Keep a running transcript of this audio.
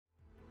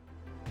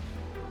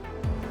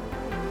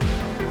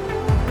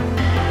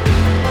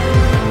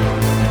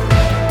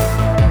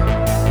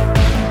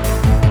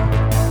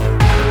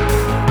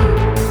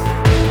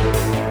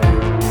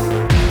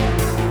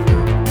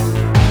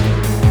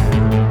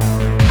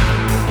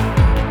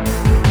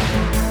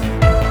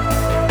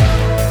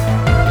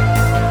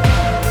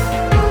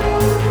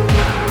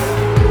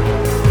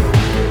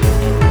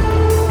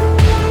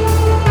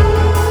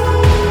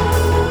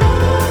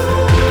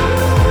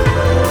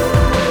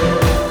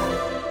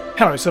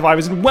Hello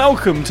survivors and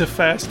welcome to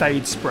First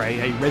Aid Spray,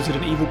 a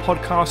Resident Evil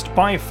podcast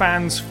by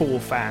fans for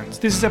fans.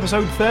 This is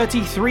episode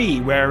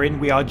 33,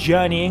 wherein we are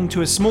journeying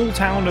to a small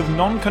town of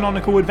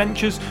non-canonical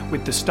adventures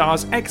with the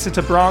Star's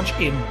Exeter branch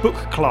in Book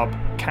Club,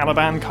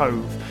 Caliban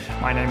Cove.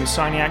 My name is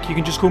Syniac, you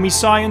can just call me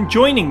Sy, and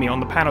joining me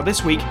on the panel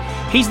this week,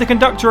 he's the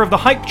conductor of the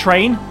hype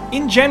train,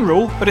 in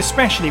general, but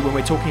especially when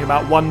we're talking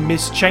about one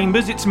Miss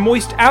Chambers, it's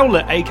Moist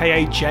Owlet,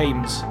 aka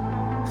James.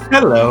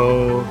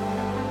 Hello.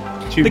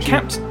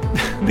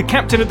 The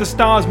captain of the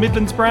Stars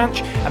Midlands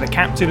branch and the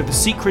captain of the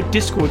secret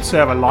Discord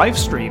server live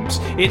streams.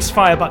 It's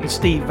Firebutton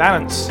Steve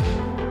Valance.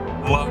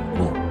 Hello.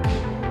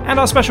 And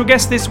our special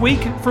guest this week,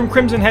 from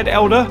Crimson Head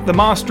Elder, the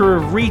master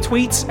of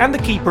retweets and the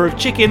keeper of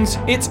chickens,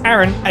 it's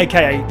Aaron,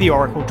 aka the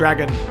Oracle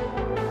Dragon.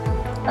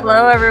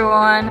 Hello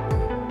everyone.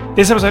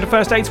 This episode of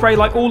First Aid Spray,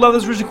 like all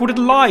others, was recorded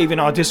live in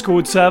our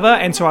Discord server.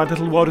 Enter our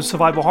little world of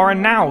survival horror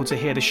now to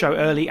hear the show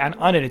early and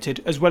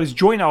unedited, as well as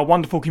join our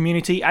wonderful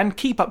community and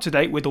keep up to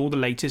date with all the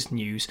latest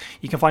news.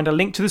 You can find a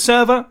link to the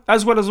server,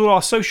 as well as all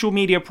our social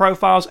media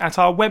profiles at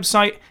our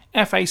website,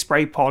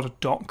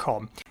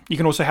 faspraypod.com. You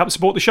can also help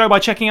support the show by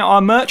checking out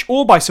our merch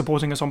or by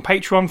supporting us on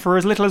Patreon for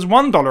as little as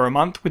 $1 a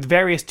month, with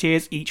various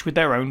tiers each with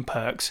their own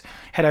perks.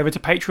 Head over to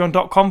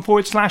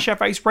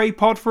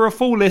patreon.com/faspraypod for a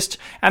full list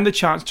and the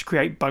chance to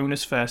create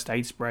bonus First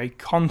Aid Spray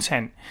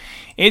content.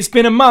 It's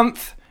been a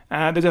month.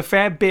 There's a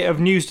fair bit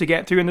of news to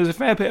get through, and there's a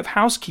fair bit of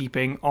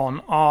housekeeping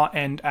on our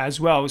end as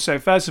well. So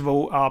first of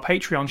all, our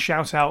Patreon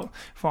shout out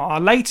for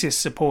our latest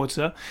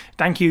supporter.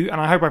 Thank you,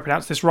 and I hope I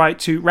pronounced this right,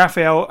 to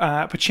Rafael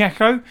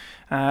Pacheco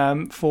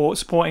for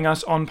supporting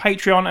us on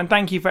Patreon, and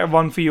thank you for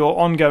everyone for your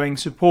ongoing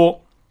support.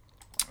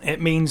 It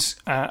means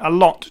a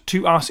lot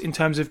to us in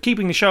terms of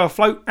keeping the show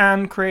afloat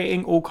and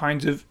creating all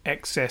kinds of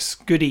excess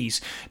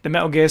goodies. The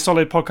Metal Gear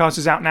Solid podcast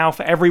is out now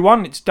for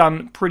everyone. It's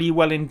done pretty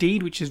well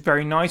indeed, which is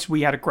very nice.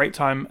 We had a great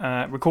time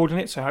recording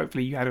it, so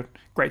hopefully you had a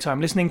great time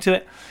listening to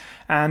it.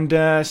 And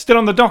still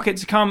on the docket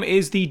to come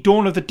is the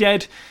Dawn of the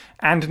Dead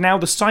and now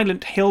the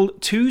Silent Hill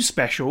 2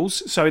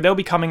 specials. So they'll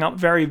be coming up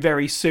very,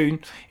 very soon.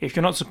 If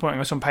you're not supporting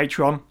us on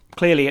Patreon,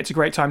 clearly it's a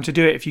great time to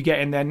do it. If you get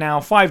in there now,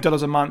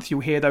 $5 a month,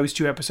 you'll hear those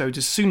two episodes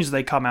as soon as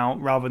they come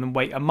out rather than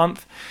wait a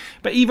month.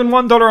 But even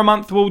 $1 a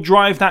month will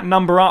drive that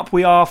number up.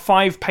 We are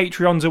 5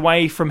 Patreons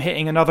away from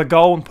hitting another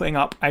goal and putting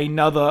up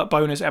another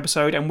bonus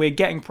episode, and we're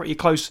getting pretty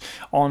close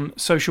on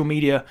social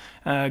media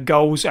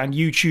goals and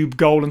YouTube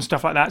goal and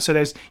stuff like that. So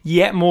there's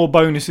yet more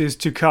bonuses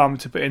to come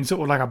to put in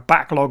sort of like a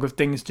backlog of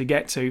things to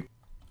get to.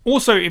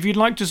 Also, if you'd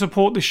like to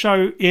support the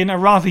show in a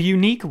rather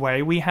unique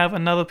way, we have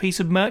another piece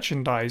of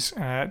merchandise.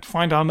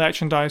 Find our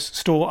merchandise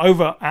store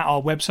over at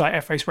our website,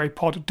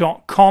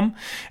 faspraypod.com.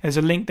 There's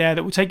a link there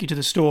that will take you to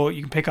the store.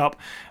 You can pick up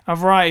a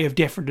variety of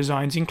different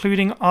designs,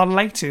 including our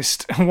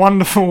latest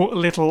wonderful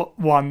little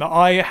one that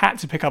I had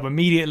to pick up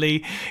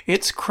immediately.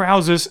 It's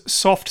Krauser's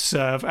Soft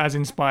Serve, as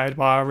inspired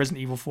by our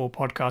Resident Evil 4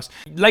 podcast.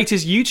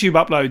 Latest YouTube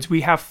uploads,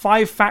 we have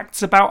 5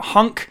 facts about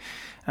Hunk,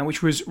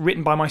 which was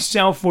written by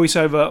myself,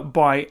 voiceover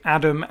by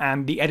Adam,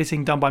 and the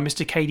editing done by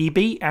Mr.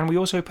 KDB. And we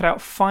also put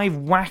out 5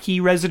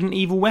 wacky Resident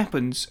Evil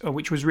weapons,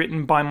 which was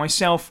written by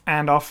myself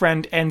and our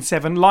friend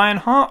N7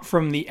 Lionheart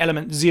from the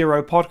Element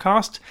Zero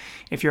podcast.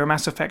 If you're a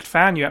Mass Effect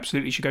fan, you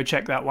absolutely should go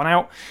check that one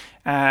out.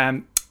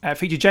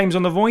 Featured James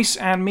on the voice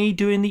and me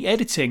doing the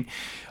editing.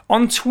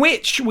 On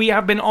Twitch, we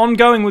have been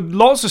ongoing with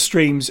lots of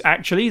streams,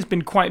 actually. It's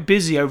been quite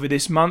busy over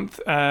this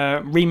month.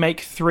 Remake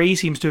 3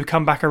 seems to have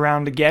come back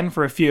around again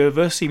for a few of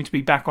us. Seem to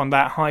be back on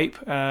that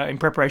hype in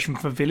preparation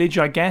for Village,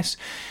 I guess.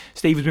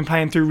 Steve has been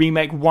playing through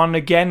Remake 1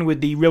 again with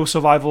the Real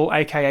Survival,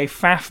 aka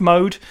FAF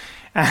mode.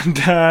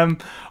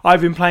 And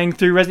I've been playing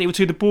through Resident Evil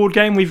 2, the board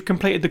game. We've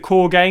completed the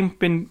core game.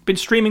 Been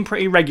streaming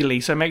pretty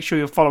regularly, so make sure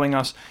you're following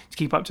us to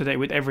keep up to date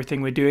with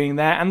everything we're doing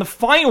there. And the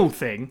final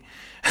thing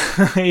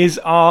is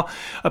our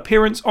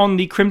appearance on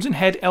the Crimson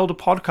Head Elder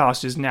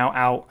podcast is now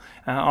out.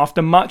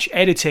 After much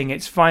editing,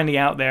 it's finally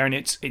out there, and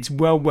it's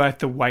well worth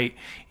the wait.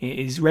 It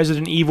is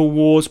Resident Evil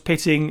Wars,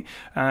 pitting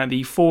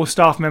the 4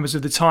 staff members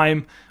of the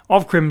time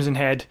of Crimson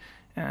Head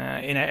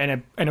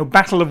in a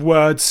battle of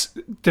words,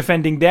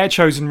 defending their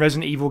chosen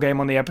Resident Evil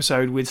game on the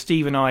episode, with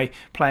Steve and I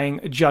playing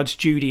Judge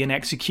Judy and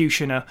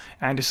Executioner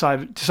and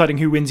deciding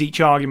who wins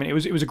each argument.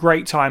 It was a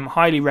great time.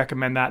 Highly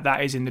recommend that.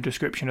 That is in the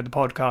description of the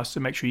podcast,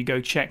 so make sure you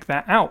go check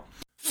that out.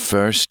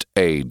 First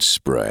Aid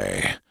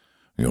Spray.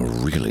 You're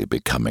really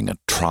becoming a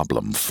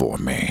problem for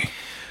me.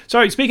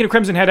 So, speaking of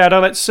Crimson Head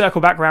Elder, let's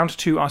circle back round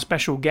to our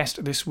special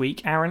guest this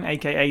week, Aaron,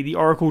 aka the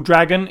Oracle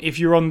Dragon. If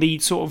you're on the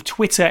sort of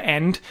Twitter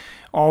end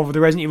of the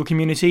Resident Evil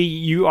community,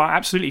 you are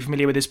absolutely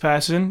familiar with this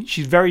person.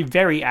 She's very,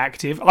 very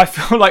active. I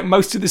feel like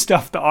most of the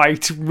stuff that I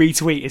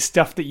retweet is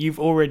stuff that you've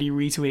already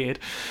retweeted.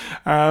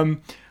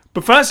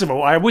 But first of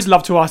all, I always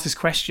love to ask this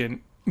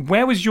question.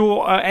 Where was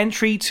your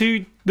entry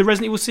to the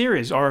Resident Evil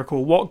series,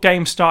 Oracle? What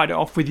game started it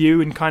off with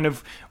you, and kind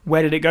of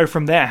where did it go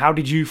from there? How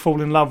did you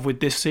fall in love with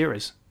this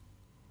series?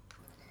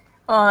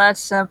 Well, that's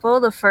simple.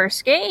 The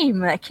first game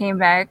that came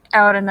back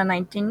out in the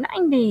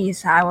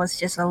 1990s. I was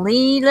just a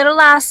little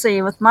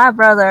lassie with my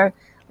brother.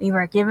 We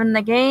were given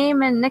the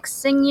game, and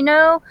next thing you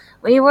know,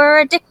 we were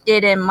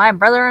addicted, and my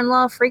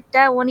brother-in-law freaked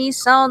out when he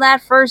saw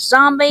that first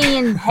zombie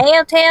and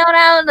tailed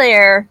out of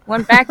there.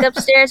 Went back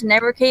upstairs and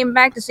never came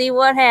back to see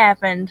what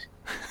happened.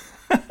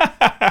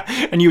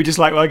 And you were just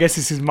like, well, I guess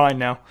this is mine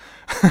now.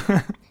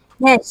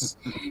 Yes.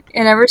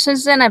 And ever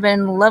since then, I've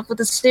been in love with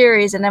the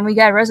series, and then we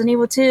got Resident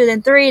Evil 2,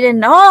 then 3,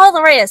 then all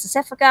the rest,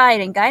 except for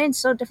Gaiden. Gaiden's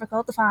so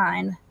difficult to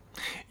find.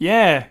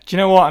 Yeah, do you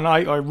know what? And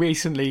I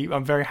recently,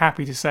 I'm very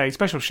happy to say,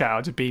 special shout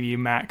out to BB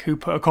and Mac, who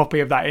put a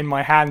copy of that in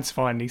my hands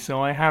finally.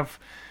 So I have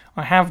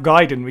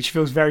Gaiden, which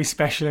feels very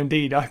special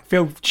indeed. I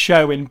feel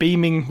showing,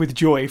 beaming with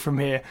joy from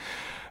here.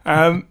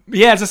 Yeah,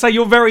 as I say,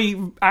 you're very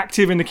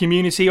active in the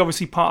community,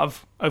 obviously part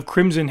of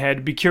Crimson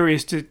Head. Be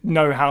curious to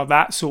know how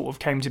that sort of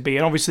came to be.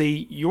 And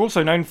obviously, you're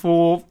also known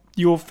for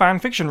your fan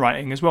fiction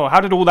writing as well. How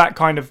did all that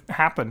kind of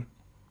happen?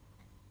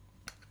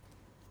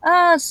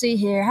 Let's see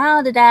here.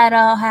 How did that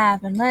all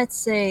happen? Let's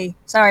see.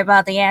 Sorry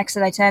about the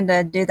accent. I tend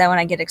to do that when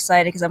I get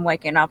excited because I'm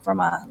waking up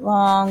from a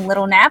long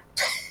little nap.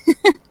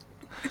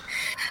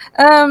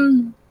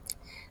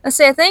 Let's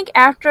see. I think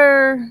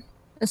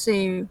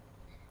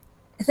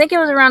it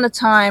was around the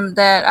time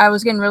that I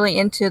was getting really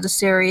into the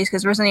series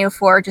because Resident Evil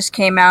 4 just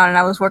came out and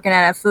I was working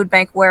at a food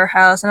bank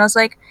warehouse. And I was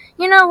like,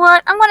 you know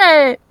what? I'm going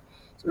to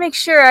make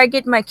sure I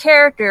get my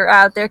character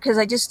out there because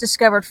I just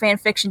discovered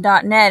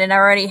fanfiction.net and I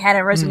already had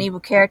a Resident Evil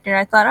character. And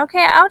I thought,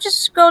 okay, I'll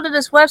just go to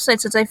this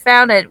website since I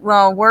found it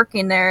while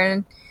working there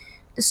and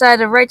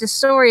decided to write the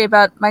story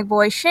about my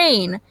boy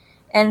Shane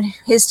and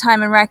his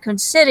time in Raccoon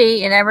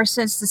City. And ever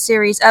since the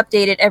series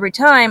updated every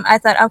time, I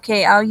thought,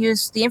 okay, I'll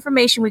use the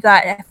information we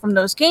got from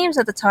those games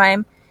at the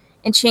time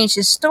and change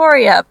his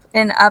story up.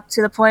 And up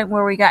to the point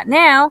where we got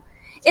now,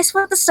 it's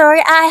what the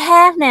story I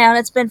have now. And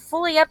it's been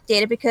fully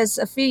updated because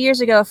a few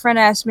years ago, a friend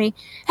asked me,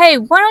 hey,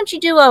 why don't you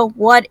do a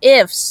what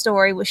if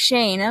story with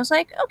Shane? And I was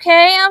like,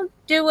 okay, I'll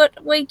do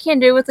what we can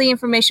do with the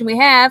information we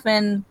have.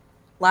 And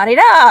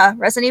la-di-da,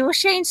 Resident Evil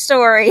Shane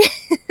story.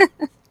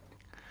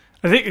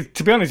 I think,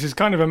 to be honest, it's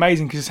kind of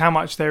amazing because how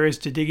much there is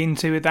to dig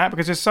into with that,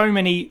 because there's so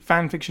many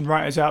fan fiction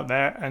writers out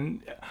there,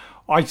 and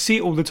I see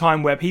it all the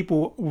time where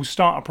people will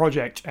start a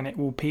project and it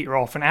will peter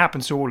off, and it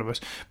happens to all of us.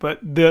 But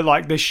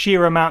the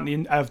sheer amount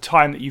of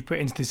time that you put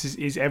into this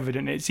is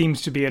evident. It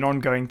seems to be an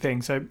ongoing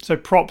thing. So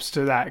props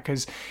to that,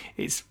 because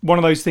it's one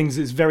of those things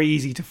that's very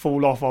easy to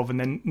fall off of and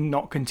then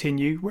not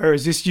continue.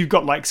 Whereas this, you've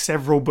got like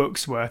several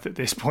books worth at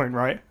this point,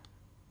 right?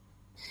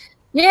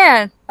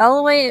 Yeah, all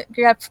the way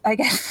up, I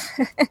guess.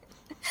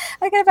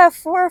 I got about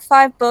 4 or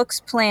 5 books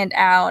planned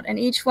out, and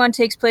each one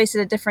takes place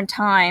at a different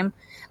time.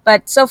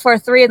 But so far,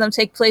 3 of them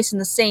take place in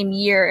the same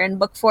year, and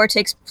book 4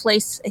 takes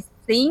place, I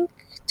think,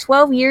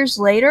 12 years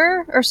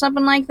later or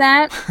something like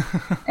that.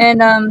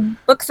 And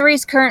book 3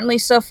 is currently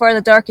so far the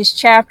darkest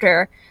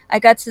chapter. I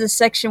got to the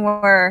section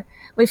where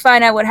we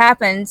find out what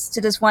happens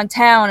to this one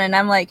town, and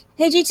I'm like,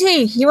 hey,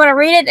 GT, you want to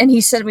read it? And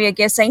he sent me a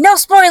gift saying, no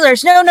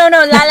spoilers, no, la, la,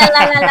 la,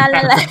 la,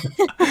 la,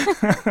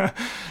 la.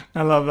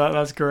 I love that.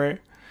 That's great.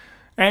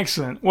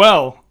 Excellent.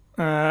 Well,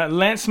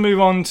 let's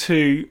move on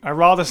to a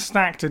rather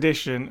stacked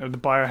edition of the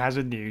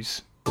Biohazard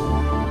news.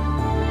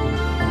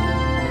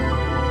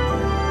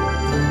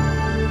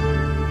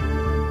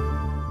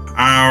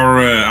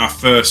 Our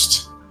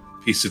first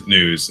piece of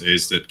news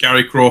is that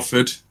Gary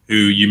Crawford, who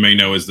you may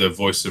know as the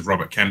voice of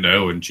Robert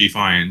Kendo and Chief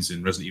Irons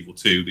in Resident Evil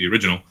 2, the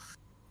original,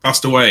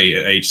 passed away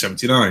at age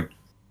 79.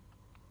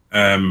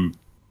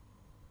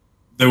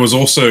 There was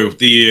also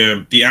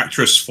the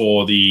actress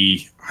for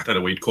the, I don't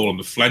know what you'd call them,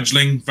 the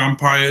fledgling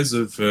vampires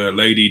of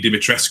Lady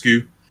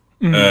Dimitrescu,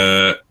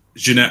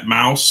 Jeanette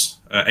Mouse,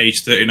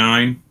 age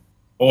 39,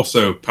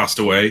 also passed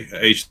away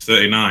at age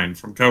 39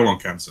 from colon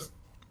cancer.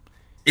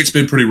 It's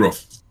been pretty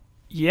rough.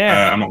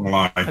 Yeah, I'm not gonna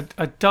lie.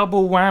 A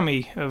double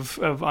whammy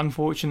of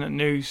unfortunate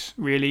news.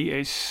 Really,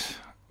 it's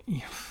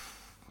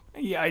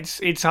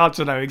hard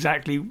to know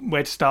exactly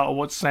where to start or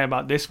what to say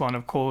about this one.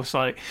 Of course,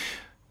 like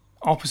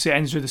opposite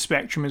ends of the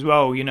spectrum as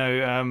well. You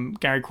know,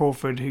 Gary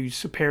Crawford,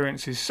 whose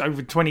appearance is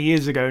over 20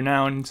 years ago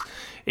now and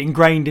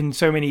ingrained in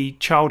so many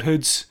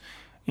childhoods.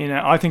 You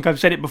know, I think I've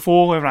said it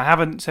before, and I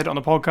haven't said it on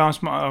the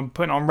podcast. I'm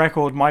putting on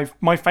record.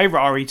 My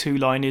favourite RE2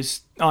 line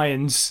is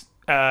Iron's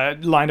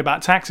line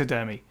about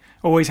taxidermy.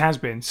 Always has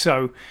been.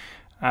 So,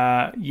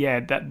 yeah,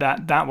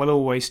 that will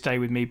always stay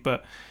with me.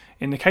 But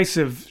in the case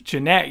of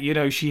Jeanette, you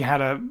know, she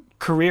had a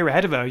career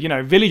ahead of her. You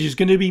know, Village is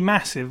going to be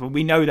massive, and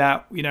we know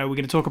that. You know, we're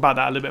going to talk about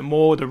that a little bit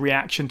more. The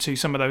reaction to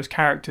some of those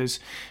characters,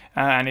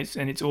 and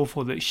it's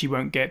awful that she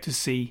won't get to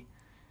see,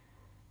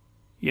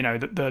 you know,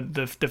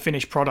 the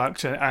finished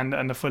product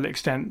and the full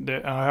extent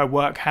that her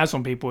work has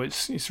on people.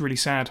 It's really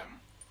sad.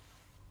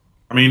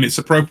 I mean, it's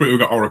appropriate we've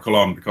got Oracle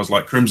on because,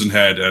 like Crimson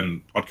Head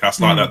and podcasts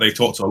like that, they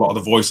talk to a lot of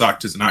the voice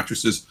actors and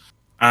actresses.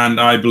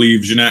 And I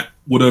believe Jeanette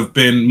would have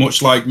been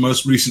much like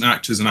most recent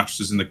actors and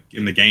actresses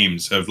in the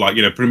games have, like,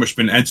 you know, pretty much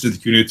been entered into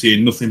the community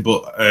and nothing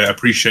but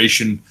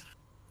appreciation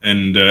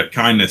and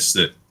kindness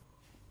that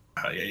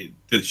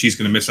she's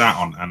going to miss out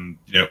on. And,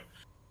 you know,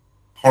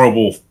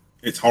 horrible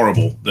it's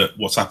horrible that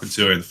what's happened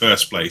to her in the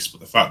first place, but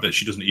the fact that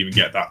she doesn't even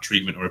get that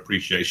treatment or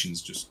appreciation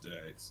is just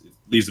it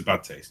leaves a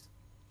bad taste.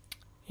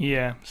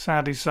 Yeah,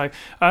 sadly so.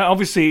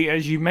 Obviously,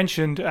 as you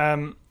mentioned,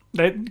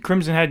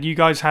 Crimson Head, you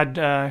guys had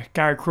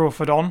Gary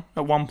Crawford on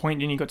at one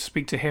point, and you got to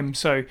speak to him.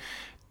 So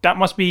that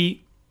must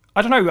be,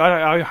 I don't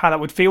know how that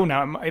would feel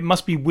now. It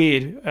must be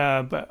weird,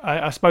 but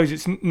I suppose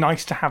it's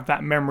nice to have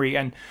that memory.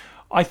 And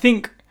I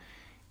think,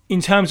 in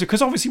terms of,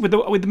 because obviously with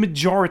the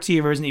majority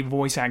of Resident Evil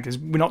voice actors,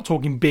 we're not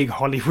talking big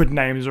Hollywood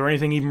names or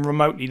anything even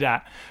remotely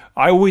that.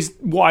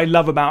 What I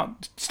love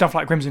about stuff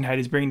like Crimson Head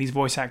is bringing these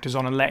voice actors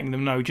on and letting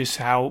them know just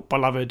how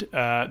beloved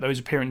those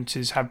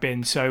appearances have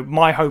been. So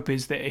my hope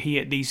is that he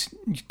at least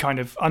kind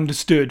of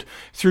understood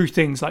through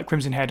things like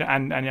Crimson Head,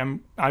 and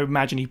I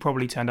imagine he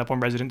probably turned up on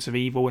Residents of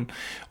Evil and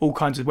all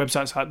kinds of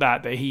websites like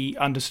that he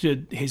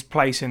understood his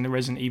place in the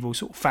Resident Evil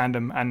sort of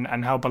fandom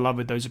and how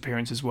beloved those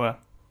appearances were.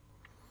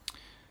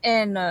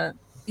 And the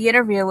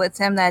interview with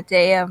him that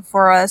day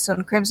for us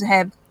on Crimson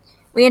Head,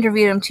 we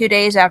interviewed him 2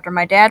 days after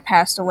my dad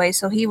passed away,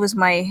 so he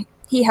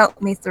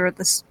helped me through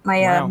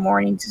my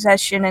morning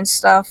session and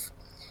stuff.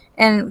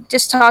 And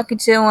just talking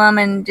to him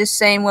and just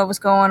saying what was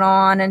going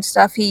on and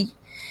stuff, he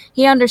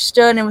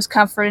understood and was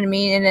comforting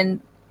me. And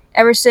then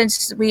ever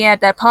since we had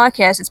that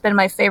podcast, it's been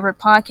my favorite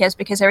podcast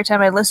because every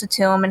time I listen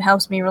to him, it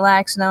helps me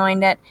relax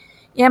knowing that,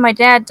 yeah, my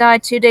dad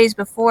died 2 days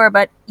before,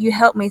 but you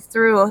helped me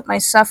through my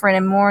suffering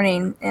and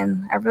mourning,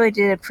 and I really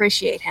did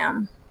appreciate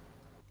him.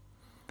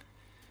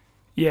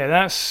 Yeah,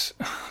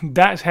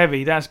 that's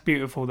heavy. That's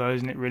beautiful, though,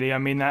 isn't it? Really, I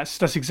mean,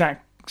 that's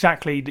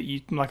exactly that.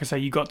 You, like I say,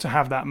 you got to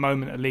have that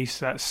moment at least.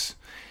 That's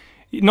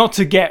not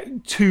to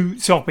get too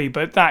soppy,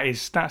 but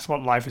that's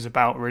what life is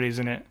about, really,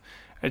 isn't it?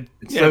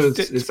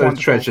 It's those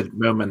treasured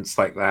moments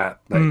like that.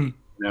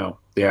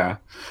 Yeah.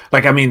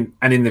 Like, I mean,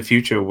 and in the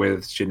future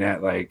with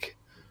Jeanette, like,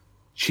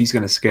 she's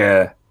gonna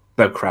scare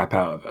the crap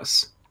out of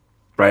us,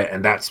 right?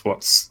 And that's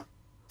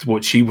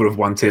what she would have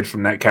wanted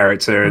from that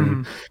character,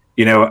 and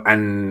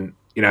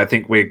I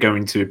think we're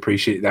going to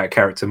appreciate that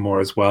character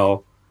more as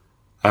well,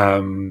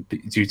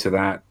 due to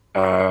that.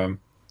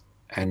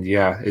 And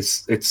yeah,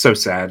 it's so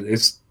sad.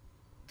 It's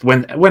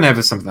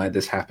whenever something like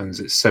this happens,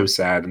 it's so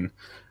sad, and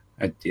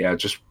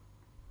just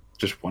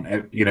want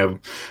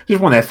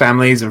their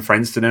families and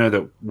friends to know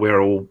that we're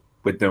all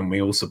with them.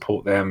 We all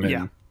support them.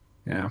 And,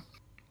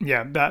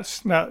 yeah.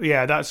 That's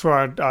where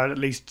I'd at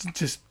least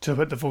just to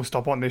put the full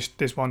stop on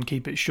this one,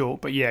 keep it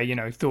short. But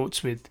yeah,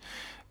 thoughts with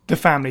the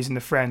families and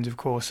the friends, of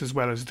course, as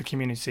well as the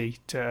community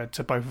to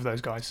both of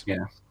those guys.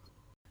 Yeah.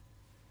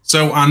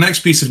 So our next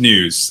piece of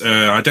news,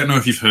 I don't know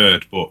if you've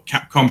heard, but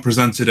Capcom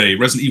presented a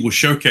Resident Evil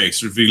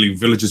showcase revealing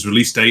Village's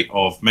release date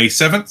of May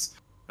 7th,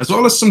 as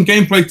well as some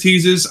gameplay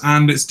teasers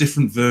and its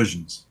different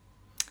versions.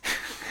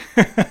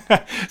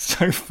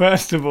 So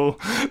first of all,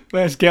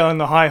 let's get on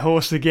the high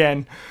horse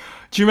again.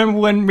 Do you remember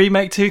when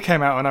Remake 2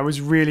 came out and I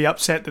was really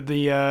upset that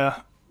the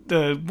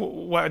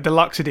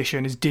deluxe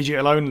edition is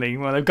digital only?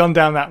 Well, they've gone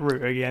down that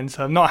route again,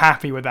 so I'm not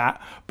happy with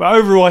that. But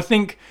overall, I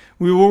think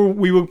we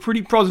were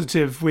pretty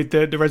positive with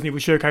the Resident Evil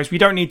showcase. We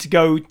don't need to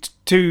go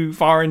too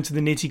far into the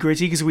nitty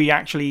gritty because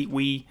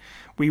we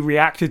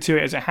reacted to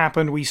it as it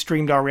happened. We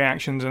streamed our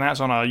reactions, and that's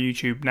on our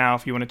YouTube now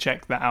if you want to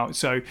check that out.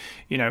 So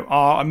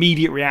our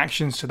immediate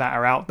reactions to that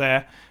are out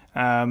there.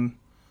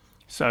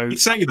 So you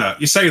say that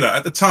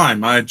at the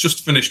time I had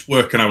just finished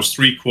work and I was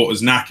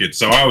 3/4 knackered,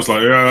 so I was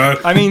like,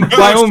 I mean,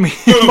 by all means,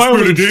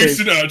 pretty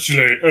decent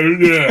actually.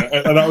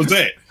 And that was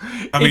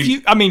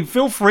it.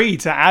 Feel free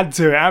to add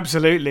to it.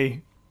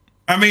 Absolutely.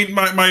 I mean,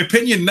 my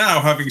opinion now,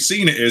 having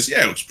seen it, is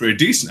it looks pretty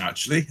decent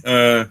actually.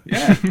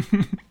 Yeah.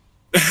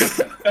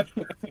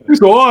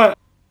 It's alright.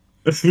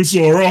 It's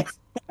alright.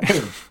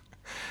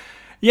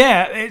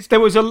 Yeah, there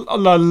was a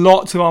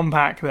lot to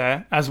unpack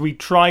there, as we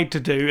tried to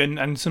do,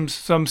 and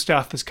some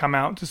stuff has come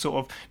out to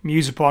sort of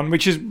muse upon,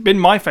 which has been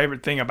my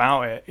favourite thing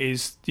about it,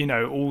 is,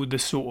 all the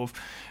sort of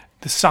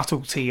the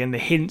subtlety and the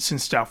hints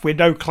and stuff. We're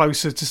no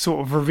closer to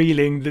sort of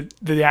revealing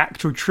the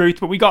actual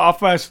truth, but we got our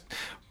first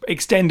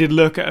extended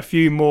look at a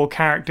few more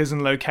characters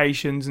and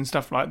locations and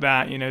stuff like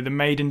that. The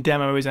Maiden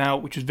demo is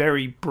out, which was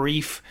very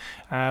brief,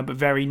 but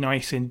very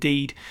nice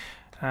indeed.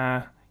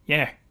 May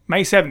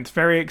 7th,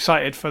 very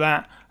excited for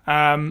that.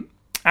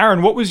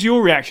 Aaron, what was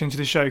your reaction to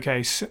the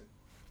showcase?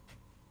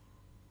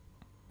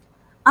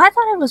 I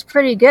thought it was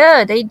pretty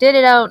good. They did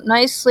it out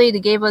nicely. They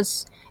gave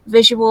us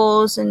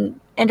visuals and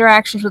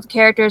interactions with the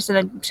characters and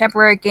a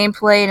temporary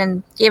gameplay,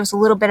 and gave us a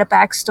little bit of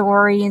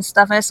backstory and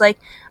stuff. And it's like,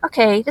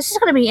 okay, this is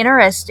going to be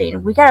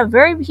interesting. We got a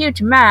very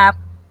huge map.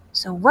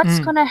 So what's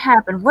going to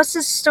happen? What's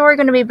this story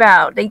going to be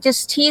about? They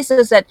just teased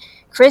us that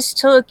Chris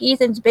took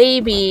Ethan's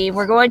baby.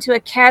 We're going to a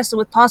castle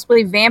with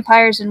possibly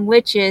vampires and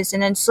witches.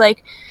 And it's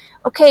like,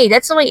 okay,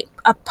 that's only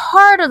a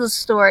part of the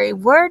story.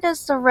 Where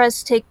does the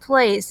rest take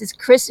place? Is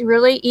Chris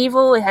really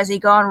evil? Has he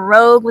gone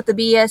rogue with the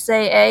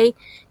BSAA?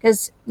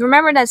 Because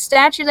remember that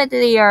statue that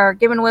they are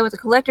giving away with the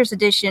collector's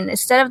edition,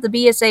 instead of the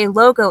BSAA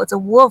logo, it's a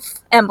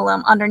wolf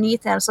emblem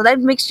underneath them. So that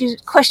makes you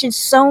question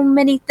so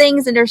many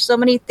things, and there's so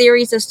many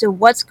theories as to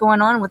what's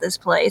going on with this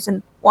place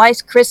and why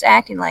is Chris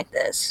acting like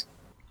this.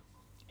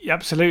 Yeah,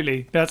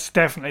 absolutely. That's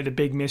definitely the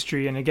big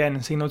mystery. And again,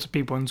 I've seen lots of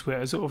people on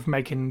Twitter sort of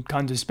making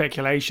kinds of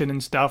speculation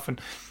and stuff. And,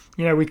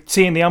 you know, we're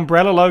seeing the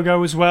Umbrella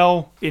logo as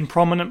well in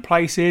prominent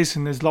places.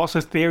 And there's lots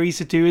of theories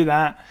to do with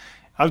that.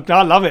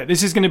 I love it.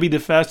 This is going to be the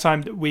first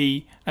time that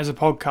we, as a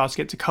podcast,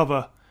 get to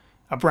cover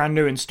a brand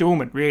new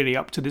installment, really.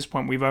 Up to this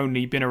point, we've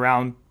only been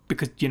around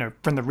because, you know,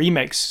 from the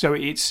remakes. So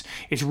it's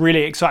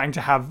really exciting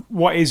to have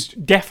what is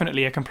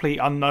definitely a complete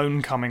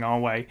unknown coming our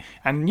way.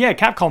 And yeah,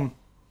 Capcom,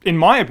 in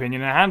my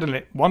opinion, are handling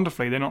it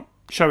wonderfully. They're not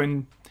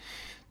showing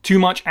too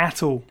much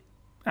at all.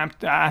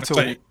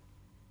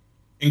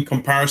 In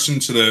comparison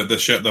to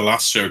the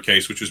last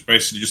showcase, which was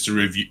basically just a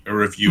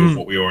review of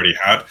what we already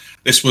had,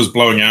 this was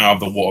blowing out of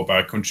the water by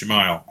a country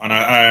mile. And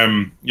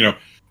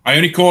I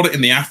only called it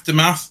in the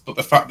aftermath, but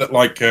the fact that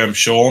like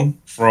Sean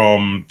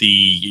from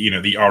the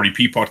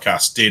REP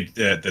podcast did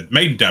the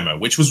main demo,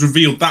 which was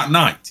revealed that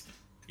night.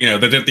 You know,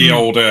 they did the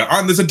old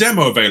and there's a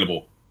demo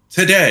available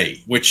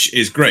today, which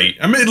is great.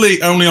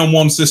 Admittedly, only on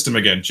one system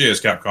again.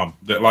 Cheers, Capcom.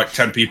 That like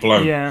 10 people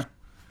own. Yeah.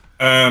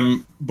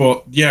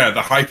 But yeah,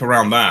 the hype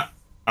around that,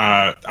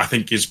 I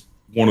think, is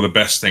one of the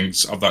best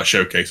things of that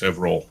showcase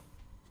overall.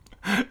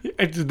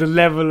 The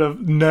level of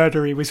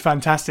nerdery was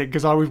fantastic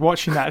because I was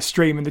watching that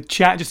stream and the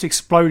chat just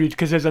exploded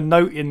because there's a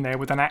note in there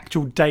with an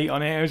actual date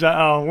on it. It was like,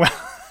 oh, well.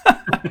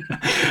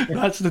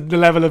 That's the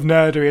level of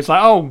nerdery. It's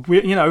like, oh,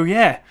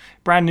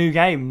 brand new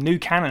game, new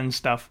canon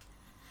stuff.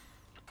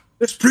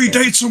 This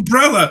predates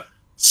Umbrella.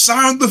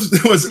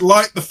 Was it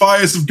like the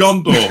fires of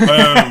Gondor?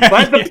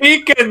 Like the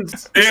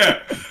beacons. Yeah,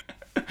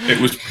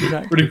 it was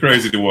pretty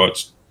crazy to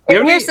watch.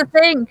 Here's the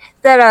thing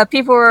that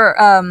people were,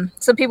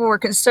 some people were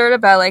concerned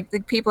about, like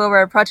the people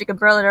over at Project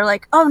Umbrella. They're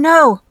like, "Oh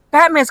no,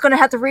 Batman's going to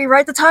have to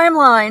rewrite the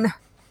timeline."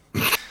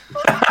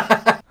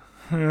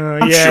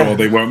 I'm sure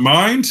they won't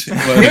mind.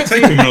 It'll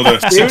take them another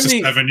 6 or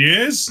 7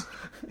 years.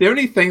 The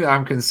only thing that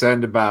I'm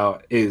concerned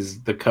about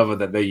is the cover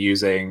that they're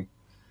using.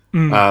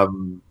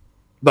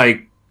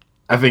 Like,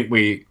 I think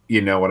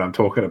you know what I'm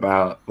talking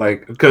about.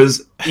 Like,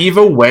 because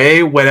either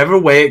way, whatever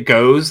way it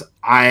goes,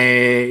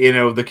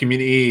 the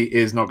community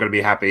is not going to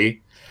be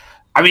happy.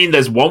 I mean,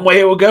 there's one way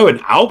it will go, and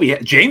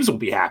James will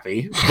be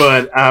happy.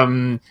 But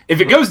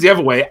if it goes the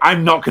other way,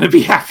 I'm not going to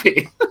be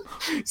happy.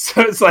 So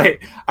it's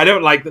like, I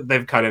don't like that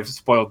they've kind of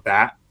spoiled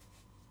the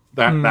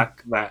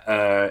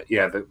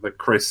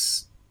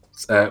Chris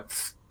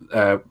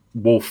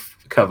Wolf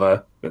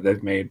cover that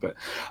they've made. But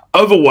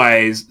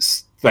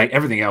otherwise, like,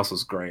 everything else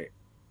was great.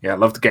 Yeah, I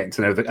love getting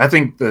to know I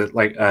think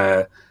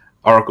that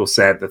Oracle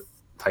said that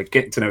like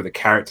getting to know the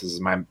characters is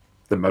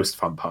the most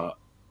fun part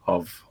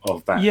of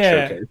that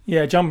showcase.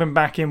 Yeah, jumping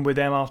back in with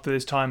them after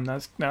this time,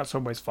 that's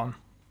always fun.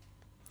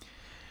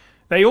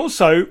 They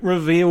also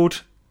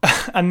revealed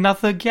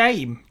another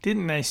game,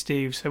 didn't they,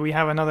 Steve? So we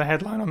have another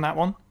headline on that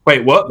one.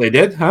 Wait, what? They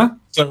did, huh?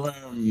 So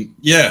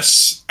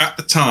yes, at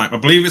the time, I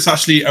believe it's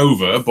actually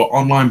over, but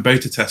online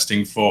beta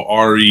testing for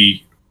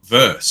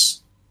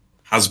Re:Verse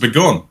has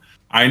begun.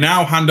 I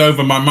now hand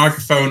over my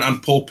microphone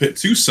and pulpit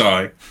to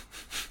Sai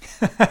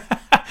for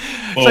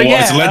what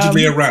is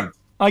allegedly a rant.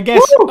 I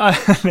guess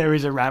there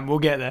is a rant. We'll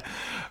get there.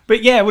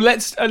 But yeah, well,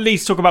 let's at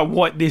least talk about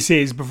what this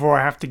is before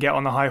I have to get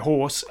on the high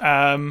horse.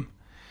 So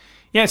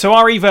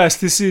Re:Verse,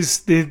 this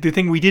is the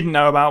thing we didn't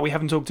know about, we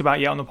haven't talked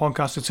about yet on the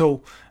podcast at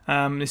all.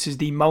 This is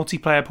the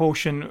multiplayer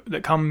portion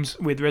that comes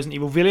with Resident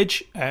Evil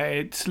Village.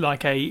 It's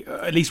like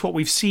at least what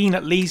we've seen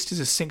at least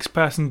is a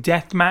 6-person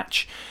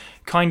deathmatch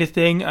kind of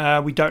thing.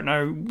 We don't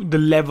know the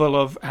level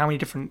of how many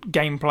different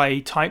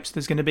gameplay types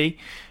there's going to be.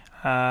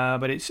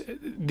 But it's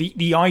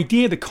the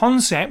idea, the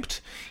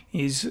concept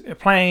is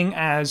playing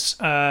as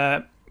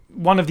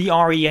one of the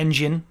RE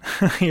Engine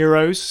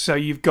heroes. So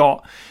you've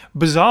got,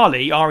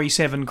 bizarrely,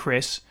 RE7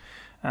 Chris,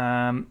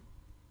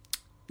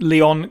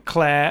 Leon,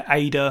 Claire,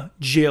 Ada,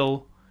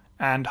 Jill,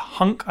 and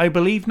Hunk, I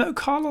believe. No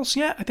Carlos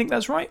yet, I think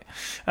that's right.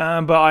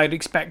 But I'd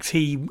expect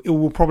it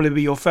will probably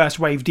be your first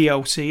wave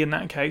DLC in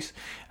that case.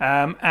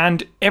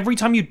 And every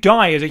time you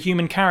die as a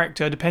human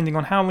character, depending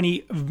on how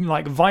many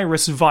like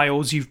virus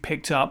vials you've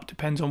picked up,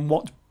 depends on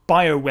what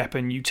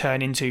bioweapon you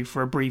turn into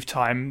for a brief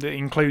time. That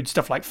includes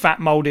stuff like Fat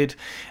Molded,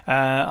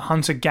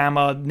 Hunter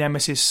Gamma,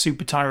 Nemesis,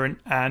 Super Tyrant,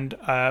 and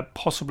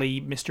possibly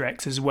Mr.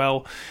 X as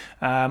well.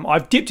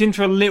 I've dipped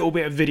into a little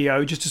bit of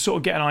video just to sort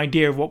of get an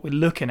idea of what we're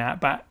looking at.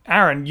 But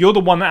Aaron, you're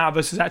the one out of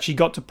us who's actually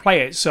got to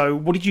play it. So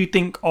what did you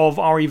think of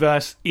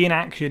Re:Verse in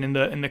action in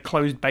the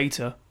closed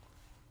beta?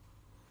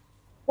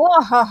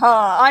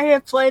 I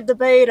have played the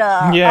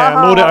beta.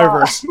 Yeah, lord it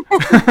over us.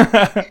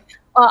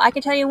 Well, I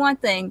can tell you one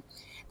thing.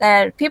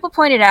 That people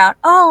pointed out,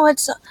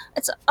 it's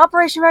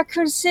Operation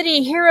Raccoon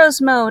City Heroes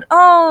mode.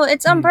 Oh,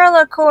 it's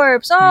Umbrella Corps.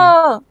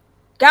 Oh,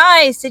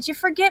 Guys, did you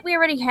forget we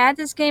already had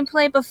this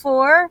gameplay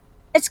before?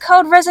 It's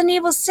called Resident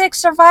Evil 6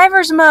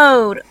 Survivors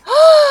Mode.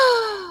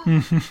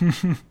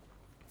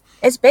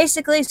 It's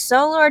basically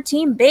solo or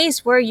team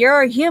based where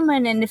you're a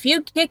human, and if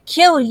you get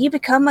killed, you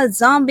become a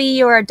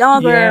zombie or a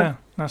dog or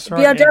that's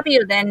right, BOW. Yeah.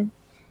 Then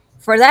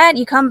for that,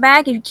 you come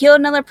back, you kill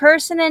another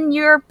person, and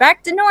you're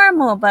back to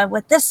normal. But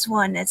with this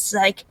one, it's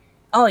like,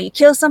 oh, you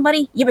kill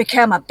somebody, you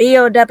become a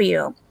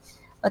BOW.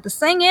 But the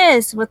thing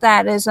is with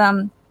that is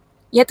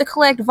you have to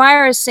collect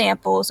virus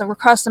samples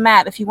across the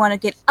map if you want to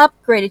get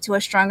upgraded to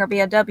a stronger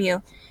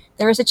BOW.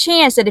 There is a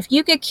chance that if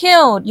you get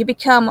killed, you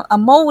become a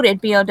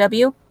molded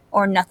BOW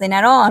or nothing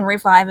at all and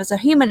revive as a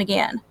human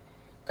again.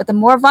 But the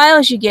more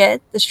vials you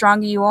get, the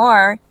stronger you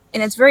are.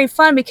 And it's very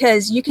fun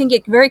because you can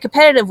get very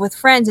competitive with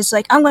friends. It's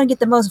like, I'm going to get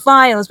the most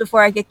vials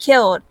before I get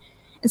killed.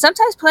 And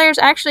sometimes players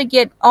actually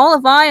get all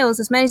the vials,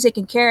 as many as they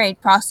can carry,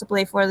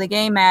 possibly for the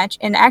game match,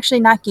 and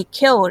actually not get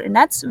killed. And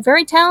that's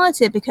very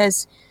talented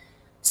because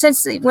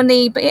since when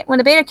the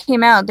beta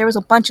came out, there was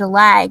a bunch of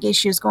lag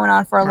issues going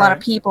on for a lot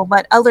of people,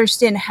 but others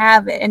didn't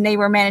have it, and they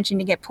were managing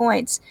to get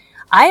points.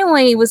 I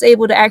only was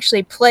able to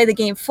actually play the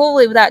game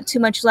fully without too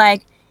much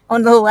lag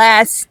on the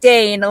last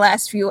day in the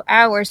last few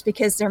hours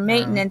because their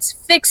maintenance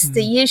fixed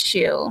the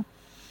issue.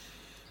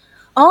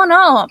 Oh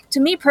no, to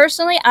me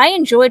personally, I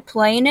enjoyed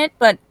playing it,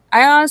 but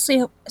I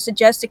honestly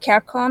suggest to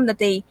Capcom that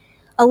they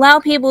allow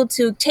people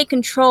to take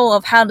control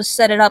of how to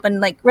set it up, and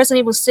like Resident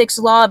Evil 6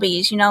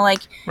 lobbies, you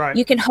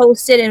can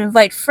host it and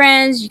invite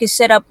friends, you can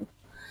set up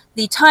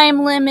the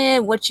time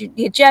limit,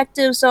 the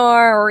objectives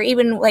are, or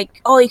even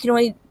you can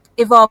only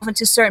evolve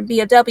into certain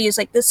BOWs.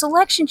 Like the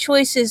selection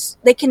choices,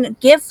 they can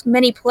give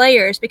many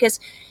players because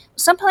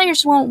some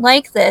players won't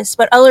like this,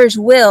 but others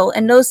will,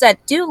 and those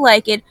that do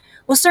like it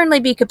will certainly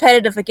be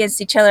competitive against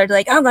each other.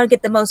 Like, I'm going to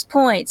get the most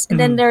points. And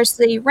then there's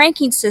the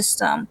ranking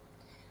system.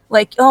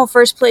 Like,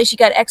 first place, you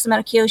got X amount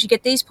of kills, you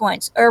get these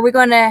points. Or we're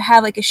going to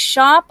have like a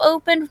shop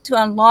open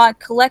to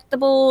unlock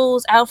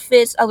collectibles,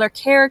 outfits, other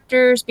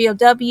characters,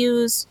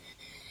 BOWs,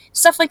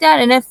 stuff like that.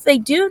 And if they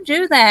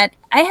do that,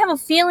 I have a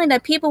feeling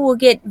that people will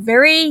get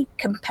very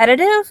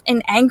competitive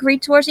and angry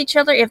towards each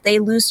other if they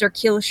lose their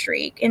kill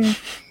streak. And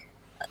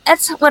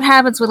that's what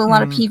happens with a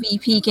lot of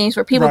PvP games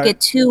where people get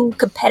too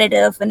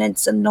competitive and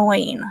it's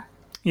annoying.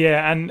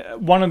 Yeah, and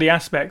one of the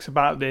aspects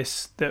about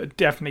this that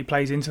definitely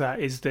plays into that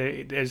is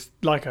that there's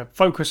like a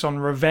focus on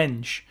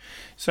revenge.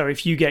 So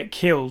if you get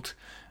killed,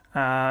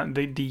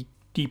 the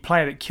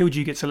player that killed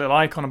you gets a little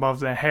icon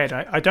above their head.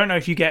 I don't know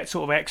if you get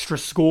sort of extra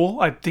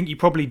score. I think you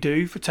probably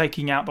do for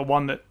taking out the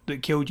one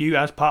that killed you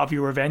as part of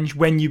your revenge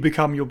when you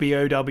become your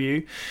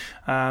BOW.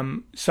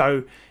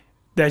 So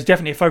there's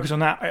definitely a focus on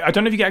that. I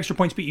don't know if you get extra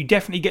points, but you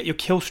definitely get your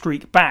kill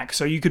streak back.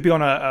 So you could be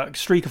on a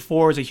streak of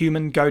 4 as a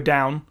human, go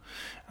down,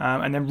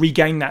 and then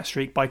regain that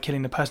streak by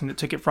killing the person that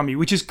took it from you,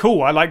 which is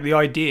cool. I like the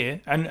idea.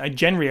 And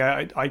generally,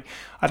 I'd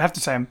have to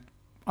say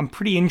I'm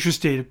pretty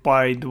interested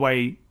by the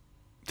way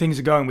things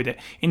are going with it.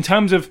 In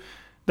terms of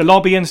the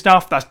lobby and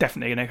stuff, that's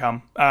definitely going to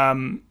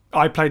come.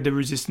 I played the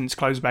Resistance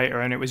closed beta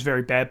and it was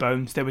very bare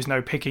bones. There was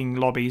no picking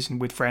lobbies and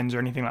with friends or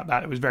anything like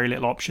that. It was very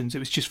little options. It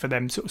was just for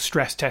them sort of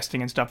stress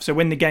testing and stuff. So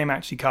when the game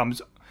actually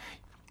comes,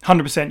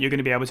 100% you're going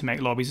to be able to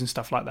make lobbies and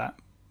stuff like that.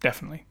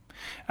 Definitely.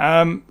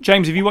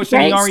 James, have you watched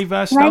any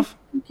RE-verse stuff?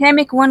 Can I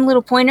make one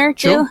little pointer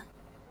too? Sure.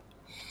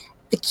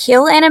 The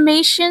kill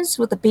animations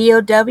with the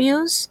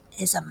BOWs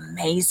is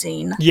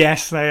amazing.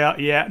 Yes, they are.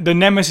 Yeah, the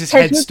Nemesis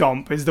head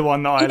stomp is the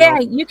one that I love. Yeah,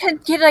 you can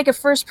get like a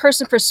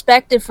first-person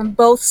perspective from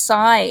both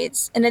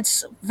sides, and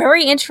it's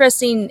very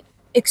interesting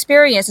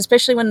experience,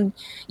 especially when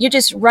you're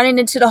just running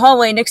into the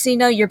hallway. Next thing you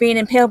know, you're being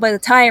impaled by the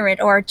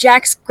tyrant, or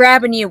Jack's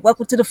grabbing you,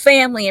 welcome to the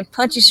family, and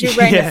punches you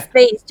right in the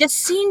face. Just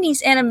seeing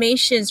these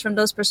animations from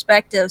those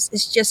perspectives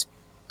is just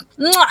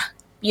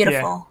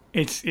beautiful.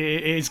 Yeah,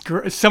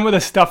 it's some of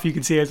the stuff you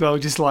can see as well,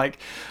 just like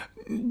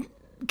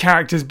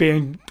characters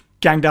being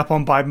ganged up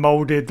on by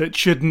molded that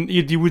shouldn't.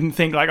 You wouldn't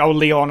think like,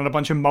 Leon and a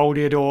bunch of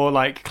molded, or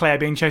like Claire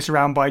being chased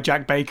around by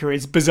Jack Baker.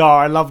 It's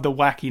bizarre. I love the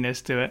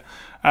wackiness to it.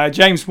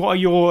 James, what are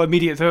your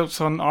immediate thoughts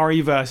on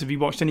RE-verse? Have you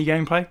watched any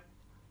gameplay?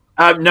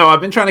 No,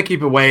 I've been trying to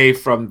keep away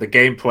from the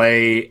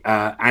gameplay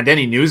and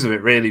any news of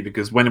it, really,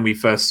 because when we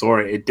first saw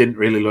it, it didn't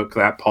really look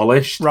that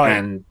polished. Right.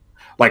 And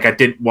like, I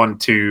didn't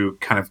want to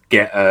kind of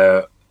get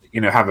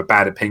have a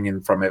bad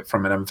opinion from it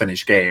from an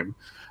unfinished game.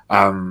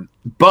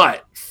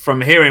 But from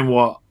hearing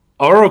what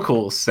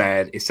Oracle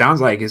said, it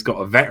sounds like it's got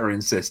a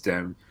veteran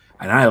system,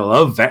 and I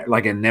love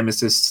like a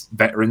Nemesis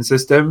veteran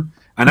system,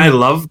 and I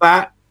love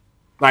that.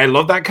 I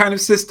love that kind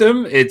of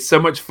system. It's so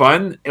much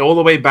fun, all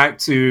the way back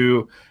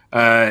to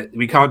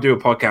we can't do a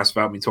podcast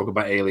without me talking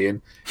about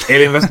Alien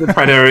vs.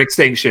 Predator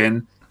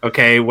Extinction.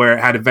 Okay, where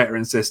it had a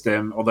veteran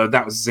system, although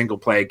that was a single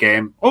player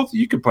game. Oh,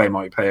 you could play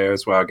multiplayer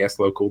as well, I guess,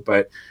 local.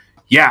 But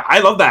yeah, I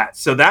love that.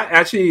 So that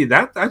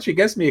actually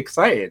gets me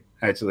excited.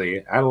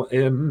 Actually,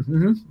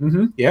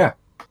 yeah.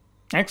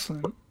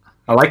 Excellent.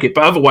 I like it,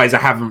 but otherwise I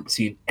haven't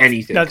seen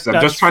anything because I'm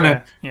just trying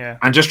to. Yeah.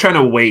 I'm just trying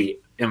to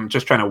wait. I'm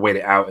just trying to wait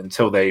it out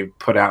until they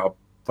put out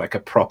like a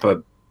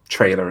proper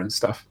trailer and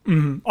stuff.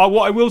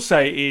 What I will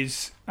say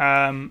is,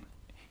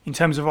 in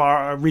terms of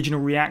our original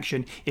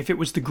reaction, if it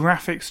was the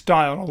graphic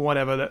style or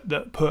whatever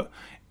that put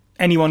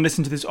anyone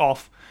listening to this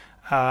off,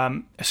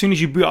 as soon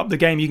as you boot up the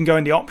game, you can go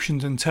in the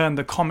options and turn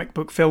the comic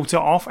book filter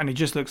off, and it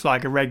just looks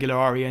like a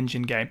regular RE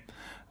Engine game.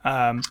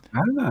 Okay.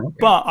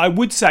 But I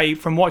would say,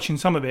 from watching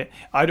some of it,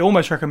 I'd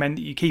almost recommend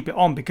that you keep it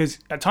on, because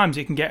at times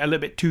it can get a little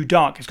bit too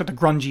dark. It's got the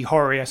grungy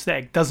horror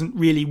aesthetic. Doesn't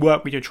really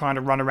work when you're trying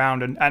to run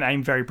around and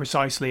aim very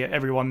precisely at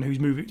everyone who's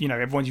moving.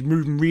 Everyone's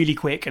moving really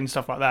quick and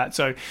stuff like that.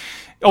 So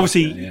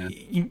obviously,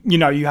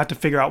 you have to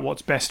figure out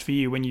what's best for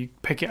you when you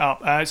pick it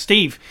up.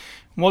 Steve,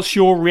 what's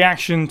your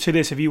reaction to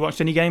this? Have you watched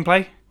any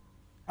gameplay?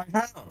 I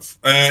have.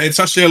 It's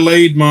actually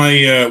allayed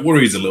my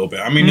worries a little bit.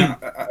 I mean,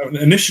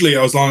 initially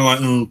I was like,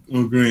 oh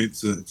great,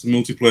 it's a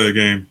multiplayer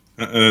game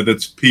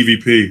that's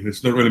PvP.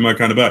 It's not really my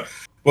kind of bag.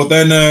 But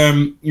then,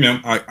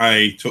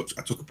 I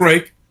took a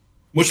break.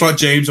 Much like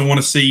James, I want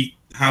to see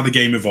how the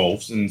game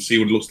evolves and see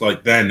what it looks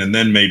like then, and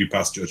then maybe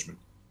pass judgment.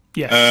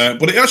 Yeah.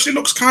 But it actually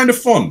looks kind of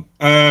fun.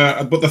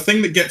 But the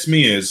thing that gets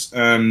me is,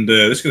 and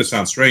this is going to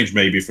sound strange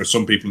maybe for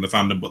some people in the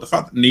fandom, but the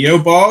fact that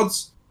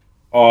Neobards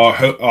are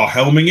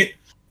helming it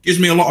gives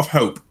me a lot of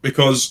hope,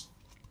 because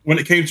when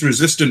it came to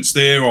Resistance,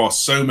 there are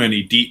so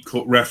many deep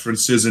cut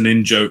references and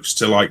in-jokes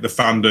to like the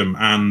fandom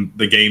and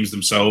the games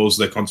themselves,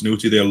 their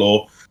continuity, their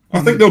lore.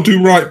 I think they'll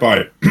do right by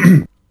it.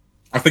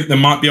 I think they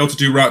might be able to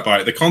do right by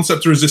it. The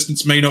concept of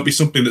Resistance may not be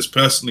something that's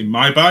personally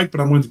my bag,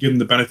 but I'm going to give them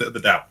the benefit of the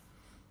doubt.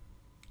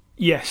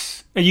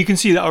 Yes, and you can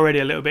see that already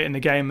a little bit in the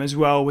game as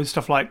well, with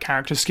stuff like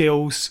character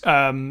skills.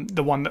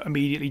 The one that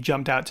immediately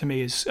jumped out to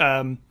me is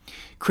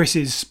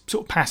Chris's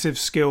sort of passive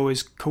skill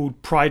is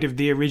called Pride of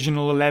the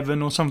Original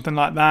 11 or something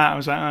like that. I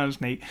was like, oh, that's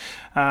neat.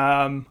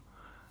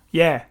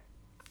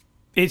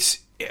 It's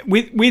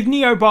with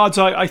Neobards.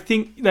 I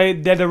think they're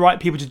the right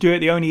people to do it.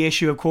 The only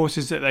issue, of course,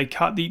 is that they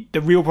cut the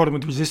real problem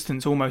with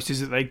Resistance almost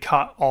is that they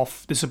cut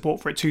off the support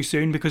for it too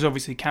soon, because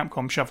obviously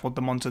Capcom shuffled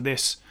them onto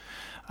this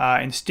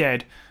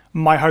instead.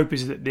 My hope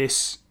is that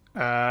this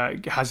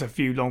has a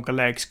few longer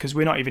legs, because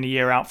we're not even a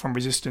year out from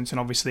Resistance, and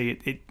obviously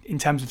it in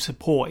terms of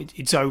support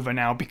it's over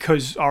now,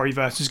 because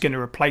ReVerse is going to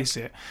replace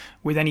it.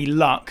 With any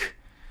luck,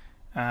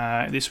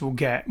 this will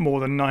get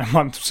more than 9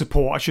 months of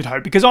support, I should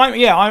hope, because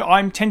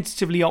I'm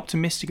tentatively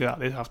optimistic about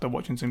this after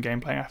watching some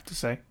gameplay, I have to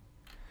say.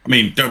 I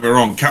mean, don't get me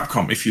wrong,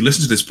 Capcom, if you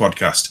listen to this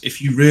podcast,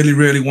 if you really,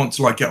 really want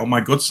to get on my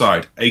good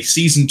side, a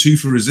Season 2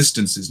 for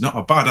Resistance is not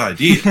a bad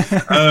idea.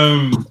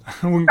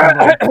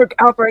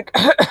 Outbreak.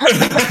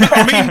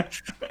 I mean,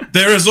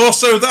 there is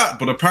also that,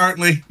 but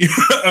apparently...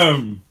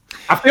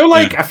 I feel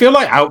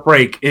like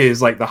Outbreak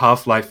is like the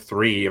Half-Life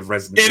 3 of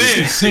Resident Evil. It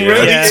is.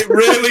 It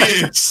really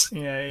is.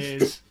 Yeah, it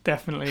is.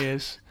 Definitely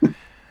is.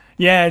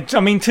 Yeah, I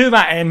mean, to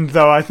that end,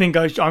 though, I think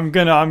I'm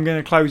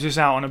gonna close this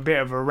out on a bit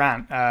of a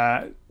rant.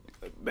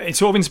 It's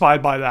sort of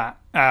inspired by that,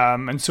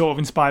 and sort of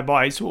inspired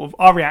by sort of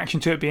our reaction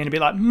to it being a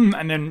bit like,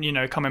 and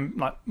then coming,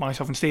 like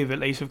myself and Steve at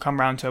least have come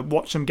around to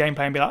watch some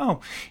gameplay and be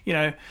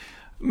like,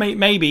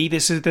 maybe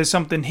there's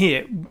something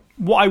here.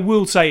 What I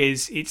will say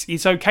is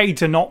it's okay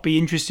to not be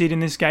interested in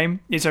this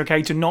game. It's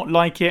okay to not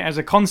like it as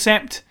a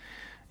concept.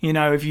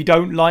 If you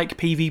don't like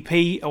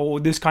PvP or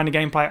this kind of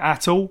gameplay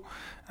at all,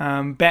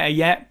 better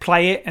yet,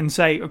 play it and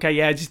say, okay,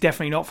 yeah, it's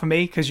definitely not for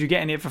me, because you're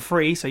getting it for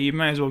free, so you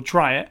may as well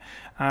try it.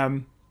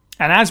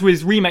 And as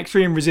with Remake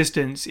 3 and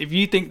Resistance, if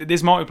you think that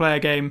this multiplayer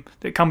game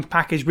that comes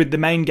packaged with the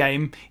main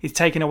game is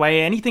taking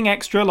away anything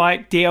extra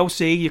like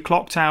DLC, your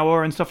clock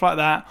tower and stuff like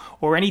that,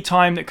 or any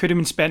time that could have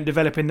been spent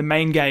developing the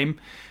main game,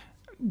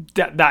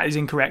 that is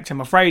incorrect,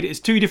 I'm afraid. It's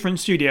two different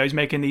studios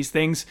making these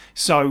things,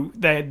 so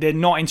they're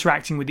not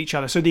interacting with each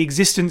other. So the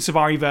existence of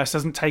ReVerse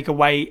doesn't take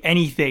away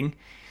anything.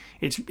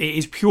 It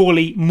is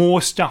purely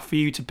more stuff for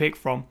you to pick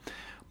from.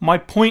 My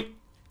point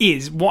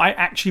is, what I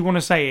actually want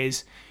to say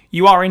is,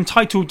 you are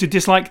entitled to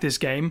dislike this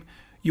game.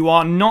 You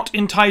are not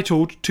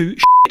entitled to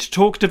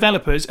shit-talk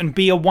developers and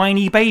be a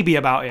whiny baby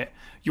about it.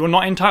 You're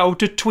not entitled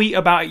to tweet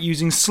about it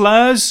using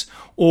slurs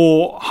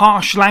or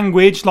harsh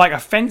language, like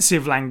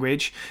offensive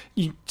language,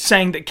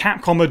 saying that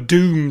Capcom are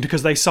doomed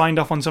because they signed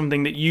off on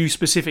something that you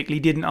specifically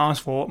didn't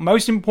ask for.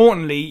 Most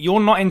importantly, you're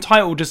not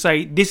entitled to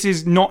say, this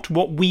is not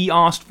what we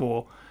asked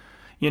for.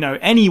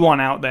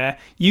 Anyone out there,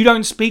 you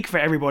don't speak for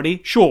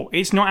everybody. Sure,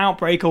 it's not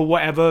Outbreak or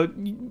whatever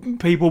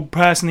people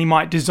personally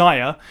might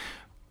desire,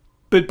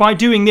 but by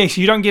doing this,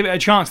 you don't give it a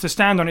chance to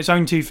stand on its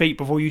own 2 feet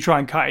before you try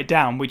and cut it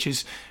down, which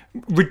is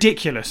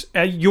ridiculous.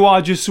 You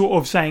are just sort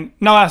of saying,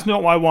 no, that's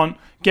not what I want,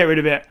 get rid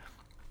of it.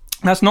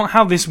 That's not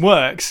how this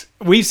works.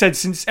 We've said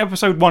since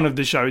episode 1 of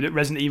the show that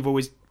Resident Evil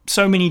is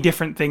so many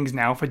different things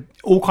now for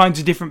all kinds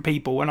of different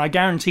people, and I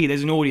guarantee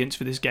there's an audience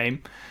for this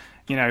game.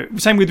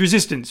 Same with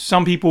Resistance.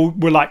 Some people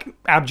were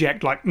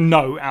abject,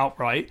 no,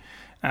 outright.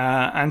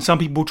 And some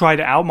people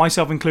tried it out,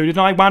 myself included,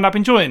 and I wound up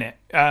enjoying it.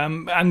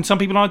 And some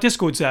people on our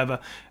Discord server,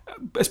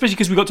 especially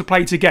because we got to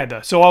play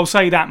together. So I'll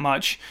say that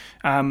much.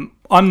 I'm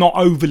not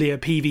overly a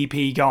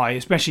PvP guy,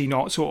 especially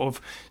not sort of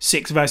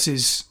 6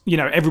 versus,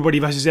 everybody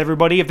versus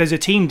everybody. If there's a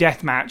team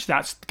deathmatch,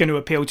 that's going to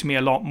appeal to me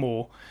a lot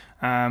more.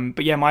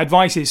 But yeah, my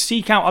advice is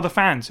seek out other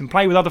fans and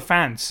play with other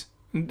fans.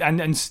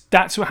 And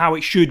that's how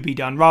it should be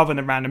done, rather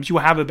than randoms. You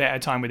will have a better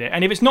time with it.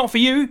 And if it's not for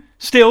you,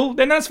 still,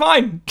 then that's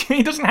fine.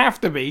 It doesn't have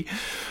to be.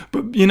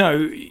 But, you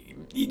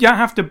don't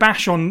have to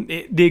bash on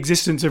the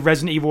existence of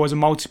Resident Evil as a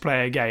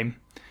multiplayer game.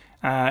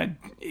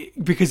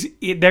 Because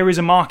there is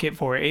a market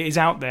for it. It is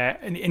out there.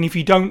 And if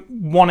you don't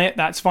want it,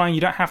 that's fine. You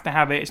don't have to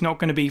have it. It's not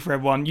going to be for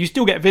everyone. You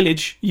still get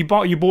Village. You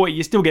bought it,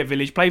 you still get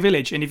Village. Play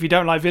Village. And if you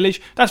don't like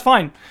Village, that's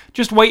fine.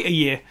 Just wait a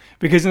year.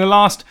 Because in the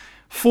last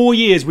 4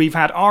 years, we've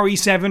had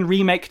RE7,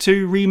 Remake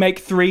 2, Remake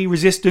 3,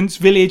 Resistance,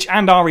 Village,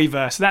 and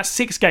REverse. That's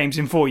 6 games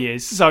in 4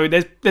 years. So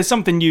there's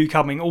something new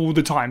coming all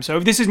the time. So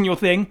if this isn't your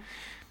thing,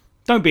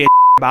 don't be a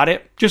about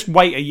it. Just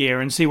wait a year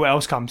and see what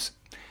else comes.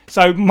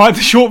 So the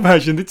short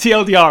version, the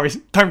TLDR is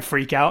don't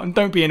freak out and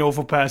don't be an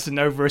awful person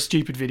over a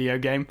stupid video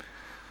game.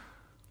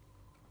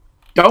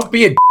 Don't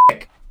be a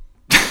dick.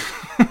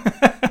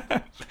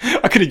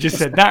 I could have just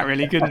said that,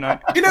 really, couldn't I?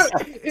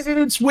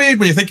 It's weird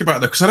when you think about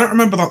that, because I don't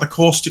remember the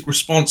caustic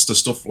response to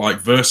stuff like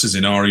Versus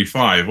in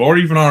RE5 or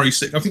even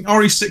RE6. I think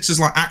RE6 is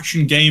like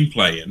action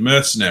gameplay and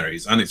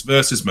Mercenaries, and its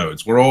Versus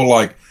modes. We're all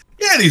like,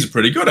 yeah, these are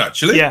pretty good,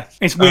 actually. Yeah,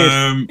 it's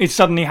weird. It's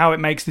suddenly how it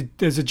makes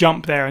there's a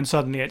jump there, and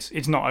suddenly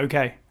it's not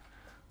okay.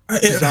 And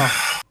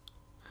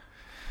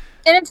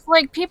it's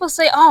like people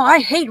say, "Oh, I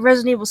hate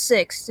Resident Evil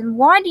 6." And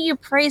why do you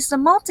praise the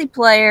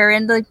multiplayer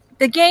and the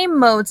game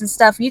modes and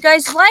stuff? You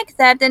guys like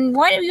that, then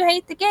why do you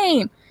hate the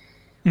game?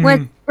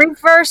 With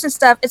Reverse and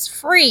stuff, it's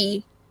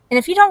free. And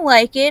if you don't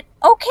like it,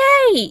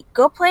 okay,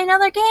 go play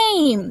another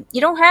game. You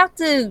don't have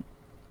to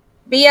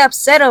be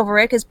upset over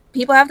it, because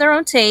people have their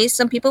own taste.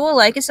 Some people will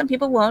like it, some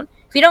people won't.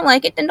 If you don't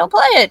like it, then don't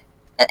play it.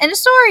 End of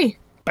story.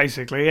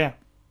 Basically, yeah.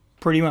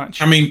 Pretty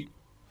much. I mean,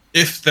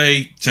 if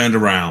they turned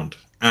around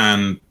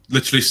and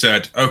literally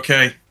said,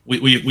 okay,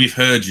 we've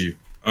heard you,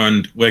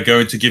 and we're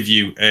going to give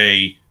you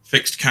a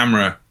fixed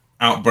camera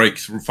Outbreak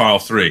File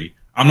 3,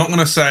 I'm not going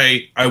to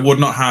say I would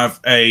not have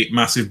a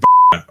massive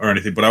or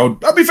anything, but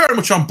I'd be very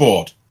much on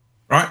board,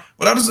 right?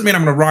 But that doesn't mean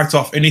I'm going to write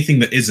off anything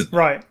that isn't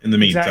right in the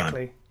meantime.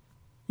 Exactly.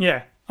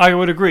 Yeah, I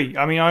would agree.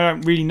 I mean, I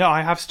don't really know.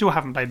 I still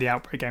haven't played the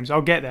Outbreak games.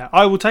 I'll get there.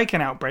 I will take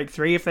an Outbreak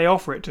 3 if they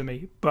offer it to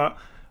me, but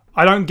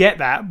I don't get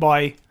that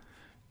by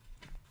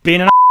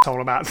being an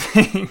asshole about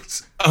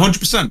things.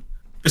 100%.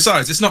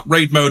 Besides, it's not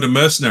raid mode and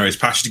mercenaries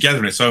patched together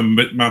in its own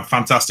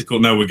fantastical.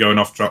 No, we're going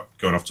off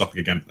topic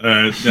again.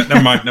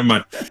 Never mind.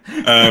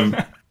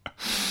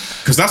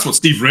 Because that's what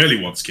Steve really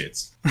wants,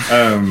 kids.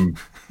 All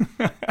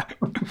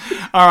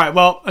right.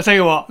 Well, I'll tell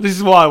you what. This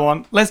is what I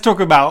want. Let's talk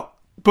about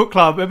Book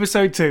Club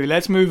Episode 2.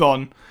 Let's move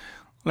on.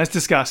 Let's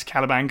discuss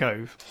Caliban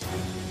Cove.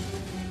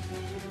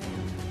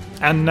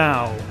 And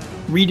now,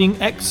 reading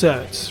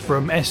excerpts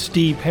from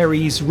S.D.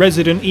 Perry's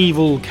Resident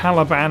Evil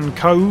Caliban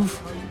Cove,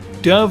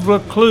 Dervla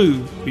Clue,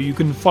 who you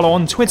can follow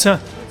on Twitter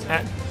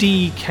at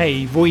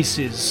DK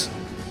Voices.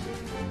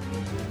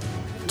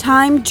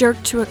 Time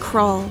jerked to a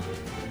crawl,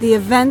 the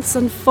events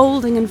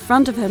unfolding in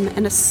front of him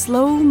in a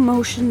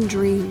slow-motion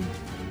dream.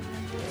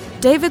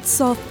 David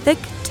saw thick,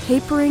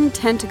 tapering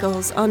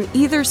tentacles on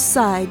either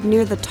side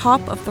near the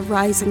top of the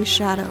rising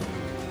shadow.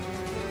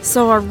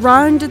 Saw a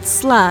rounded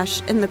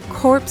slash in the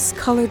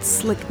corpse-colored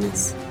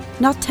slickness,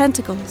 not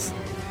tentacles,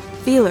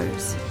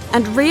 feelers,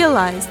 and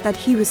realized that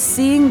he was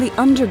seeing the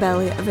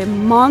underbelly of a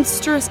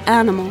monstrous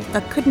animal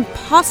that couldn't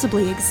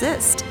possibly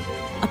exist,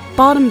 a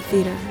bottom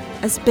feeder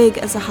as big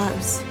as a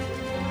house.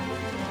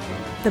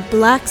 The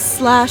black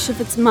slash of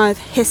its mouth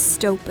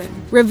hissed open,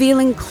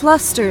 revealing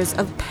clusters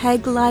of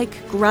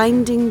peg-like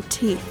grinding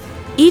teeth,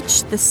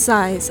 each the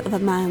size of a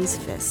man's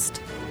fist.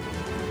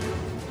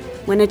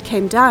 When it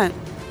came down,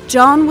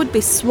 John would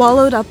be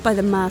swallowed up by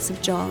the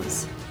massive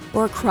jaws,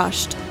 or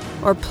crushed,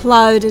 or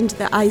ploughed into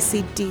the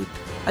icy deep,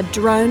 a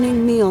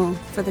drowning meal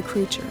for the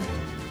creature.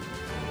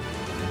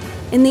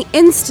 In the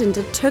instant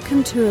it took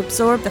him to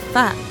absorb the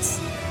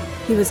facts,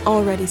 he was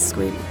already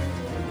screaming,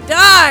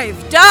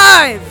 "Dive!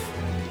 Dive!"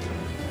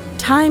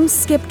 Time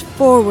skipped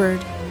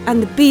forward,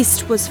 and the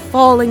beast was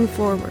falling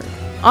forward,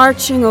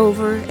 arching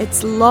over,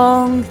 its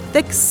long,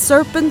 thick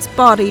serpent's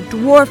body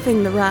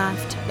dwarfing the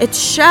raft, its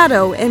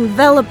shadow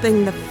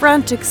enveloping the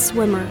frantic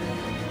swimmer.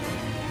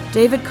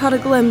 David caught a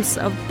glimpse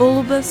of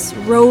bulbous,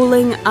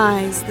 rolling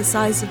eyes the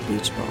size of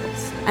beach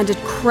balls, and it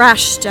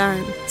crashed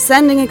down,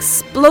 sending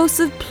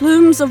explosive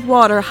plumes of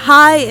water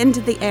high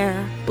into the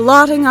air,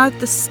 blotting out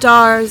the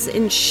stars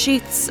in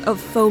sheets of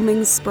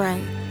foaming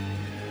spray.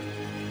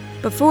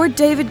 Before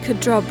David could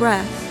draw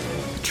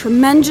breath, a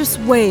tremendous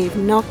wave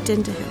knocked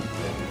into him,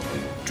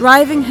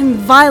 driving him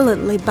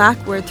violently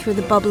backward through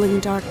the bubbling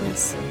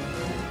darkness.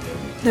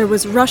 There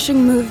was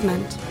rushing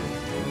movement,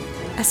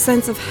 a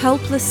sense of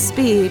helpless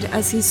speed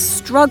as he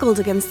struggled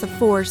against the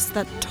force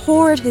that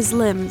tore at his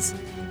limbs,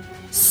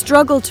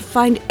 struggled to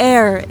find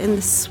air in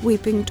the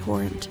sweeping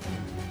torrent.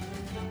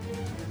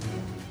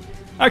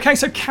 Okay,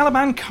 so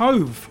Caliban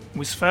Cove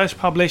was first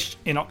published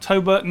in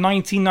October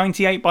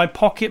 1998 by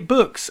Pocket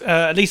Books,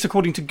 at least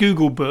according to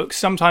Google Books.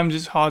 Sometimes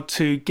it's hard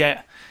to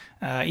get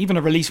even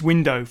a release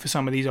window for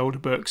some of these older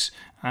books.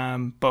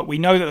 But we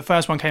know that the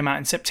first one came out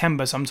in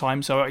September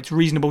sometime, so it's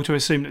reasonable to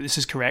assume that this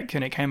is correct,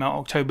 and it came out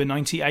October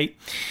 98.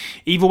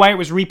 Either way, it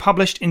was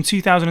republished in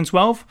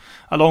 2012,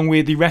 along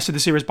with the rest of the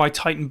series by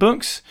Titan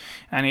Books,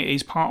 and it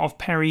is part of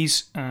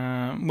Perry's,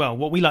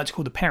 what we like to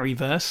call the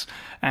Perryverse,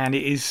 and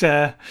it is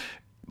part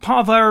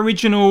of our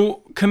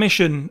original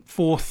commission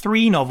for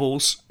 3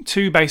 novels,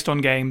 2 based on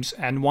games,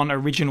 and 1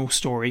 original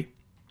story.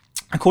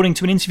 According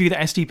to an interview that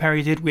S.D.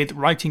 Perry did with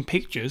Writing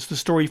Pictures, the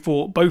story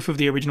for both of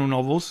the original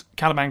novels,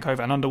 Caliban Cove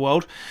and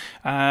Underworld,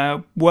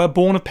 were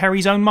born of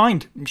Perry's own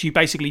mind. She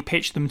basically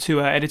pitched them to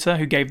her editor,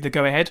 who gave the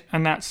go-ahead,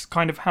 and that's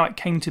kind of how it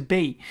came to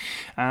be.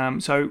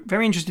 So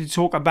very interested to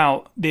talk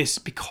about this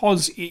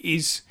because it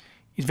is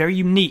very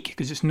unique,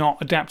 because it's not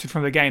adapted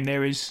from the game.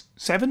 There is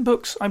 7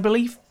 books, I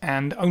believe,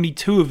 and only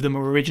 2 of them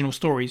are original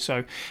stories,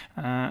 so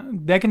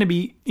they're going to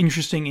be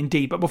interesting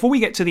indeed. But before we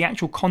get to the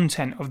actual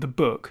content of the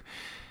book,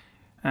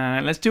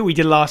 let's do what we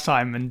did last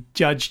time and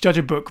judge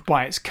a book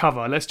by its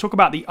cover. Let's talk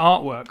about the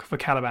artwork for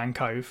Caliban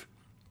Cove.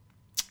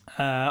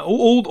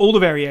 All the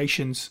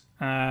variations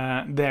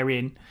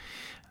therein,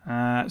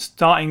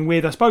 starting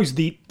with, I suppose,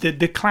 the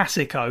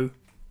Classico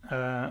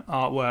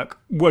artwork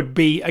would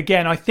be,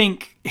 again, I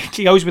think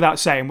it goes without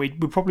saying, we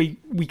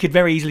could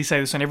very easily say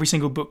this on every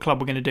single book club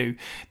we're going to do.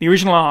 The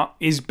original art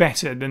is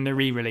better than the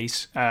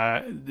re-release.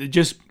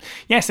 Yes,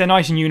 they're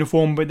nice and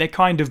uniform, but they're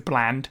kind of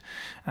bland.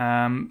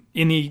 In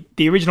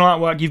the original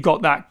artwork, you've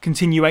got that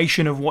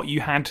continuation of what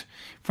you had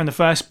from the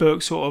first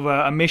book, sort of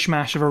a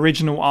mishmash of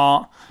original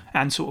art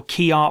and sort of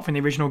key art from the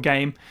original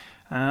game.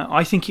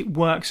 I think it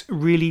works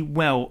really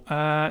well.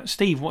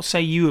 Steve, what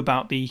say you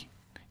about the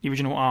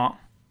original art?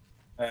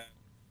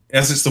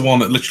 As it's the one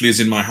that literally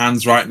is in my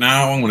hands right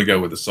now, I'm going to go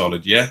with a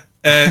solid yeah.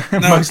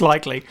 Most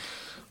likely.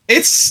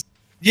 It's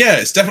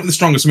definitely the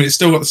strongest. I mean, it's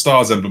still got the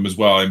stars emblem as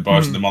well,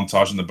 embossed in the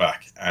montage in the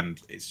back, and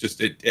it's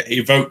just it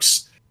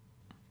evokes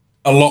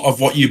a lot of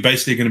what you're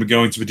basically going to be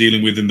going to be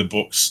dealing with in the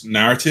book's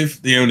narrative.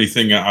 The only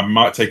thing I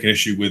might take an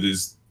issue with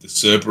is the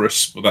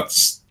Cerberus, but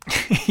that's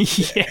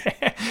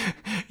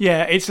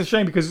yeah, it's a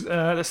shame because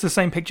that's the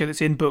same picture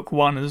that's in book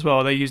 1 as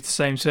well. They used the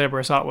same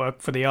Cerberus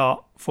artwork for the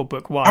art for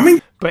book 1. I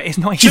mean, but it's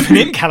not even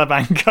in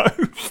Caliban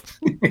Cove.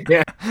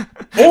 Yeah.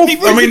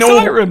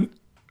 Tyrant.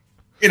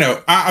 You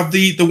know, out of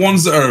the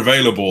ones that are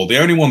available, the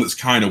only one that's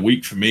kind of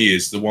weak for me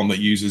is the one that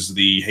uses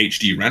the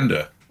HD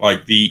render.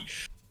 Like the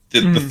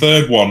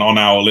third one on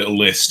our little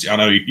list. I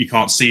know you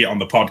can't see it on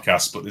the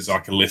podcast, but there's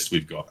like a list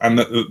we've got. And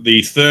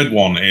the third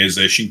one is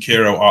a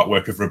Shinkiro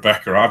artwork of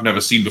Rebecca I've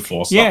never seen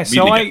before. So yeah,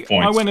 so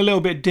I went a little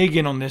bit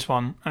digging on this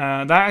one.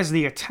 That is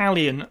the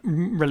Italian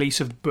release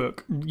of the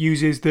book.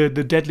 Uses the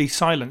Deadly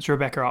Silence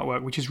Rebecca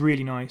artwork, which is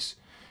really nice.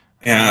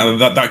 Yeah,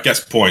 that gets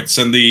points.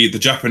 And the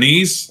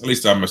Japanese, at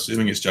least I'm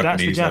assuming it's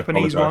Japanese. That's the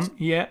Japanese one,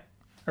 yeah.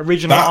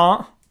 Original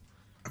art.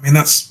 I mean,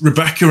 that's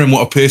Rebecca in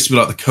what appears to be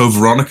like the Code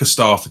Veronica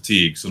style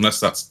fatigues, unless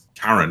that's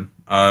Karen.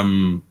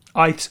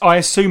 I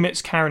assume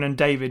it's Karen and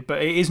David,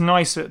 but it is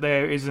nice that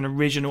there is an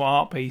original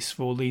art piece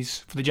for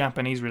the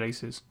Japanese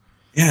releases.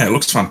 Yeah, it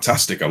looks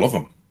fantastic. I love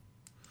them.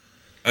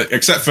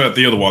 Except for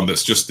the other one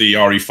that's just the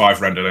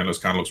RE5 render, and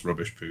it kind of looks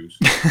rubbish poos.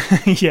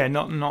 Yeah,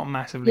 not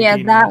massively. Yeah,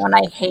 that one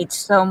I hate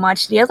so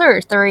much. The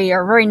other 3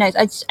 are very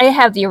nice. I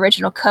have the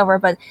original cover,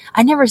 but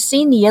I never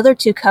seen the other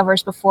 2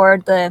 covers before,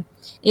 the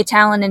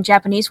Italian and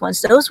Japanese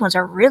ones. Those ones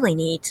are really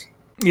neat.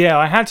 Yeah,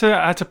 I had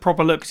to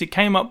proper look because it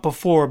came up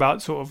before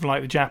about sort of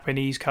like the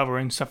Japanese cover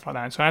and stuff like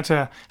that. So I had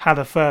to have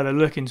a further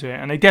look into it,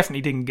 and they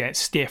definitely didn't get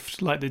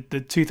stiffed like the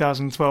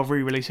 2012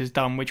 re-release has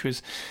done, which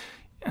was,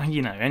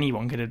 you know,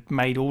 anyone could have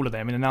made all of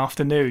them in an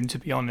afternoon, to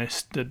be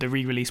honest. The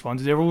re-release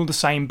ones, they're all the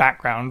same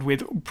background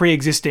with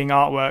pre-existing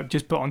artwork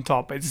just put on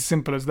top. It's as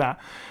simple as that.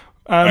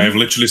 I have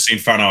literally seen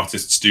fan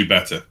artists do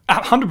better.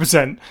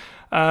 100%.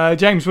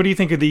 James, what do you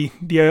think of the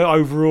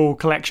overall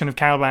collection of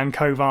Caliban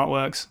Cove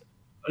artworks?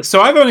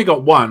 So I've only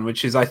got one,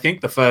 which is I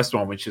think the first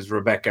one, which is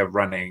Rebecca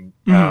running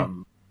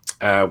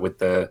with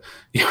the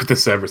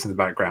Cerberus in the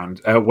background.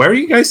 Where are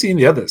you guys seeing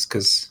the others?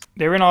 Because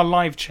they're in our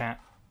live chat.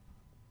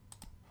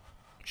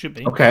 Should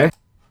be. Okay.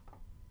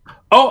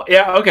 Oh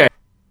yeah. Okay.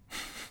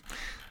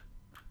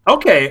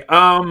 Okay.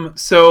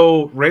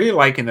 So really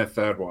liking the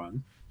third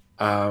one.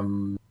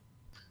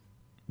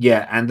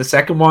 Yeah, and the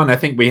second one, I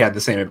think we had the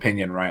same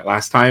opinion, right?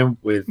 Last time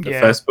with the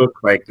first book,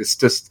 like it's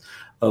just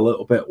a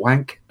little bit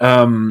wank.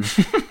 A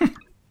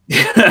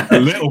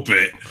little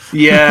bit.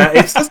 Yeah,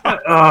 it's just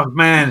oh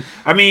man.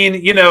 I mean,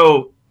 you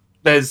know,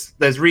 there's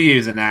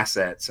reusing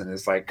assets, and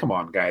it's like, come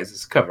on, guys,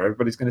 it's a cover.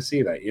 Everybody's going to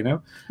see that, you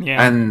know.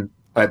 Yeah. And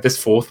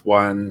this fourth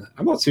one,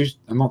 I'm not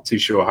too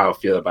sure how I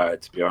feel about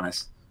it, to be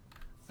honest.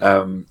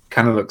 Kind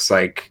of looks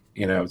like,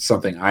 you know,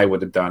 something I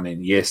would have done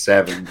in year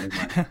 7. In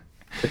my,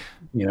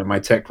 you know, my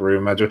tech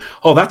room.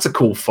 Oh, that's a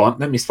cool font.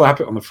 Let me slap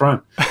it on the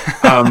front.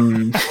 But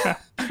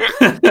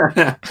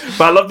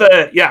I love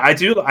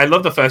I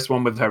love the first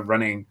one with her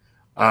running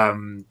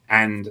and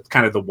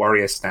kind of the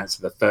warrior stance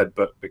of the third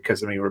book,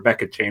 because I mean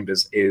Rebecca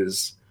Chambers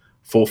is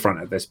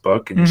forefront of this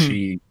book, and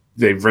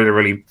they've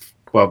really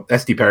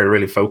SD Perry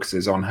really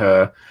focuses on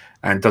her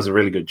and does a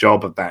really good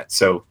job of that.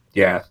 So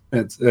yeah,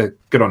 it's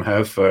good on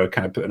her for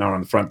kind of putting her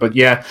on the front. But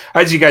yeah,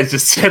 as you guys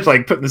just said,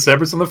 like putting the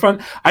Cerberus on the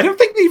front, I don't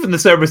think even the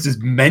Cerberus is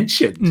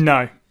mentioned.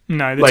 No,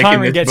 the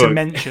Tyrant gets a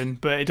mention,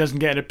 but it doesn't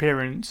get an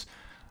appearance.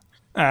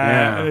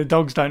 The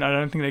dogs don't. I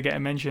don't think they get a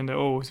mention at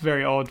all. It's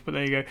very odd, but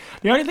there you go.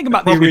 The only thing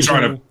about the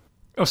original...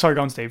 Oh, sorry,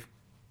 go on, Steve.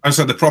 I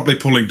said they're probably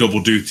pulling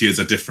Double Duty as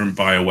a different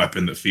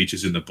bioweapon that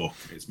features in the book.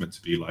 It's meant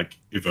to be like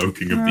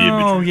evoking of the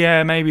imagery. Oh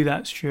yeah, maybe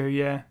that's true.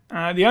 Yeah.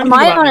 The only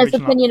my honest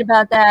opinion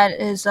about that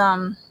is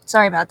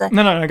sorry about that.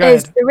 No, go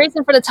ahead. The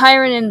reason for the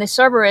Tyrant and the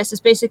Cerberus is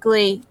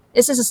basically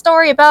this is a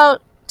story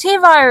about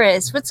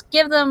T-Virus. Let's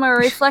give them a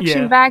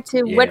reflection back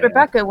to what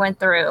Rebecca went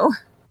through.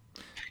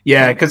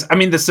 Yeah, because I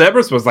mean, the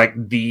Cerberus was like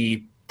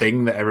the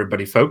thing that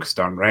everybody focused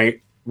on,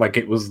 right? Like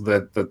it was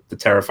the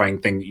terrifying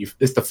thing that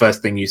it's the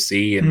first thing you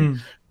see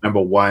in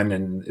number one,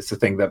 and it's the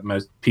thing that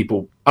most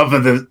people, other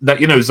than that,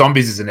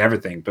 zombies is in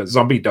everything, but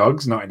zombie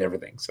dogs not in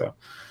everything. So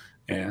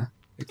yeah,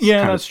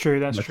 that's true.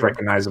 That's the most true.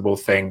 recognizable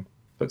thing,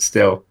 but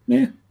still,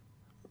 yeah.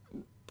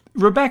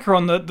 Rebecca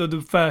on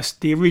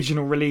the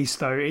original release,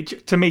 though,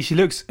 to me, she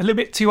looks a little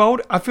bit too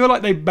old. I feel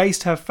like they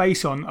based her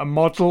face on a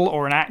model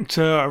or an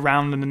actor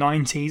around in the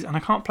 90s, and I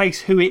can't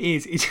place who it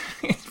is. It's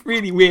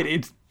really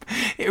weird.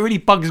 It really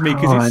bugs me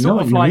because it's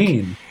sort of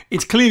like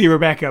it's clearly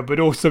Rebecca, but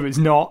also it's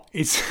not.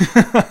 It's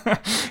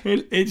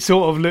it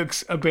sort of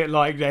looks a bit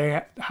like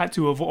they had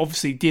to have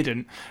obviously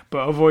didn't,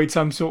 but avoid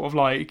some sort of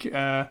like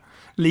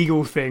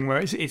legal thing where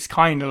it's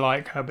kind of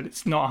like her, but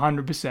it's not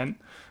 100%.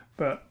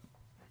 But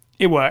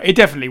it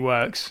definitely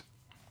works.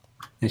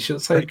 It's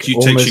just like you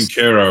take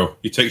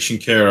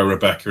Shinkero,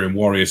 Rebecca in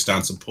warrior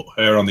stance and put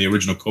her on the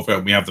original cover,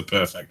 and we have the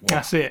perfect one.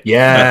 That's it.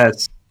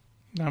 Yes.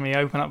 Let me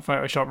open up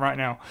Photoshop right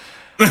now.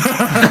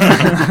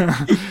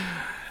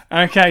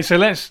 Okay, so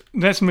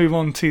let's move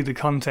on to the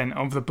content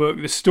of the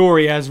book. The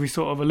story, as we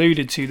sort of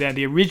alluded to there,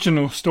 the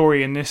original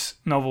story in this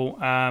novel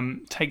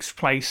takes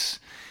place...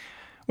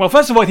 Well,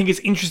 first of all, I think it's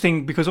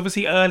interesting because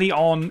obviously early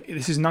on,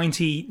 this is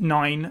 98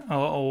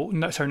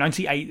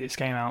 this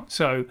came out.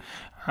 So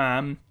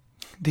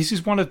this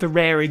is one of the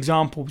rare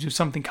examples of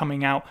something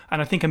coming out,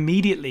 and I think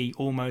immediately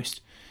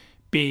almost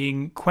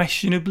being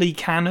questionably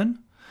canon.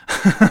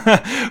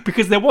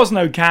 Because there was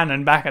no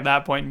canon back at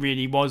that point,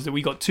 really, was that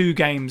we got 2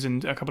 games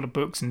and a couple of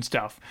books and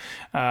stuff.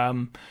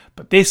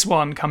 But this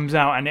one comes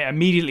out and it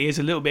immediately is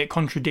a little bit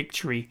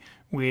contradictory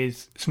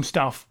with some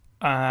stuff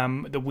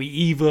that we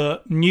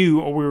either knew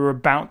or we were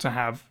about to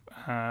have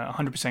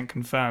 100%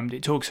 confirmed.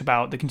 It talks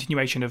about the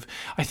continuation of,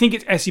 I think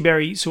it's Essie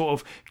Berry sort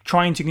of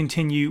trying to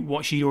continue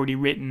what she'd already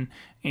written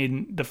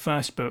in the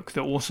first book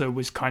that also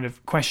was kind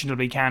of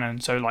questionably canon.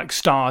 So like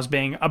STARS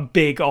being a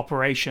big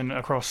operation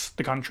across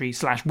the country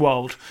 /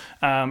 world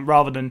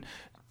rather than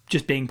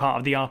just being part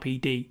of the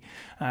RPD.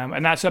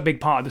 And that's a big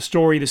part of the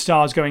story. The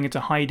STARS going into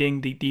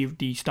hiding,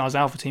 the STARS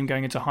Alpha team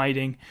going into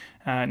hiding,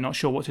 not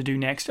sure what to do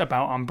next,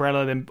 about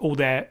Umbrella, then all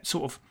their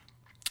sort of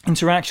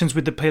interactions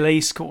with the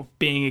police sort of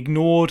being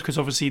ignored because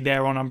obviously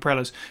they're on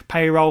Umbrella's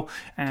payroll,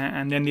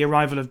 and then the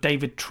arrival of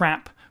David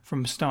Trapp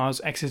from STARS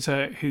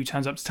Exeter, who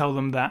turns up to tell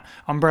them that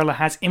Umbrella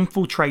has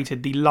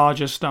infiltrated the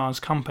larger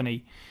STARS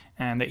company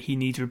and that he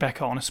needs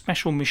Rebecca on a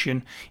special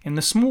mission in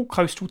the small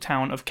coastal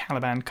town of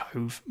Caliban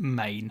Cove,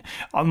 Maine.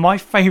 My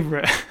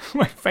favourite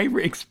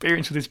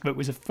experience with this book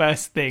was the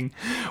first thing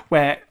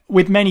where,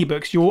 with many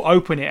books, you'll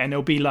open it and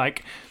there'll be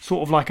like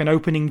sort of like an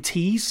opening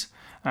tease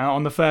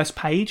on the first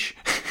page.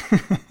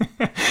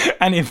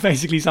 And it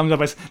basically sums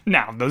up as,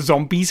 now the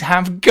zombies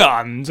have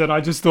guns. And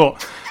I just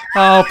thought,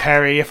 oh,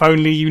 Perry, if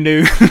only you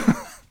knew.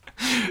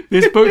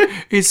 This book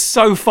is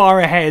so far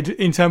ahead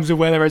in terms of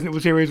where the Resident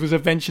Evil series was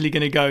eventually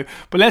going to go.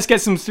 But let's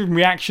get some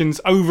reactions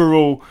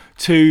overall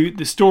to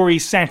the story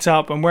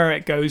setup and where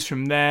it goes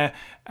from there.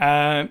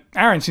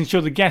 Aaron, since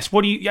you're the guest,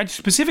 what do you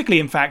specifically?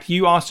 In fact,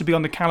 you asked to be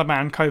on the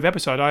Caliban Cove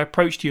episode. I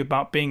approached you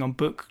about being on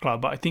Book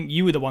Club, but I think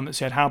you were the one that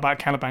said, "How about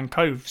Caliban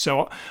Cove?"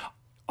 So,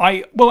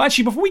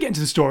 actually, before we get into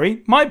the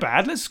story, my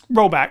bad. Let's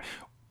roll back.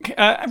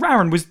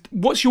 Aaron,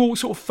 what's your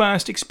sort of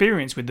first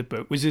experience with the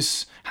book? Was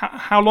this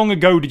how long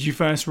ago did you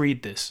first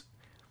read this?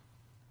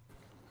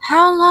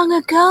 How long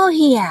ago,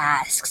 he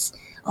asks.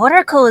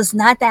 Oracle is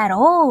not that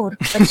old,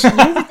 but she is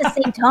at the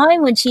same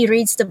time when she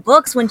reads the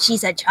books when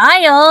she's a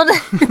child.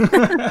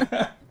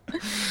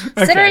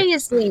 Okay.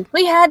 Seriously,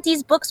 we had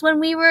these books when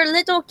we were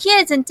little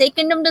kids and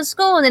taking them to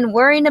school and then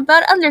worrying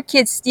about other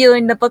kids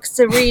stealing the books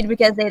to read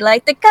because they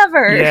like the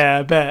cover. Yeah,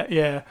 I bet.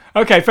 Yeah.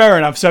 Okay, fair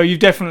enough. So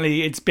you've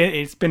definitely it's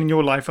been in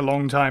your life a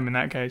long time in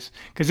that case,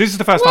 because this is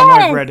the first time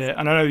I've read it,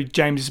 and I know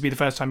James, this will be the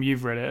first time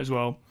you've read it as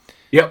well.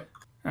 Yep.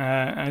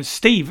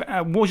 Steve,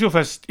 what was your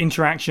first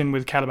interaction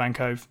with Caliban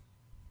Cove?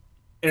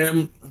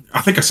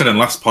 I think I said in the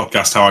last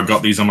podcast how I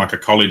got these on like a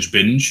college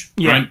binge.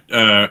 Yeah.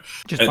 Right.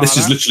 This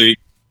is literally.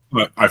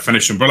 I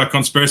finished Umbrella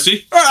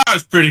Conspiracy.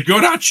 It's pretty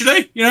good,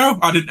 actually. You know,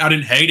 I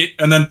didn't hate it,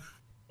 and then,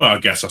 well, I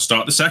guess I'll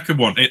start the second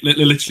one. It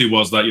literally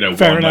was that,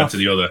 one led to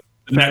the other.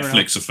 The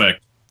Netflix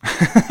effect.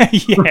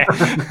 Yeah.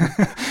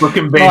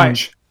 Fucking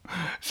binge.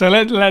 Right. So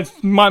let's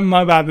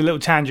my bad, the little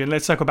tangent.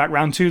 Let's circle back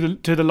round to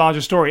the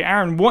larger story.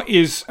 Aaron, what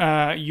is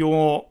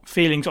your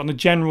feelings on the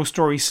general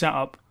story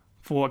setup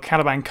for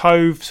Caliban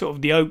Cove, sort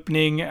of the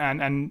opening,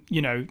 and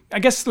I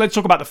guess let's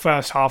talk about the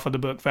first half of the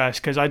book first,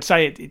 because I'd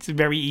say it's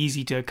very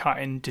easy to cut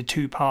into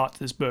two parts,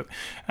 this book.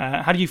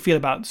 How do you feel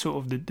about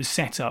sort of the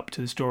setup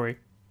to the story?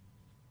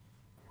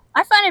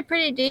 I find it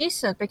pretty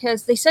decent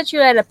because they set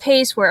you at a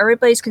pace where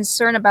everybody's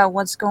concerned about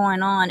what's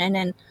going on, and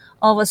then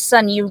all of a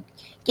sudden you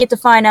get to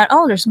find out,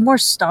 oh, there's more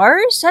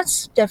stars?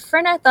 That's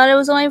different. I thought it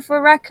was only for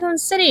Raccoon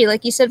City,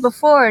 like you said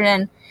before. And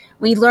then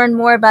we learn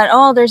more about,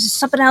 oh, there's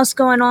something else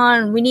going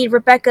on. We need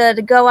Rebecca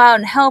to go out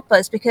and help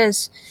us,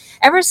 because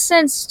ever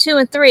since 2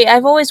 and 3,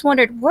 I've always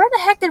wondered, where the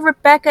heck did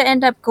Rebecca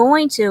end up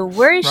going to?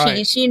 Where is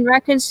she? Is she in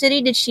Raccoon City?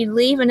 Did she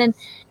leave? And then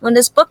when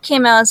this book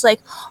came out, it's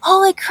like,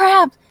 holy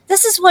crap,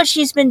 this is what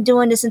she's been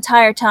doing this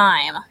entire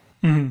time.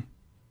 Mm-hmm.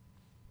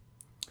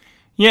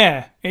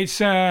 Yeah,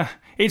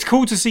 it's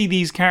cool to see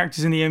these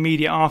characters in the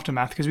immediate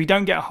aftermath, because we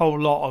don't get a whole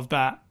lot of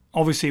that,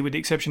 obviously with the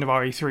exception of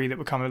RE3 that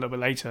will come a little bit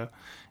later.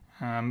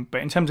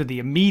 But in terms of the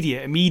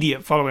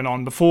immediate following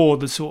on before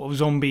the sort of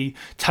zombie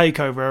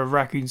takeover of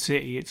Raccoon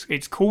City,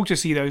 it's cool to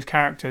see those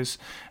characters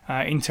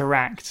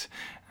interact.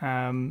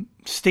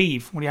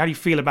 Steve, how do you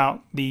feel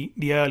about the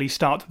early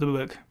start to the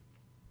book?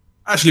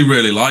 I actually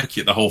really like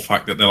it, the whole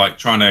fact that they're like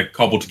trying to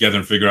cobble together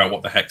and figure out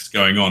what the heck's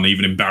going on,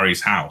 even in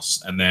Barry's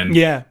house, and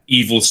then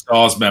evil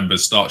STARS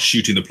members start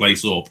shooting the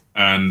place up,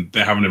 and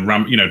they're having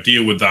to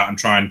deal with that and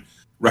try and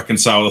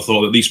reconcile the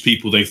thought that these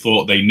people they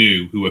thought they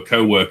knew, who were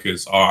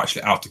co-workers, are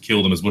actually out to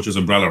kill them as much as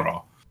Umbrella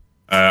are.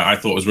 I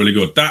thought it was really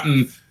good. That,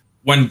 and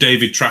when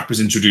David Trapp is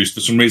introduced, for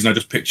some reason I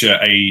just picture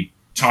a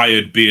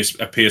tired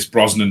Pierce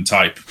Brosnan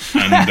type,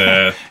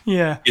 and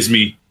gives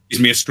me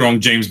a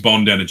strong James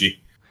Bond energy.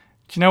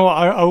 Do you know what?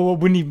 I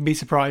wouldn't even be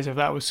surprised if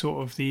that was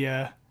sort of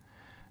the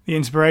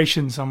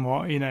inspiration,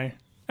 somewhat.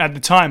 At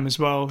the time as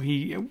well.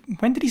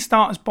 When did he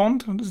start as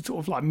Bond? It was sort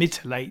of like mid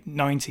to late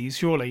 90s,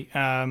 surely.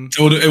 It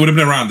would have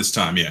been around this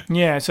time, yeah.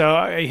 Yeah. So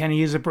and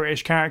he is a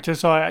British character,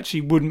 so I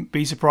actually wouldn't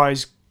be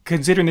surprised,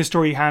 considering the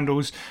story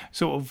handles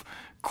sort of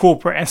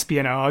corporate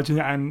espionage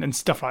and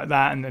stuff like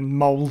that, and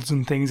molds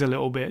and things a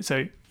little bit.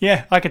 So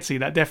yeah, I could see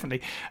that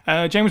definitely.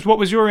 James, what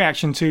was your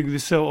reaction to the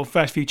sort of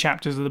first few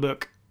chapters of the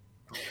book?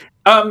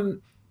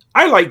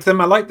 I liked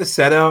them. I liked the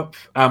setup.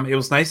 It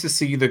was nice to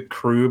see the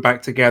crew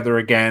back together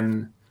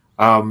again.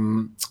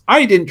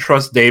 I didn't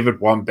trust David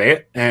one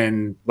bit,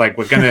 and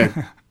we're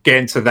gonna get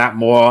into that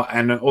more.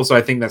 And also,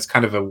 I think that's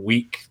kind of a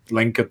weak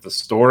link of the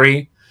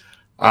story.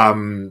 As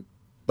soon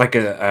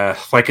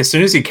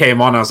as he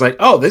came on, I was like,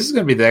 oh, this is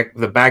gonna be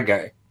the bad guy.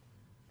 And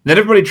then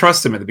everybody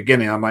trusts him at the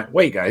beginning. I'm like,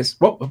 wait, guys,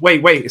 what?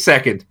 Wait a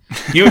second.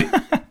 You.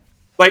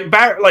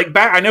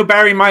 I know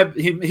Barry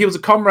he was a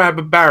comrade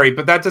with Barry,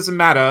 but that doesn't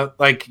matter.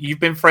 You've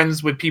been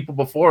friends with people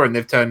before and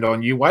they've turned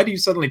on you. Why do you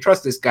suddenly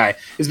trust this guy?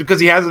 Is it because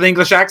he has an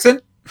English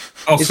accent?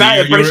 Oh, is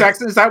that a British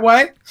accent? Is that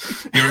why?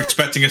 You're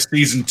expecting a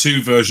season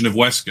 2 version of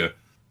Wesker.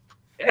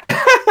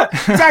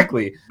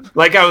 Exactly.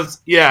 And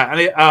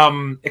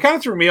it kind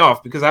of threw me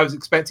off because I was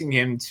expecting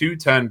him to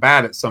turn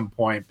bad at some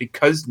point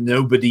because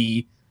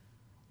nobody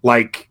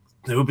kind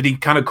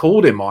of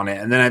called him on it.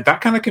 And then that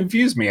kind of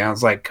confused me. I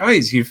was like,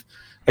 guys, you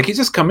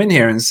just come in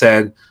here and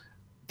said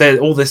that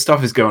all this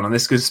stuff is going on,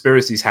 this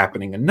conspiracy's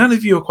happening, and none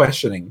of you are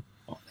questioning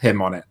him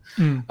on it.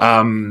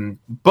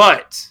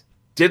 But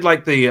did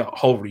like the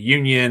whole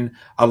reunion.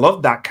 I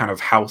love that kind of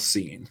house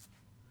scene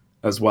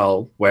as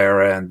well,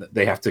 where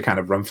they have to kind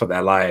of run for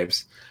their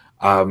lives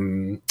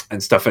and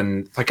stuff.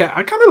 And I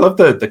kind of love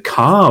the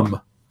calm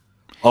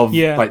of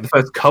the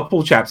first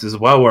couple chapters as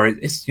well, where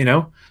it's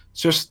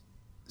just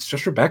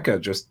Rebecca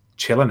just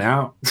chilling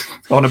out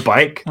on a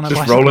bike,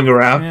 rolling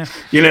around.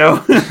 You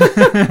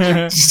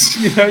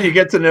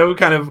get to know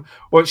kind of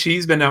what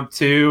she's been up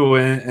to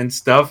and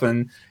stuff,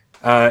 and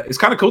it's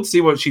kind of cool to see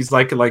what she's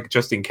like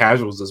just in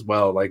casuals as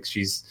well.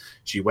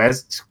 She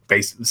wears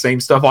basically the same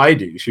stuff I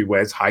do. She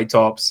wears high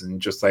tops and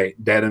just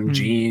denim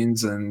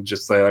jeans and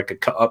just like a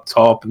cut up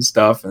top and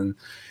stuff. And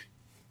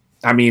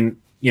I mean,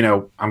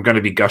 I'm going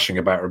to be gushing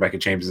about Rebecca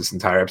Chambers this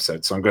entire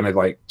episode, so I'm going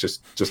to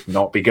just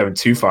not be going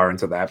too far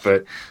into that,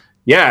 but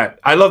yeah,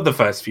 I love the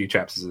first few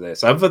chapters of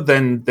this, other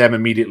than them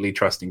immediately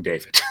trusting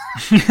David.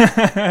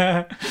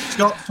 It's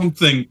got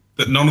something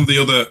that none of the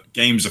other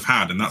games have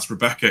had, and that's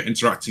Rebecca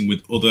interacting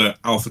with other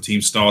Alpha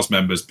Team STARS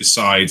members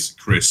besides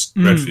Chris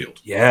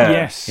Redfield. Yeah.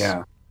 Yes.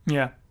 Yeah.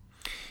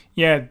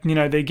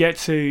 They get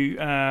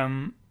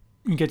to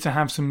you get to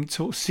have some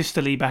sort of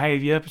sisterly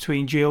behaviour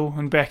between Jill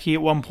and Becky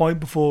at one point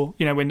before,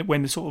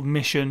 when the sort of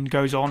mission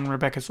goes on,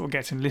 Rebecca sort of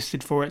gets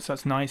enlisted for it, so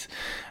that's nice.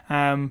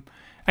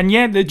 And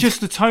yeah,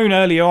 just the tone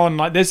early on,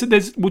 there's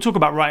we'll talk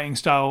about writing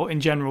style in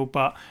general,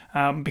 but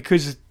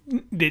because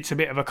it's a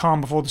bit of a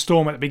calm before the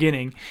storm at the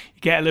beginning,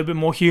 you get a little bit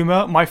more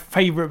humour. My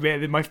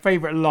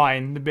favourite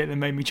line, the bit that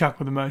made me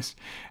chuckle the most,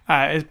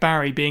 is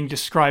Barry being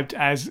described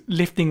as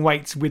lifting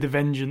weights with a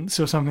vengeance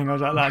or something like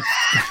that.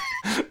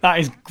 That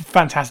is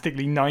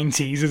fantastically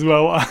 90s as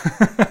well.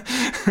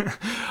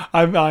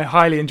 I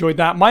highly enjoyed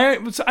that.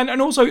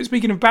 And also,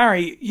 speaking of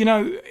Barry,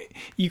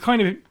 you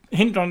kind of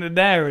hinted on it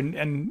there,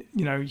 and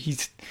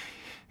he's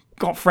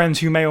got friends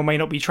who may or may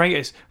not be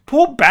traitors.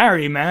 Poor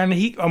Barry, man.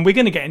 And we're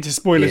going to get into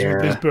spoilers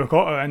with this book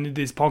and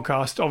this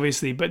podcast,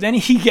 obviously. But then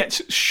he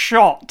gets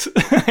shot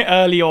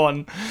early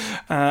on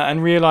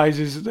and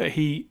realizes that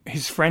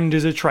his friend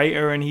is a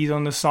traitor, and he's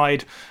on the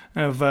side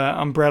of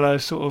Umbrella,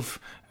 sort of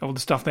all the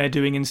stuff they're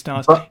doing in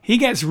Stars. He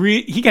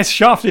gets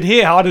shafted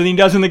here harder than he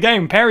does in the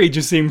game. Perry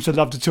just seems to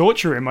love to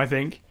torture him, I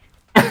think.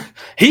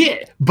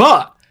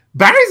 But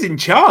Barry's in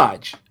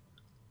charge,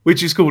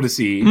 which is cool to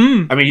see.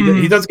 I mean,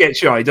 he does get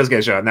shot. He does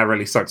get shot, and that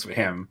really sucks for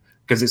him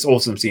because it's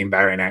awesome seeing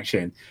Barry in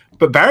action.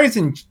 But Barry's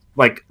in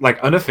like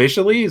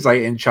unofficially is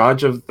like in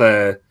charge of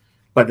the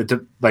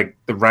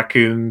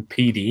Raccoon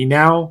PD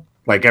now.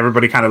 Like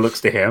everybody kind of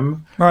looks to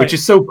him, which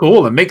is so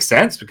cool and makes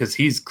sense because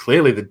he's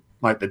clearly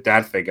the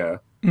dad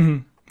figure.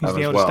 Mm-hmm. He's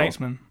the elder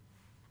statesman.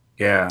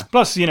 Yeah.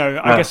 Plus,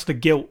 I guess the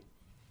guilt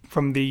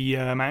from the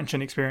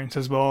mansion experience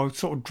as well,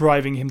 sort of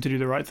driving him to do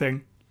the right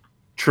thing.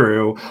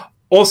 True.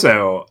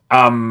 Also,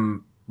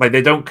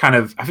 they don't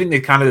I think they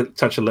kind of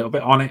touch a little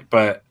bit on it,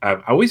 but I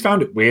always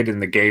found it weird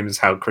in the games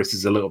how Chris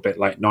is a little bit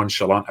like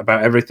nonchalant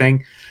about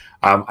everything.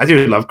 I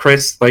do love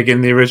Chris, like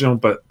in the original,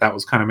 but that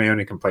was kind of my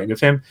only complaint of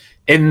him.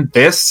 In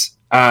this,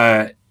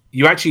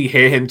 you actually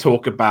hear him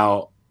talk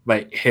about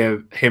like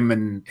him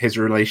and his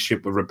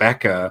relationship with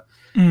Rebecca,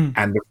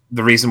 and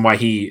the reason why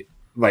he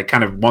like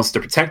kind of wants to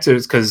protect her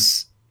is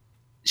because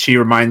she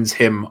reminds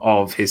him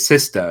of his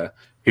sister,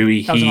 who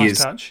he is.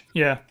 Touch.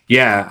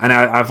 Yeah, and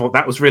I thought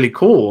that was really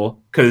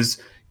cool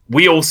because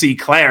we all see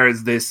Claire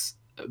as this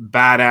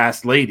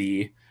badass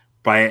lady,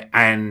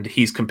 and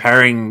he's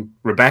comparing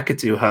Rebecca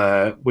to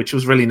her, which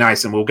was really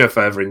nice, and we'll go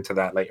further into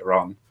that later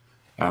on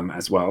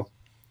as well.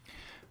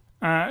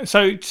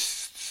 So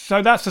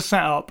that's the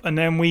setup, and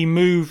then we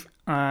move,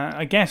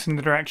 I guess, in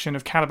the direction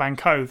of Caliban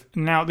Cove.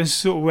 Now, this is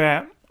sort of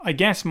where I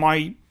guess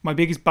my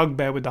biggest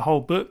bugbear with the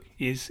whole book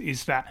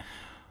is that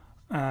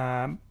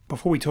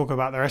before we talk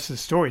about the rest of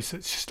the stories,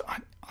 it's just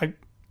I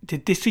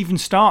did this even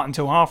start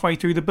until halfway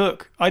through the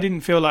book? I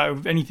didn't feel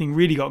like anything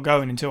really got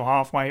going until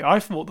halfway. I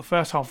thought the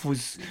first half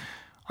was...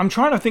 I'm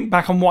trying to think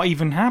back on what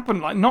even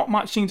happened. Like, not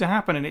much seemed to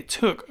happen, and it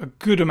took a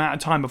good amount of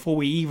time before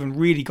we even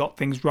really got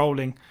things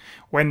rolling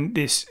when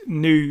this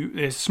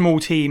small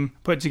team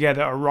put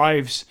together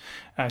arrives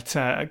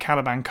at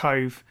Caliban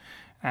Cove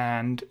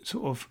and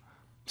sort of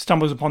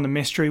stumbles upon the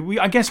mystery.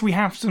 I guess we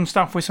have some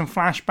stuff with some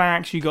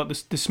flashbacks. You got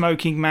the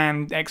smoking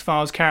man,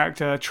 X-Files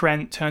character,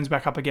 Trent, turns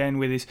back up again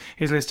with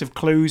his list of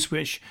clues,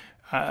 which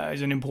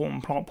is an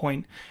important plot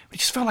point. It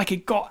just felt like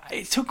it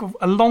took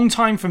a long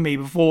time for me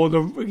before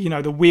the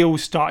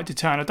wheels started to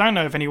turn. I don't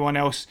know if anyone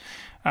else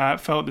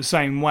felt the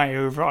same way,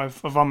 or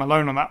if I'm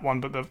alone on that one,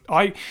 but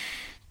I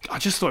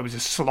just thought it was a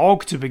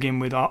slog to begin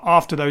with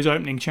after those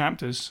opening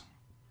chapters.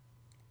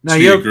 No,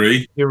 you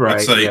agree? You're right.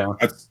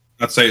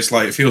 I'd say it's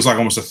like, it feels like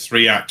almost a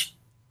 3-act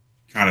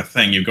kind of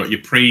thing. You've got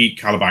your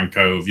pre-Caliban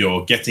Cove,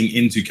 you're getting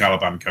into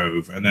Caliban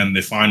Cove, and then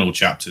the final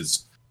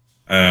chapters.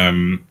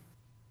 I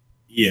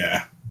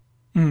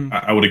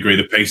would agree.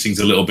 The pacing's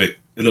a little bit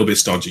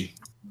stodgy,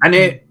 and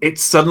it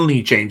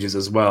suddenly changes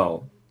as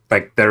well.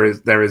 Like there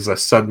is a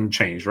sudden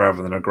change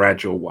rather than a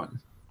gradual one.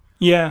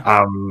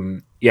 Yeah.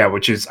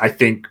 Which is, I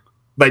think,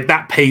 like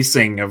that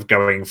pacing of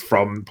going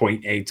from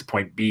point A to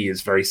point B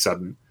is very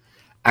sudden.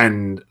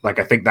 And like,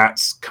 I think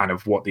that's kind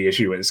of what the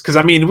issue is. Because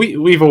I mean,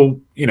 we've all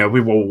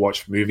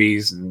watched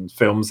movies and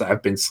films that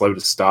have been slow to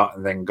start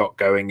and then got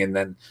going, and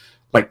then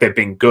like they've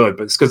been good,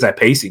 but it's because their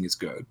pacing is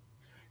good.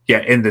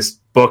 Yeah, in this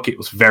book, it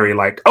was very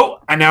like, oh,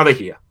 and now they're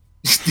here.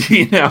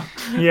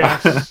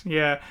 Yes,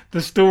 yeah.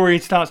 The story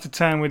starts to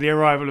turn with the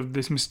arrival of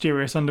this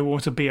mysterious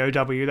underwater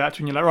BOW. That's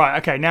when you're like, right,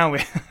 okay, now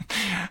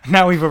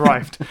we've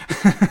arrived.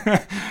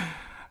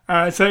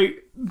 So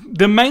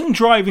the main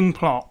driving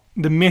plot,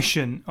 the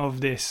mission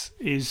of this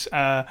is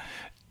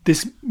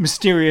this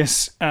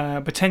mysterious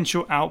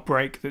potential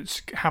outbreak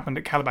that's happened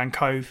at Caliban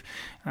Cove,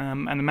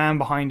 and the man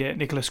behind it,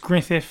 Nicholas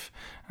Griffith,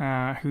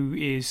 who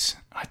is...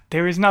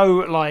 There is no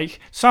like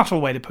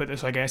subtle way to put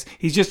this, I guess.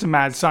 He's just a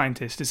mad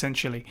scientist,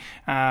 essentially.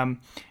 And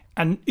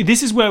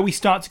this is where we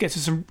start to get to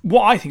some,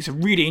 what I think is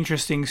some really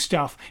interesting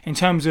stuff in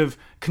terms of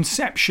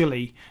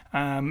conceptually,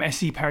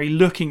 S.E. Perry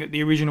looking at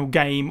the original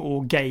game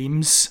or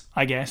games,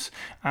 I guess,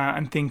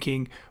 and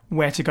thinking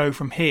where to go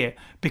from here.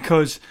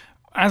 Because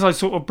as I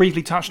sort of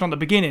briefly touched on at the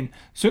beginning,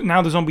 so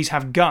now the zombies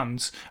have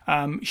guns.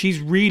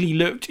 She's really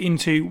looked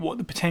into what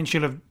the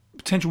potential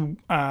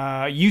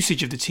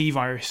usage of the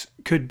T-virus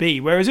could be.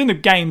 Whereas in the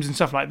games and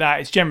stuff like that,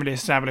 it's generally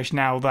established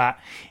now that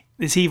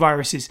the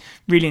T-virus is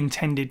really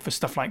intended for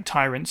stuff like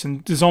tyrants,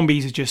 and the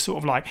zombies are just sort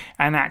of like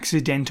an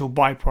accidental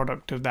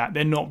byproduct of that.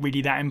 They're not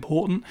really that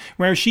important.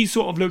 Whereas she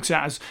sort of looks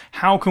at as,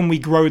 how can we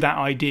grow that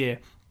idea?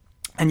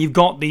 And you've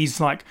got these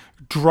like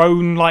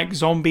drone-like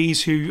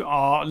zombies who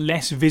are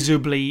less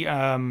visibly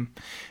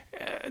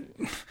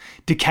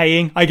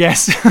decaying, I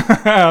guess.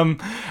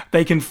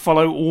 They can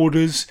follow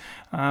orders.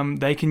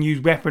 They can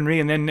use weaponry,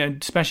 and then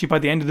especially by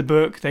the end of the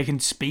book, they can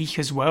speak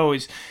as well.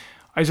 It's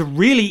a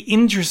really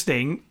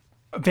interesting,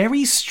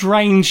 very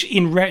strange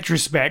in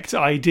retrospect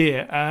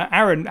idea.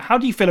 Aaron, how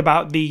do you feel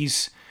about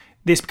this?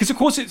 Because of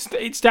course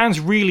it stands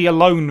really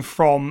alone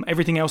from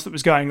everything else that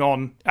was going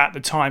on at the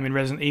time in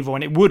Resident Evil,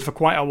 and it would for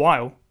quite a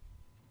while.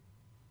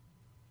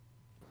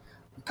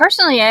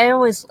 Personally, I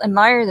always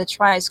admire the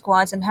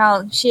Tri-Squads and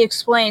how she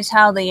explains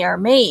how they are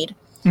made.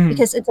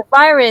 Because it's a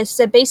virus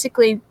that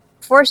basically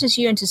forces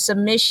you into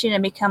submission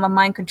and become a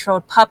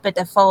mind-controlled puppet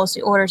that follows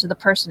the orders of the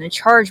person in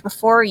charge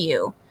before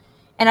you.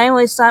 And I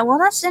always thought, well,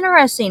 that's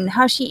interesting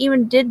how she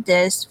even did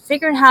this,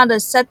 figured how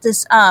to set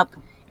this up.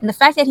 And the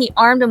fact that he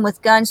armed them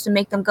with guns to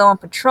make them go on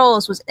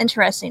patrols was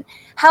interesting.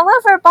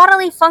 However,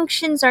 bodily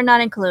functions are not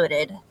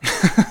included.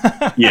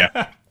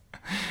 Yeah.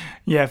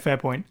 Yeah, fair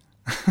point.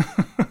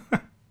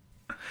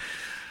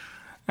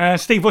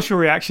 Steve, what's your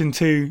reaction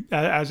to,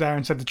 as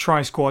Aaron said, the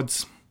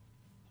Tri-Squads?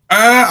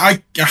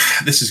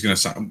 This is going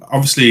to sound...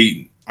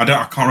 Obviously, I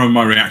can't remember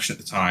my reaction at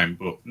the time,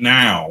 but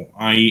now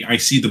I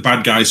see the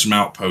bad guys from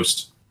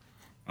Outpost.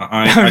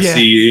 I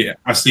see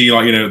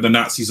like, the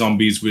Nazi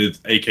zombies with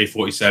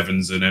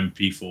AK-47s and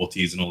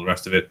MP-40s and all the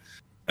rest of it,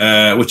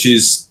 which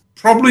is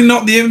probably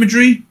not the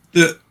imagery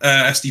that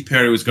SD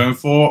Perry was going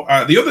for.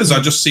 The others, I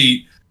just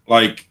see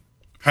like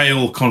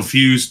pale,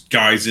 confused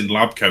guys in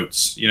lab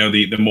coats.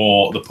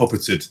 The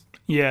puppeted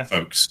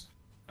folks.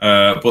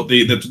 But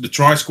the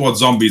Tri-Squad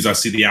zombies, I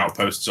see the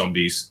Outpost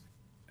zombies,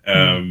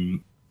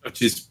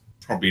 which is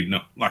probably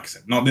not, like I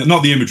said, not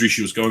the imagery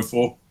she was going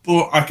for.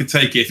 But I could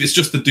take it. If it's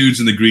just the dudes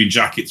in the green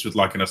jackets with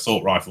like an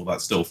assault rifle,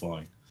 that's still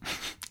fine.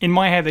 In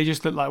my head, they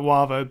just look like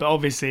Wavo, but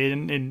obviously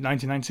in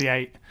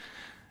 1998.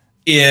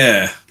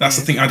 Yeah, that's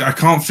the thing. I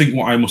can't think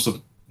what I must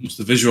have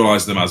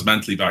visualized them as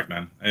mentally back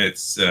then.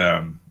 It's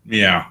a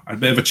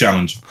bit of a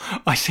challenge.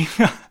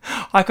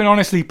 I can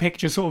honestly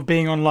picture sort of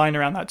being online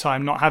around that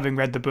time, not having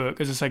read the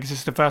book. As I say, because this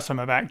is the first time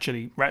I've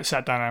actually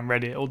sat down and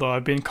read it, although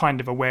I've been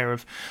kind of aware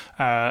of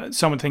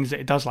some of the things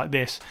that it does like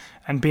this,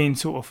 and being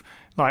sort of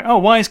like, oh,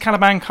 why is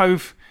Caliban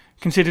Cove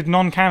considered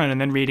non-canon? And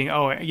then reading,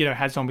 it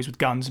has zombies with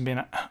guns, and being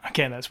like,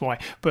 okay, that's why.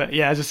 But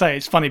yeah, as I say,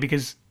 it's funny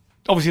because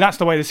obviously that's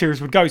the way the series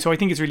would go. So I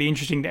think it's really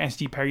interesting that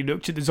SD Perry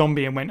looked at the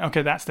zombie and went,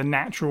 okay, that's the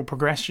natural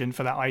progression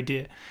for that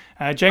idea.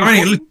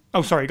 James,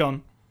 sorry, go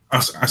on. I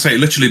say it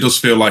literally does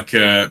feel like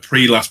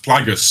pre-Las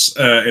Plagas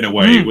in a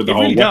way, with the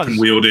whole weapon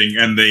wielding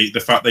and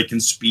the fact they can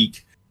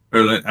speak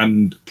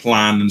and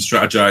plan and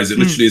strategize. It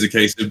literally is a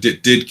case of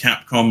did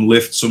Capcom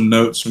lift some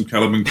notes from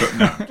Caliban?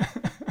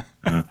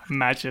 No.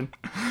 Imagine.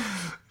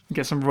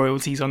 Get some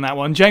royalties on that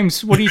one.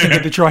 James, what do you think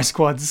of the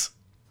Tri-Squads?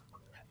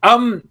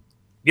 They're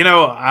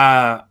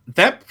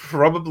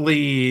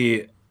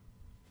probably,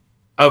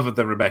 other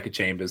than Rebecca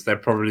Chambers, they're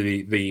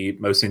probably the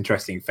most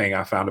interesting thing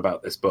I found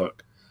about this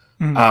book.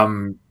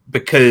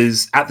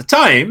 Because at the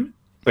time,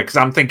 because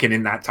I'm thinking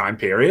in that time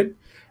period,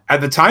 at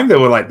the time they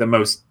were like the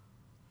most,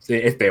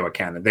 if they were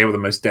canon, they were the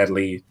most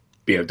deadly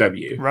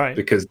BOW, right?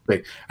 Because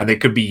they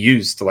could be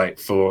used to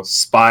for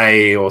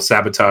spy or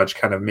sabotage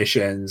kind of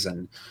missions,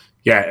 and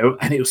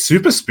and it was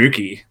super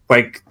spooky.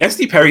 Like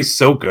SD Perry's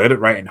so good at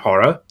writing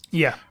horror,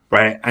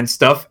 right, and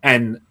stuff,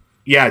 and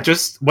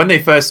just when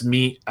they first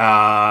meet,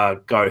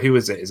 who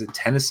is it? Is it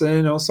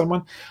Tennyson or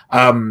someone?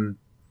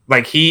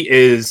 Like he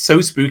is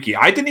so spooky.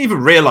 I didn't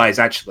even realize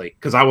actually,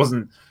 because I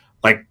wasn't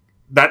like,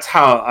 that's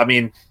how, I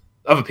mean,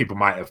 other people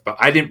might have, but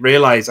I didn't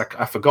realize,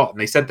 I forgot. And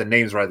they said the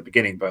names right at the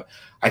beginning, but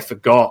I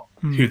forgot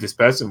who this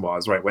person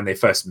was, right? When they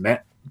first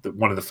met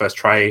one of the first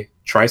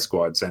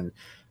Tri-Squads. And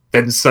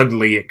then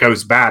suddenly it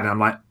goes bad. And I'm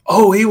like,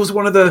 oh, he was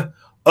one of the,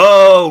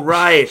 oh,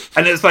 right.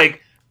 And it's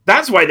like,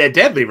 that's why they're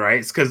deadly, right?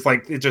 It's because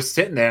like they're just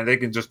sitting there and they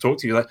can just talk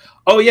to you like,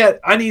 oh yeah,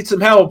 I need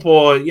some help,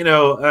 or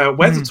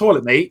where's the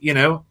toilet, mate? You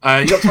got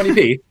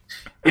 20p,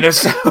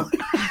 so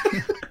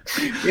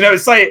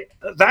it's like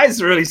that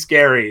is really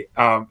scary.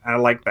 And I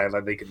like that.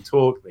 Like they can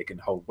talk, they can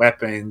hold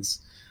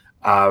weapons,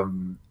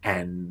 and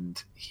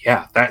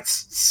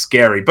that's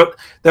scary. But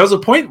there was a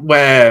point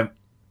where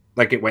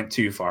like it went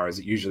too far, as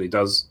it usually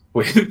does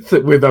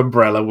with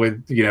Umbrella,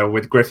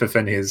 with Griffith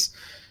and his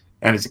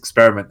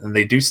experiment, and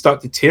they do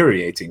start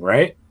deteriorating,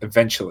 right?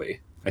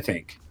 Eventually, I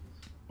think.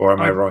 Or am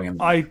I wrong?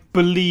 I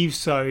believe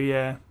so,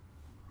 yeah.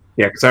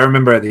 Yeah, because I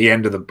remember at the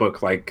end of the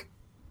book, like,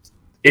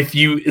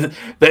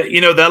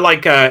 they're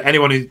like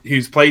anyone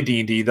who's played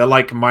D&D, they're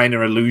like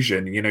minor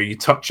illusion. You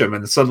touch them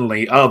and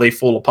suddenly, they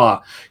fall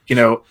apart.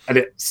 And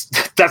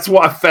that's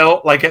what I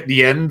felt like at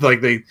the end.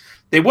 Like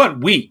they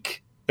weren't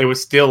weak; they were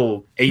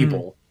still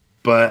able,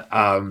 but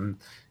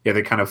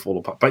they kind of fall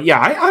apart. But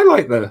I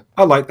like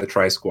the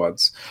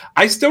Tri-Squads.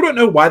 I still don't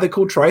know why they're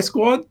called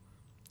Tri-Squad.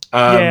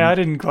 I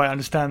didn't quite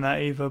understand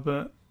that either.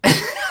 But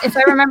if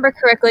I remember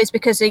correctly, it's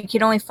because they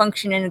can only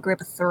function in a group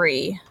of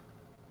 3.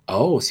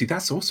 Oh, see,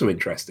 that's also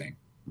interesting.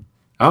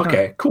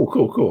 Okay,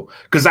 cool.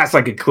 Because that's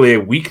like a clear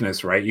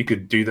weakness, right? You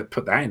could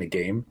put that in a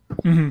game.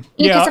 Mm-hmm.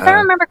 Yeah, because if I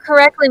remember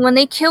correctly, when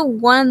they kill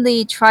one of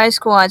the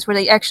tri-squads, where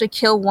they actually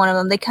kill one of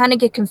them, they kind of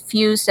get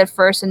confused at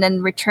first and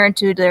then return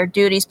to their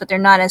duties, but they're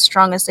not as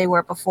strong as they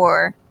were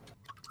before.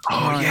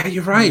 Oh, yeah,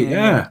 you're right,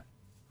 yeah.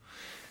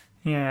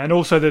 Yeah, and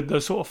also the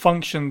sort of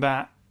function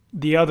that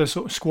the other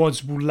sort of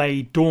squads will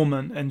lay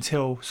dormant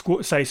until,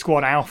 say,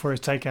 Squad Alpha is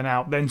taken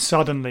out, then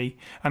suddenly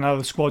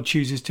another squad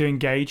chooses to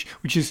engage,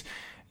 which is,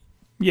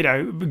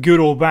 good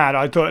or bad.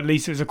 I thought at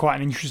least it was quite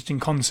an interesting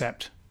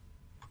concept.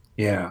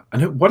 Yeah.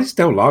 And what is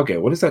Del Lago?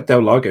 What is that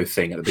Del Lago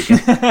thing at the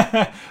beginning?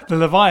 The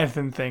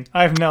Leviathan thing.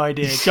 I have no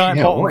idea.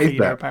 Giant bottom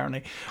feeder,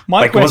 apparently.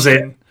 My question... Was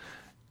it...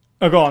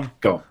 Oh, go on.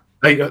 Go on.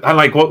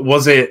 What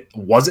was it?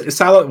 Was it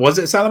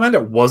a salamander?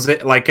 Was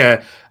it like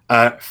a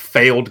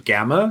failed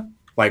gamma?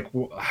 Like,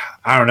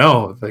 I don't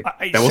know.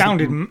 It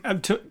sounded,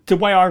 the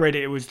way I read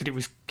it, was that it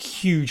was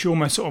huge,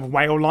 almost sort of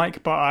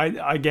whale-like, but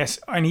I guess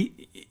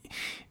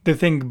the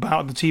thing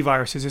about the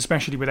T-viruses,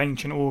 especially with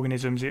ancient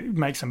organisms, it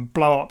makes them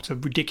blow up to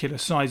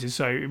ridiculous sizes,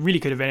 so it really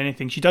could have been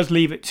anything. She does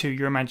leave it to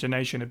your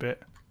imagination a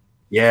bit.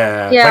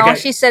 Yeah. Yeah, all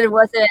she said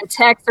was it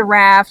attacks the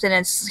raft, and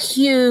it's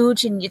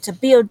huge, and it's a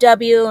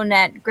BOW, and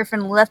that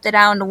Griffin left it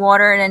out in the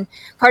water, and then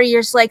part of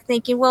you's like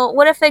thinking, well,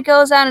 what if it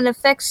goes out and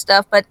affects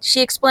stuff? But she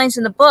explains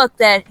in the book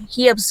that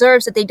he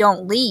observes that they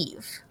don't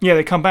leave. Yeah,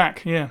 they come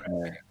back, yeah.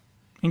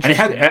 And it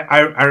had,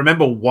 I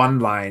remember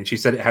one line, she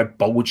said it had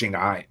bulging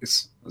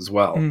eyes as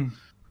well.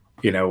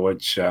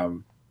 Which, I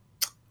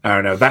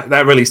don't know,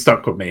 that really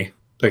stuck with me.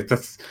 Like,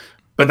 that's,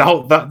 but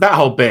that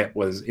whole bit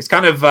it's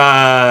kind of,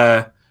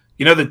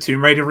 the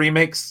Tomb Raider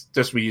remakes,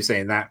 just what you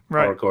saying that,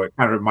 right. Oracle, it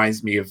kind of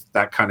reminds me of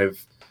that kind of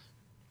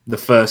the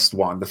first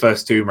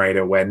Tomb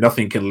Raider, where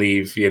nothing can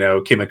leave,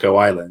 Kimiko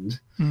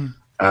Island.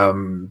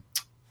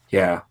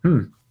 Yeah.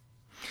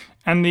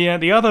 And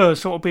the other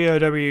sort of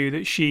BOW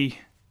that she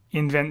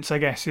invents, I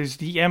guess, is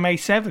the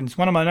MA7s.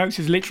 One of my notes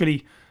is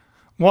literally,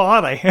 what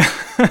are they?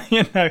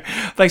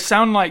 They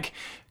sound like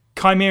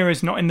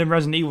chimeras, not in the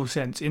Resident Evil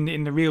sense,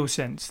 in the real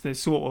sense. They're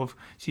sort of,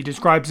 she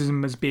describes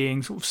them as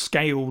being sort of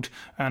scaled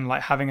and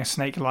like having a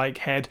snake-like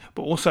head,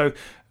 but also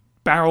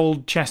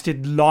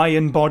barrel-chested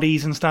lion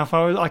bodies and stuff.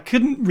 I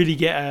couldn't really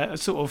get a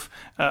sort of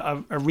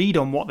a read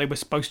on what they were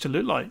supposed to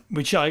look like,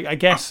 which I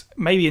guess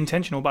may be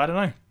intentional, but I don't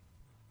know.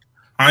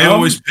 I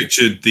always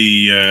pictured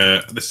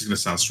this is going to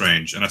sound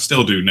strange, and I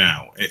still do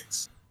now.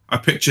 I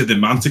pictured the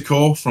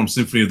Manticore from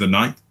Symphony of the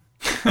Night,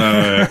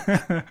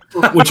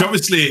 which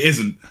obviously it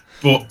isn't,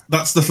 but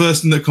that's the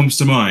first thing that comes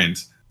to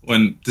mind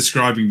when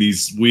describing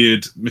these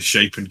weird,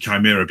 misshapen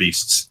chimera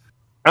beasts.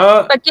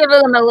 But give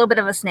them a little bit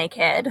of a snake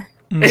head.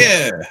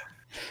 Yeah.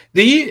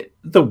 The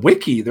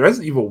wiki, the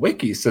Resident Evil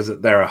wiki, says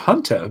that they're a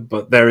hunter,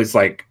 but there is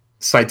like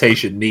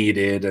citation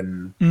needed,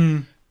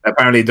 and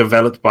apparently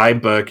developed by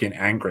Birkin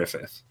and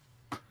Griffith.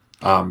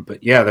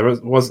 But yeah, there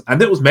was,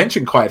 and it was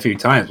mentioned quite a few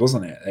times,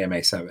 wasn't it?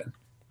 MA7.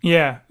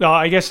 Yeah,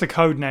 I guess the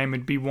code name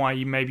would be why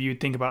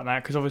you'd think about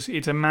that, because obviously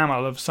it's a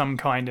mammal of some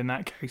kind in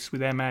that case with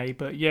MA.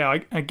 But yeah,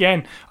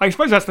 I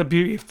suppose that's the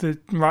beauty of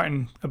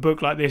writing a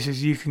book like this,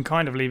 is you can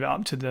kind of leave it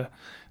up to the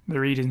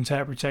reader's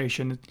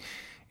interpretation.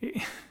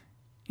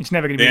 It's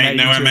never going to be made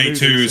no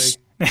MA2s.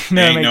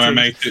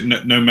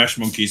 No mesh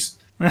monkeys.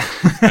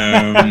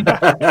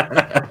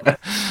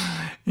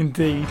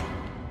 Indeed.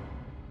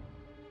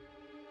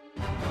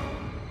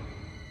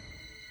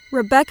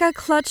 Rebecca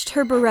clutched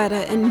her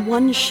Beretta in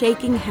one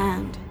shaking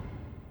hand,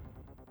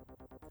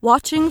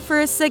 watching for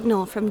a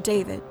signal from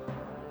David.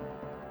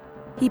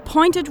 He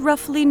pointed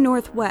roughly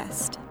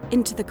northwest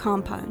into the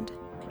compound,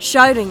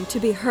 shouting to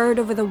be heard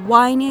over the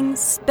whining,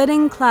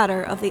 spitting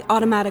clatter of the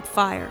automatic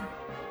fire.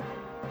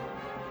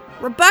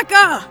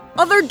 "Rebecca!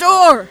 Other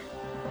door!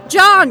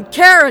 John,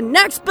 Karen,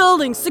 next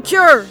building,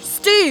 secure!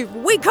 Steve,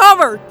 we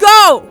cover!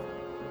 Go!"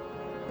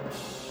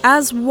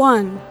 As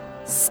one,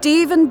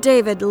 Steve and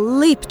David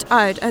leaped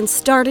out and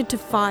started to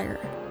fire,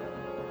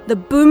 the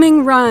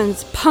booming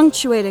rounds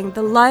punctuating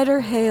the lighter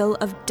hail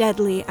of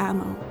deadly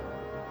ammo.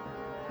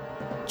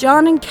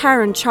 John and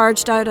Karen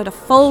charged out at a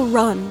full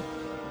run,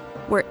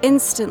 were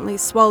instantly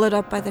swallowed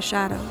up by the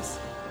shadows.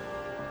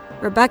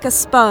 Rebecca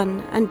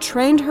spun and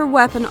trained her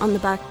weapon on the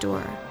back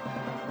door,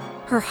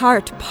 her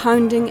heart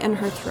pounding in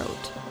her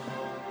throat.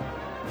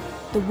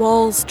 The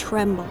walls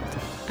trembled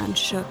and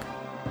shook.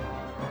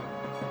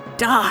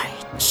 "Die!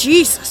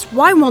 Jesus,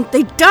 why won't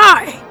they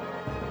die?"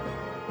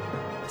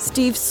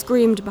 Steve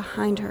screamed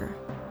behind her,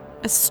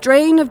 a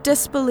strain of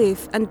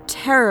disbelief and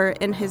terror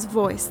in his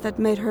voice that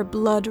made her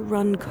blood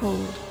run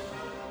cold.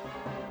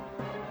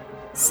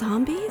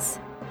 Zombies?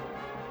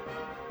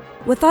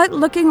 Without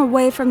looking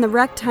away from the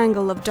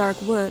rectangle of dark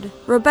wood,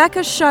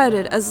 Rebecca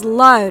shouted as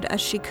loud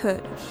as she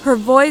could, her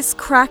voice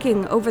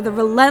cracking over the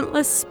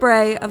relentless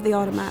spray of the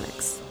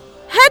automatics.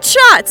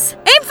 "Headshots!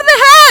 Aim for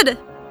the head!"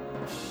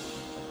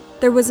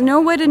 There was no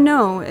way to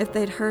know if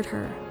they'd hurt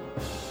her.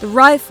 The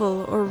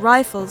rifle or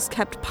rifles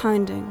kept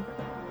pounding,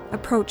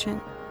 approaching.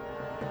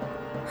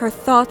 Her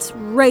thoughts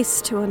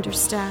raced to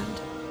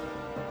understand.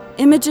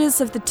 images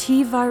of the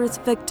T-virus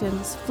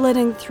victims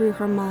flitting through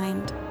her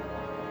mind.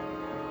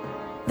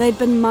 They'd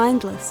been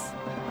mindless,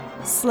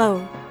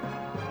 slow,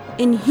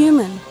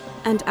 inhuman,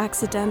 and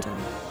accidental.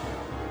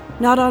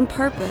 Not on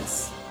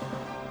purpose,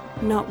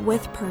 not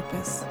with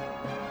purpose.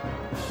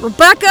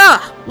 Rebecca!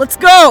 Let's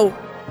go!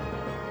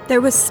 There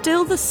was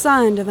still the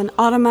sound of an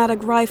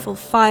automatic rifle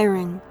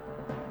firing,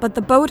 but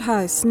the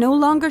boathouse no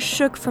longer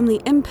shook from the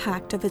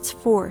impact of its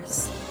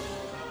force.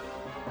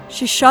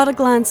 She shot a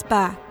glance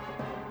back,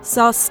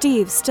 saw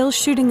Steve still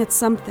shooting at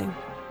something,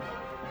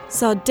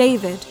 saw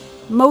David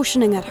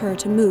motioning at her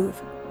to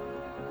move.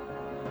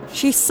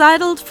 She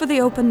sidled for the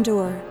open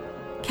door,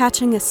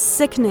 catching a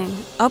sickening,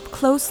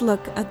 up-close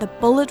look at the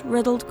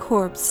bullet-riddled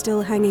corpse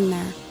still hanging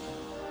there.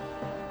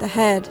 The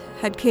head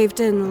had caved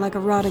in like a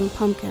rotting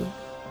pumpkin.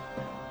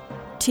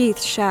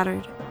 Teeth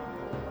shattered.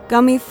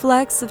 Gummy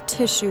flecks of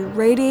tissue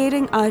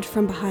radiating out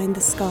from behind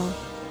the skull.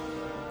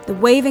 The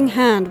waving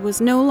hand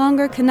was no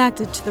longer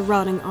connected to the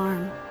rotting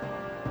arm.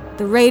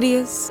 The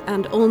radius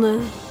and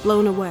ulna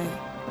blown away.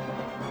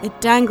 It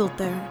dangled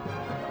there,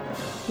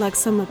 like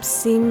some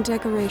obscene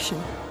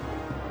decoration,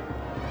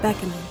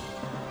 beckoning.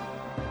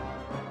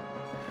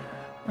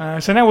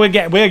 So now we're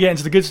getting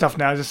to the good stuff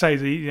now. As I say,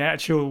 the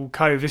actual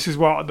cove. This is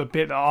what the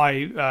bit that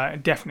I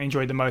definitely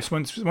enjoyed the most.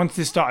 Once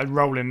this started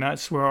rolling,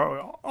 that's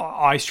where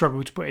I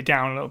struggled to put it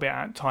down a little bit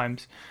at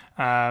times.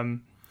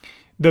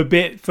 The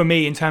bit for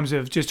me, in terms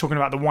of just talking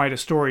about the wider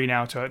story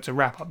now, to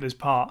wrap up this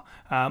part,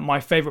 my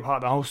favourite part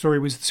of the whole story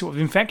was the sort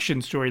of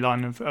infection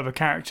storyline of a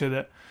character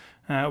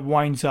that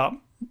winds up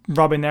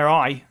rubbing their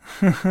eye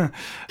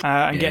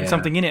and getting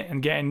something in it,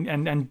 and getting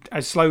and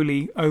as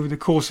slowly over the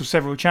course of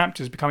several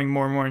chapters becoming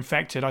more and more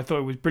infected. I thought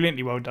it was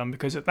brilliantly well done,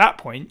 because at that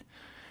point,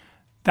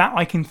 that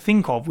I can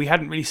think of, we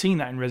hadn't really seen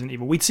that in Resident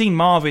Evil. We'd seen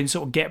Marvin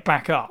sort of get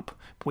back up,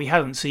 but we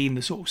hadn't seen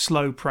the sort of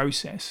slow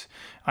process.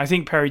 I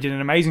think Perry did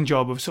an amazing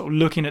job of sort of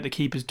looking at the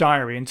Keeper's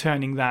diary and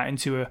turning that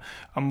into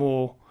a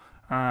more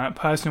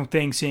personal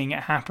thing, seeing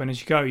it happen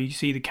as you go. You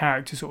see the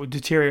character sort of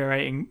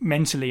deteriorating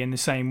mentally in the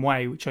same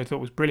way, which I thought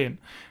was brilliant.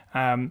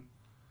 And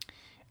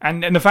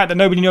the fact that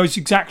nobody knows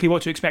exactly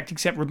what to expect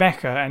except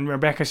Rebecca, and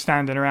Rebecca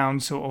standing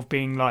around sort of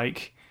being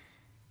like,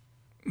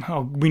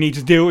 oh, we need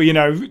to deal,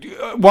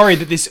 worried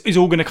that this is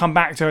all going to come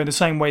back to her in the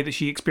same way that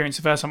she experienced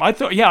the first time. I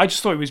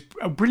just thought it was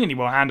brilliantly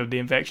well handled, the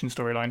infection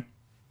storyline.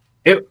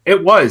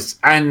 It was,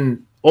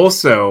 and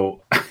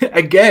also,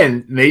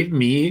 again, made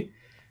me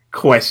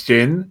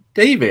question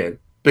David,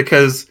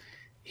 because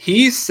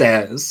he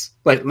says,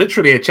 like,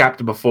 literally a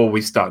chapter before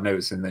we start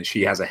noticing that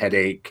she has a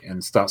headache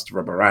and starts to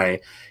rub her eye,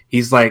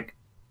 he's like,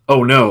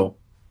 oh no,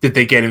 did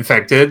they get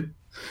infected?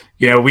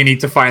 We need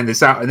to find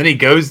this out. And then he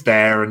goes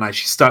there, and like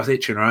she starts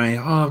itching her eye.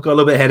 Oh, I've got a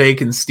little bit of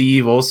headache. And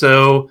Steve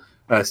also,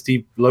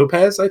 Steve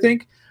Lopez, I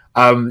think,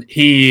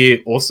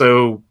 he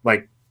also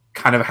like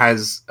kind of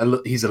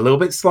he's a little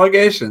bit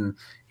sluggish, and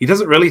he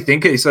doesn't really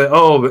think it. He's like,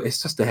 oh, but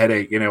it's just a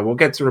headache. We'll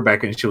get to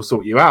Rebecca and she'll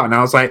sort you out. And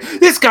I was like,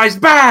 this guy's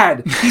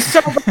bad. He's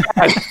so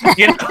bad.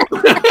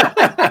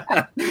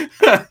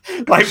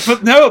 Like,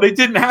 but no, they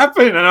didn't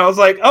happen. And I was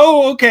like,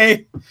 oh,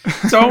 okay.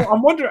 So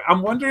I'm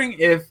wondering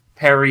if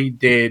Perry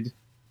did.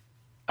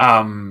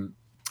 I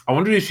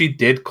wonder if she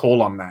did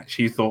call on that.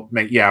 She thought,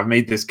 I've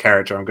made this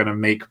character. I'm going to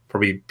make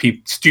probably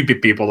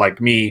stupid people like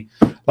me,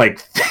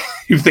 like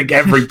you think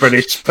every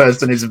British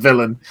person is a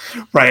villain,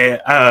 right?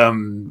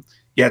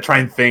 Try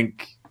and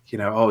think,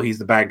 oh, he's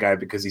the bad guy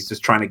because he's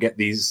just trying to get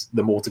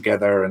them all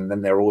together, and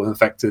then they're all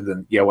infected,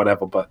 and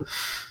whatever. But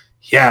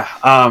I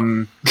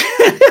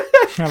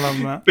love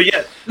that.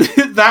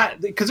 But that,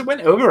 because it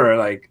went over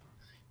like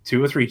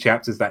 2 or 3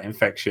 chapters, that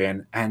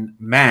infection, and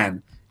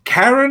man,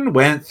 Karen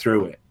went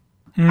through it.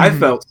 I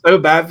felt so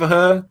bad for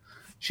her.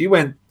 She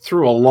went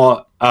through a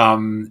lot,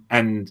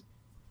 and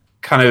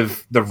kind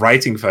of the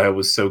writing for her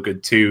was so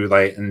good too.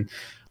 Like, and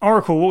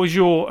Oracle, what was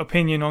your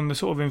opinion on the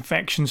sort of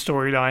infection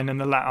storyline in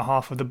the latter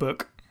half of the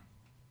book?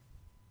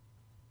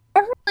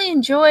 I really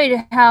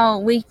enjoyed how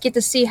we get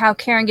to see how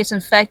Karen gets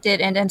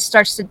infected and then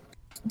starts to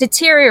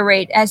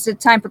deteriorate as the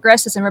time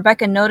progresses, and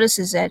Rebecca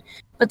notices it.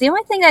 But the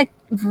only thing that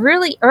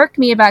really irked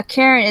me about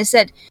Karen is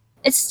that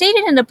it's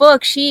stated in the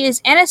book she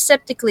is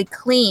antiseptically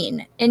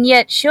clean, and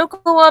yet she'll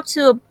go up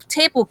to a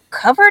table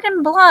covered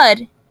in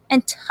blood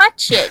and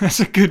touch it. That's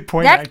a good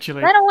point,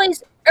 actually. That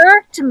always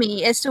irked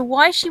me as to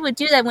why she would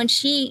do that when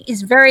she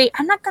is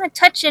I'm not going to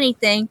touch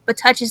anything, but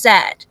touches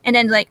that. And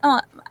then like,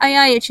 oh,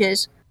 eye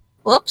itches.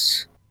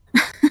 Whoops.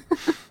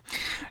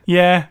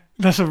 Yeah,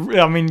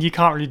 you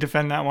can't really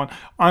defend that one.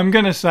 I'm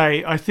going to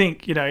say, I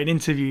think, in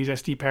interviews,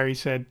 S.D. Perry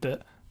said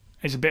that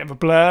it's a bit of a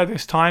blur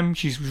this time.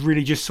 She's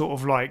really just sort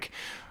of like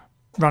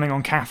running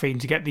on caffeine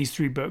to get these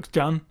 3 books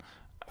done.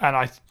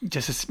 And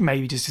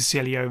maybe just a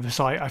silly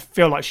oversight. I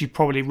feel like she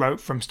probably wrote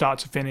from start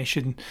to finish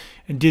and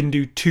didn't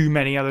do too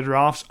many other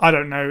drafts. I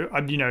don't know.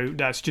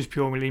 That's just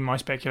purely my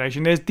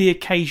speculation. There's the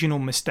occasional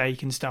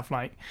mistake and stuff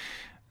like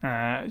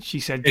she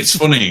said. It's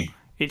funny.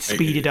 It's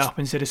speeded up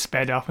instead of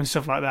sped up and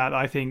stuff like that.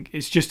 I think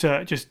it's just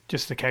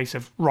a case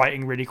of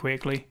writing really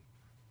quickly.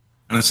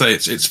 And I say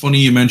it's funny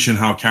you mention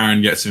how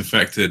Karen gets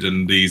infected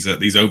and these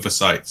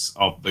oversights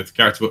of the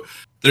character. But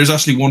there's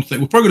actually one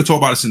thing we're probably going to talk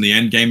about this in the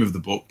end game of the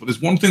book. But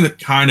there's one thing that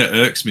kind of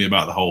irks me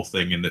about the whole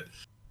thing, in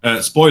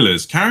that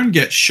spoilers: Karen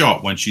gets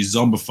shot when she's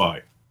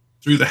zombified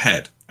through the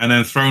head and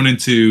then thrown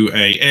into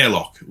a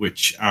airlock,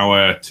 which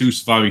our two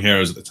surviving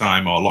heroes at the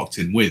time are locked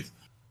in with,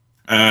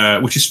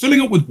 which is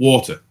filling up with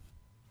water.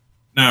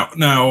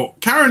 Now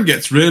Karen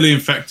gets really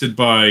infected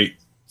by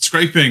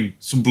scraping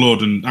some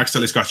blood and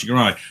accidentally scratching her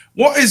eye.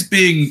 What is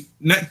being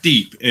neck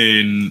deep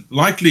in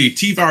likely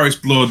T-virus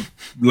blood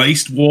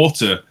laced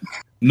water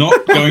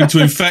not going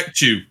to infect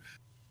you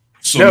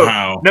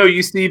somehow? No,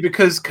 you see,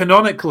 because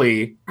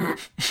canonically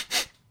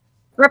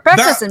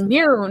Rebecca's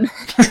immune.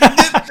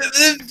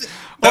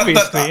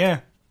 Obviously,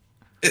 yeah.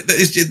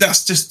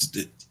 That's just...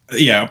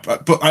 Yeah,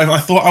 but I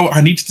thought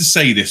I needed to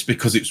say this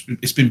because it's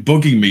been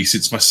bugging me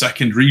since my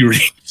second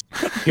reread.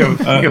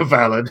 You're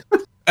valid.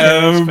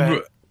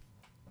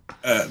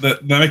 They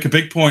make a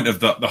big point of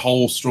the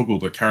whole struggle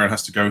that Karen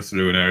has to go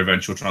through in her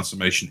eventual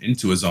transformation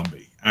into a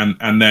zombie,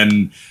 and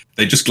then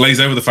they just glaze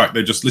over the fact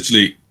they're just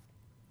literally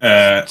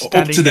up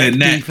to their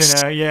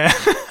necks. Yeah,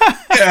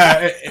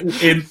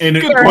 in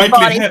a Karen's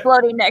body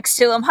floating next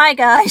to him. Hi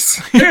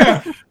guys.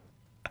 Yeah.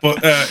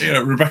 But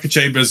Rebecca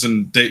Chambers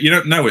and Dave, you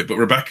don't know it, but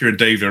Rebecca and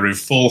Dave are in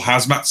full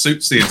hazmat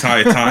suits the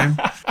entire time.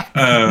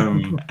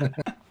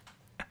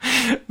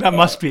 That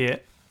must be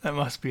it.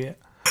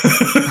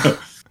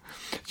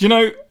 You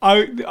know,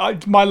 I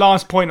my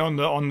last point on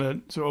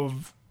the sort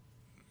of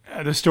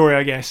the story,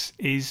 I guess,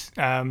 is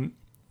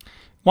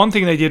one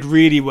thing they did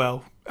really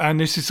well, and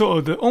this is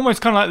sort of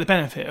almost kind of like the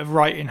benefit of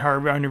writing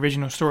her own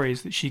original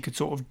stories, that she could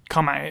sort of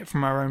come at it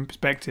from her own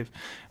perspective,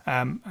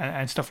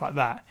 and stuff like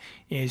that,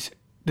 is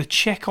the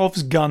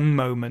Chekhov's gun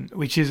moment,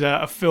 which is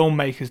a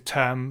filmmaker's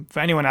term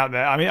for anyone out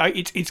there. I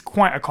mean, it's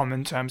quite a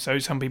common term, so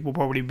some people will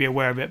probably be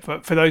aware of it.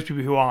 But for those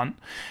people who aren't,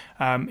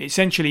 it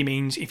essentially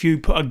means if you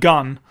put a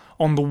gun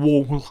on the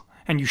wall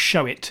and you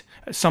show it,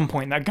 at some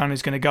point that gun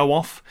is going to go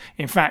off.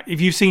 In fact, if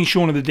you've seen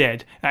Shaun of the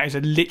Dead, that is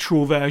a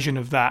literal version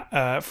of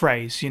that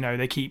phrase. You know,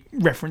 they keep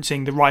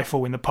referencing the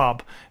rifle in the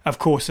pub. Of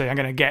course, they are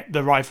going to get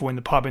the rifle in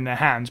the pub in their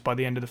hands by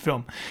the end of the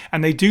film,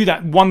 and they do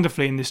that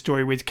wonderfully in this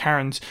story with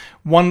Karen's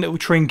one little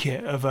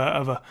trinket of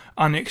a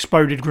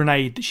unexploded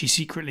grenade that she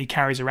secretly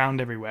carries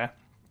around everywhere.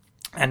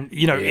 And,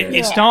 you know,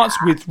 it starts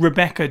with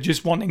Rebecca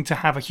just wanting to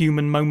have a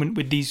human moment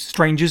with these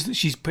strangers that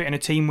she's put in a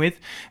team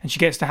with. And she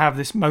gets to have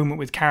this moment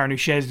with Karen, who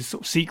shares this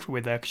sort of secret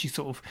with her, because she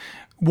sort of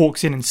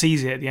walks in and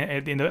sees it at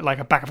the end, like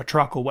a back of a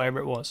truck or whatever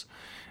it was.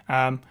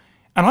 And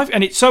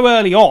it's so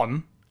early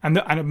on, and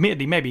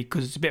admittedly maybe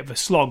because it's a bit of a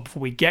slog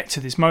before we get to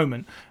this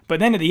moment.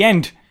 But then at the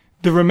end,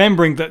 the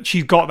remembering that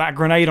she's got that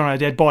grenade on her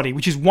dead body,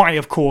 which is why,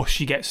 of course,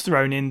 she gets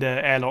thrown in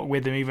the airlock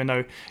with them, even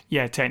though,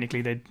 yeah,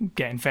 technically they'd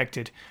get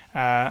infected.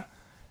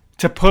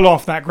 To pull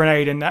off that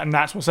grenade, and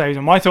that's what saves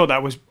them. I thought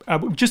that was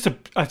just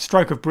a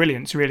stroke of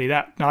brilliance, really.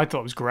 I thought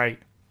it was great.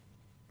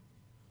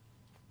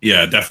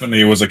 Yeah, definitely.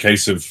 It was a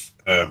case of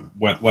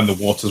when the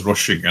water's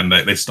rushing and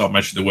they start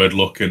mentioning the word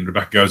 "look," and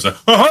Rebecca goes,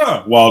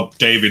 "Ha!" while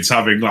David's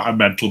having like a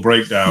mental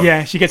breakdown.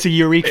 Yeah, she gets a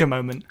eureka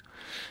moment.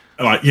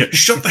 Like, yeah,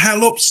 shut the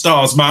hell up,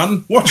 Stars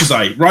man. Watch as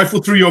I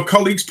rifle through your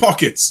colleagues'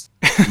 pockets.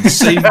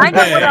 Save the I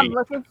know day. what I'm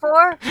looking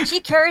for. She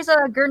carries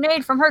a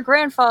grenade from her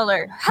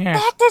grandfather. How Yeah. the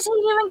heck does he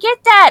even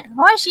get that?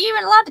 Why is she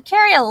even allowed to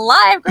carry a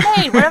live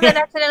grenade? What if it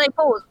accidentally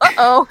pulls?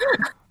 Uh-oh.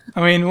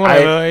 I mean,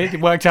 whatever. It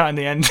worked out in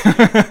the end.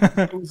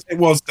 It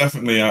was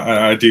definitely.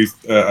 I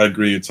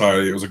agree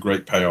entirely. It was a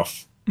great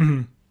payoff,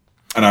 Mm-hmm.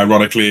 and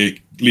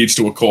ironically leads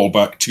to a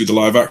callback to the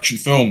live-action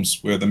films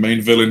where the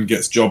main villain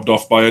gets jobbed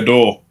off by a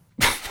door.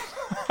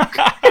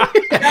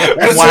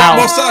 It's Wow.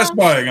 more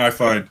satisfying, I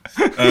find.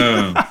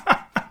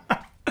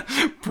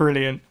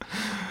 Brilliant.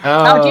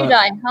 How'd you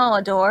die? Oh,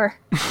 a door.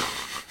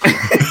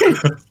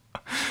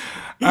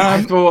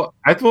 I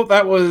thought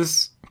that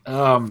was.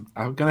 I'm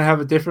gonna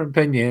have a different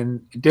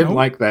opinion. Didn't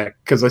like that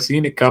because I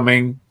seen it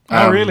coming.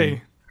 Oh,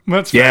 really?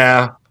 That's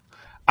Yeah,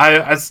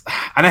 I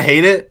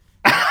hate it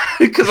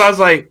because I was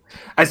like,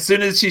 as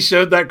soon as she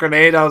showed that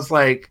grenade, I was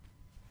like,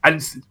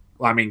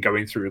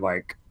 going through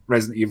like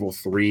Resident Evil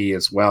 3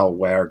 as well,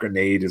 where a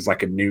grenade is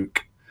like a nuke.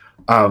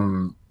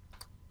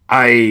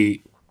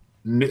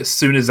 As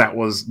soon as that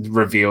was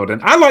revealed,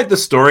 and I like the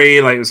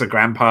story, like it was a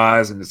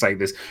grandpa's, and it's like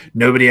this,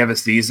 nobody ever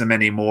sees them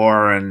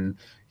anymore, and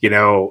you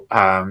know,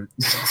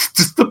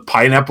 just the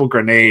pineapple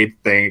grenade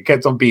thing, it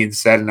kept on being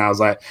said, and I was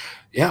like,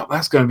 yeah,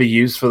 that's going to be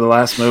used for the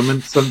last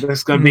moment.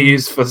 That's going to be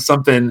used for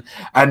something.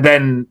 And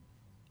then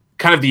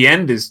kind of the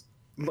end is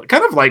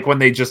kind of like when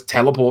they just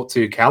teleport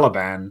to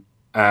Caliban.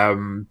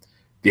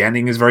 The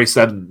ending is very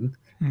sudden.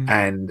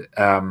 And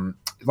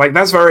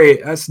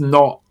that's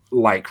not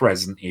like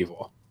Resident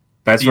Evil.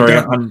 That's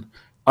very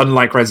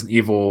unlike Resident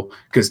Evil,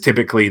 because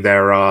typically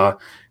there are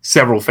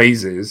several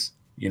phases,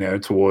 you know,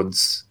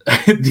 towards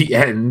the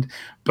end,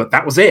 but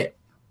that was it.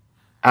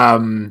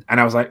 And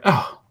I was like,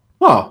 oh,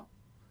 well,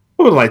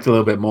 I would have liked a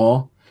little bit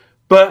more.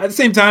 But at the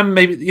same time,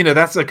 maybe, you know,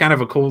 that's a kind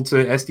of a call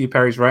to S.D.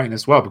 Perry's writing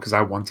as well, because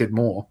I wanted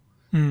more.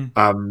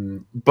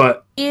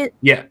 But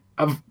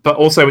but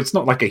also it's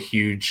not like a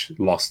huge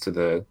loss to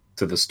the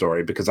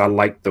story because I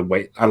like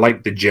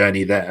the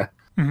journey there.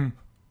 Mm-hmm.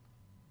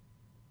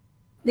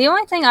 The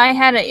only thing I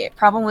had a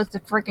problem with the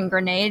freaking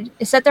grenade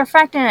is that they're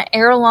factoring an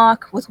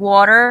airlock with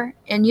water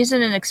and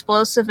using an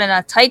explosive in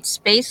a tight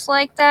space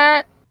like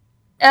that.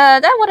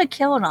 That would have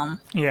killed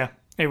them. Yeah,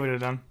 it would have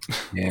done.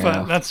 Yeah.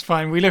 But that's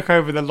fine. We look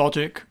over the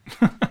logic.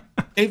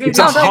 It's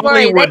a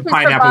Hollywood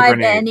pineapple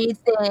grenade.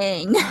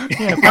 Anything.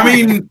 Yeah, I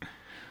mean,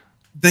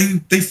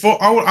 they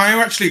thought.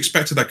 I actually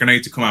expected that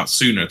grenade to come out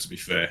sooner. To be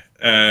fair,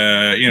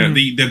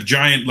 the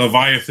giant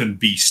Leviathan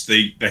beast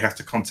they have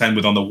to contend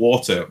with on the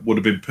water would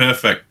have been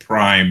perfect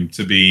prime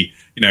to be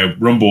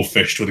rumble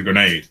fished with a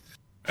grenade.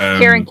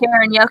 Karen,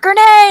 yeah,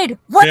 grenade!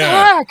 What the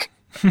heck?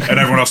 And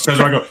everyone else turns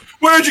around and go,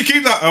 "Where'd you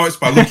keep that?" Oh, it's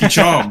by Lucky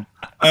Charm.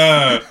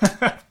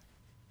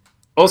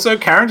 Also,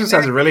 Karen just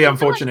has a really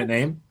unfortunate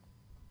name.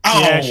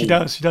 Oh. Yeah, she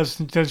does,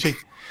 doesn't she?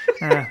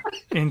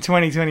 In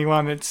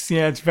 2021, it's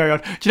very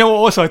odd. Do you know what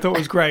also I thought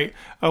was great?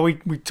 We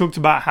talked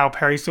about how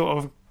Perry sort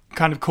of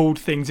kind of called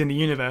things in the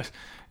universe.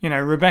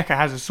 Rebecca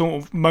has a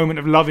sort of moment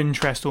of love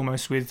interest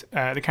almost with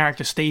the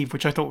character Steve,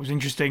 which I thought was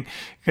interesting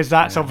because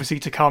that's obviously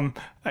to come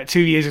 2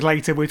 years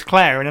later with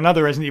Claire in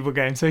another Resident Evil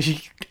game. So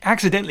she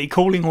accidentally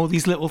calling all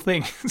these little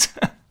things.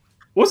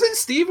 Was it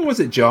Steve or was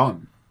it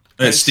John?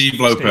 It's Steve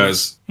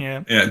Lopez.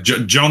 Steve. Yeah.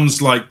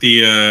 John's like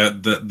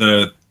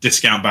the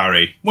discount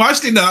Barry. Well,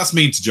 actually, no, that's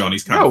mean to John.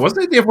 He's kind of.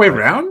 Wasn't it the other way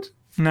around?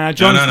 No,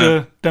 John's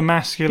No. the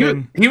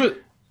masculine. He was.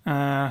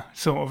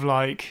 Sort of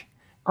like.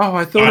 Oh,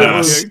 I thought it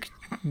was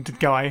the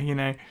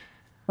guy.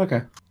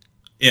 Okay.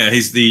 Yeah,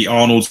 he's the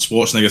Arnold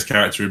Schwarzenegger's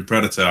character in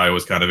Predator. I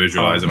always kind of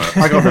visualize him.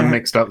 I got them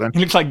mixed up then. He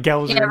looks like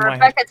Gelzer in my head.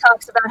 Rebecca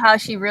talks about how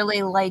she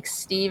really likes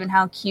Steve and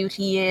how cute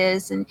he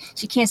is, and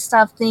she can't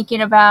stop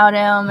thinking about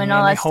him and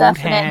all they that hold stuff.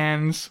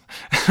 hands.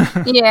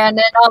 And then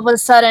all of a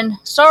sudden,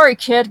 sorry,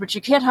 kid, but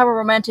you can't have a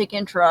romantic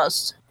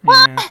interest.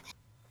 Yeah.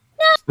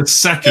 The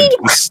second.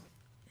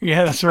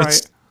 Yeah, that's right.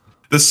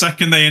 The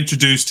second they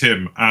introduced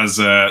him as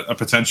a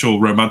potential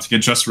romantic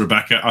interest for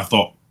Rebecca, I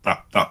thought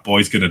that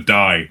boy's gonna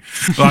die.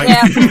 Like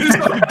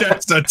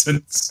death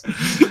sentence.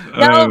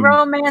 No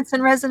romance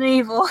in Resident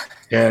Evil.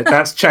 Yeah,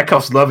 that's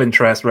Chekhov's love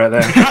interest right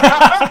there.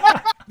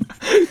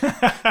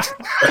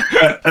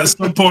 At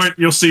some point,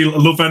 you'll see a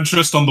love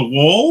interest on the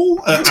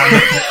wall.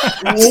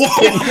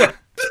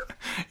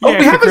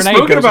 We haven't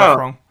spoken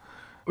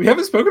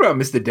about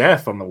Mr.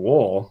 Death on the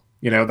wall.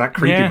 That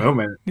creepy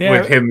moment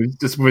with him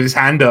just with his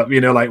hand up,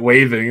 like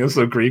waving. It was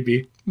so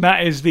creepy.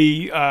 That is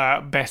the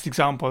best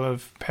example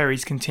of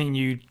Perry's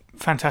continued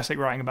fantastic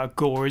writing about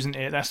gore, isn't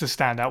it? That's the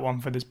standout one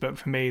for this book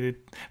for me.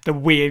 The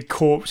weird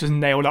corpse is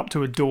nailed up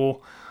to a door.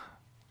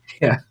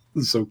 Yeah,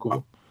 it's so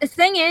cool. The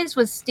thing is,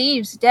 with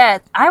Steve's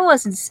death, I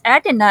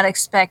did not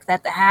expect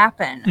that to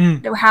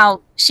happen.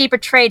 How she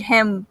portrayed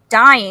him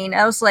dying,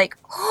 I was like,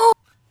 oh,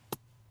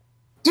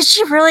 did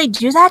she really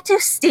do that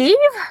to Steve?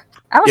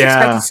 I was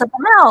expecting something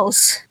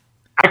else.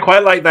 I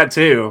quite like that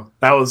too.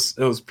 It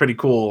was pretty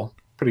cool.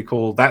 Pretty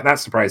cool. That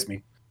surprised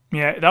me.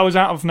 Yeah, that was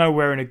out of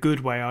nowhere in a good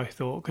way, I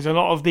thought, because a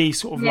lot of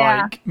these sort of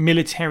like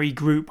military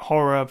group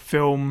horror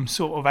film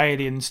sort of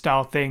alien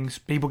style things,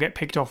 people get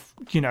picked off,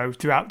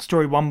 throughout the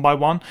story one by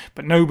one,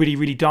 but nobody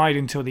really died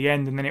until the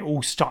end, and then it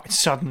all started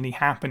suddenly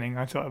happening.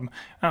 I thought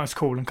that was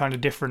cool and kind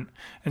of different,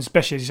 and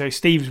especially as you say,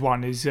 Steve's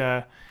one is,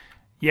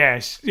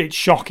 it's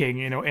shocking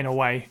in a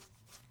way.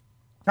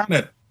 Kind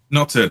of.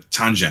 Not to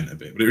tangent a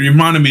bit, but it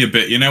reminded me a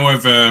bit,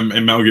 of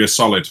in Metal Gear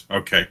Solid.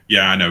 Okay,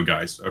 yeah, I know,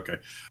 guys. Okay,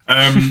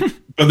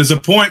 but there's a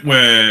point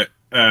where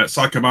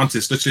Psycho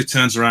Mantis literally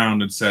turns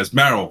around and says,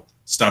 "Meryl,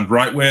 stand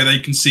right where they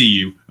can see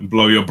you and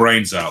blow your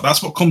brains out."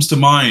 That's what comes to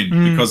mind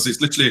because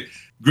it's literally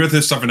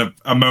Griffiths having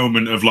a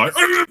moment of like,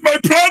 my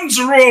plans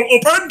are all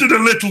upended a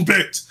little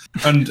bit,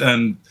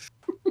 and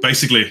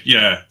basically,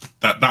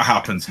 that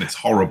happens and it's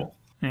horrible.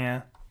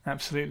 Yeah,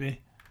 absolutely.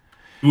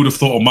 Who would have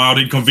thought a mild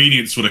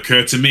inconvenience would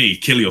occur to me?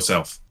 Kill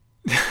yourself.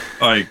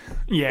 Like,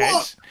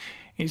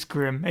 it's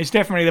grim. It's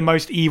definitely the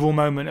most evil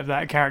moment of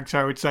that character,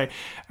 I would say.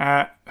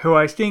 Who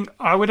I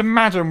would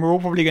imagine we're all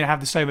probably going to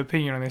have the same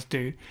opinion on this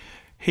dude.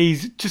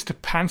 He's just a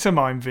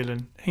pantomime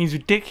villain. He's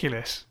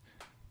ridiculous.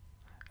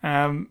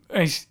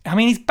 He's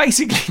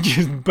basically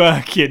just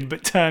Birkin,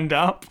 but turned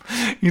up.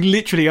 He's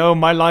literally,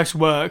 my life's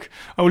work.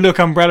 Oh, look,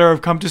 Umbrella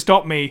have come to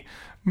stop me.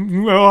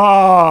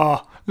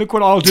 Look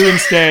what I'll do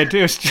instead.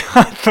 I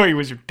thought he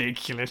was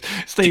ridiculous.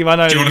 Steve, I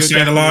know. Do you want to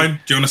say the line?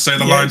 Do you want to say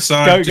the line, Si?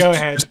 Go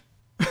ahead.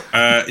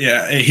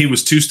 He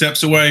was 2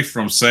 steps away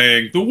from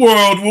saying, "The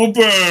world will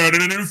burn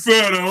in an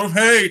inferno of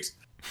hate."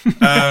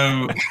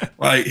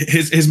 Like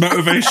his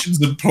motivations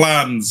and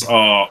plans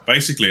are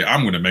basically,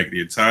 I'm going to make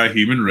the entire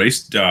human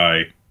race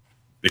die.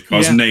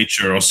 Because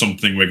nature or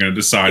something we're going to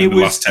decide in the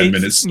last 10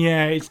 minutes.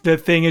 Yeah, it's the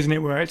thing, isn't it,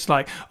 where it's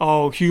like,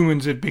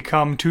 humans have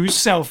become too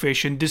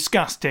selfish and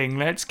disgusting.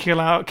 Let's kill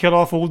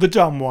off all the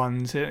dumb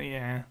ones.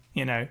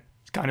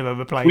 It's kind of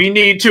overplayed. We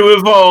need to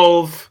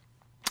evolve.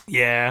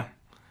 Yeah.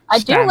 I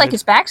do like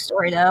his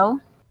backstory, though.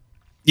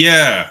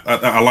 Yeah,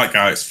 I like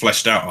how it's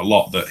fleshed out a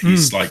lot, that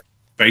he's like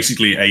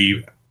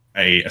basically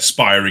a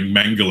aspiring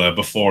Mengele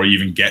before he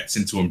even gets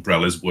into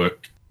Umbrella's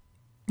work.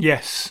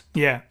 Yes,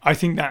 yeah, I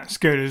think that's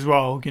good as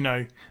well.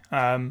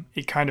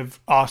 It kind of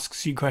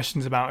asks you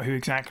questions about who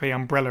exactly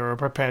Umbrella are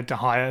prepared to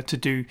hire to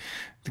do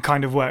the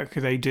kind of work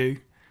they do.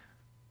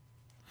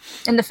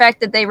 And the fact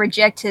that they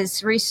reject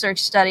his research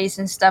studies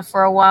and stuff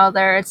for a while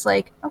there, it's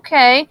like,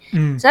 okay,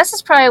 so that's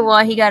just probably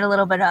why he got a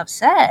little bit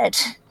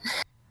upset.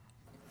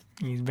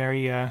 He's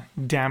very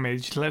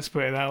damaged, let's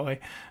put it that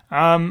way.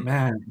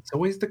 Man, it's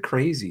always the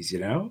crazies,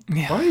 Yeah.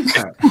 Why is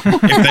that?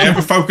 If they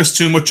ever focus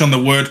too much on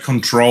the word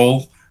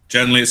control,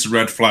 generally it's a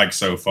red flag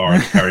so far in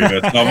the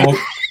Perryverse novel.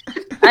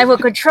 I will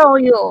control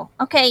you.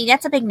 Okay,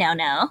 that's a big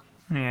no-no.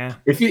 Yeah.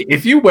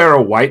 If you wear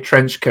a white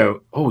trench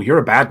coat, you're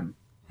a bad one.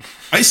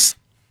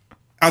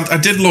 I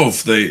did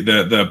love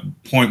the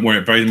point where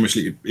it very much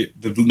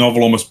the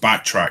novel almost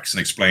backtracks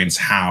and explains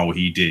how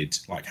he did,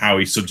 like how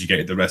he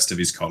subjugated the rest of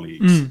his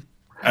colleagues.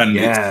 And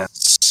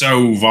it's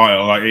so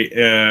vile,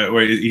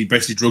 where he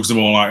basically drugs them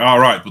all, like, all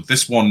right, but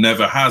this one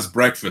never has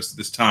breakfast at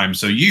this time,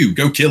 so you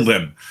go kill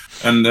them.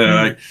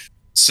 And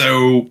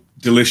so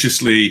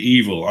deliciously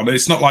evil. And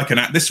it's not like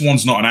this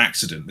one's not an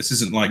accident. This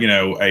isn't like,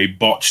 a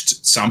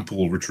botched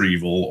sample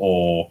retrieval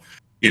or,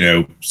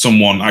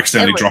 someone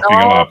accidentally dropping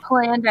a lab.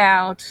 Planned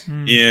out.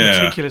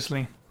 Yeah.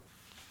 Meticulously.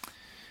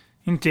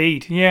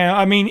 Indeed. Yeah,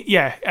 I mean,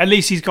 at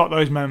least he's got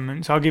those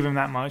moments. I'll give him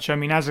that much. I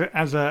mean, as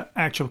a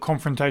actual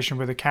confrontation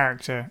with a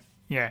character,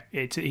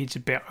 it's a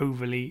bit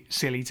overly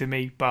silly to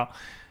me, but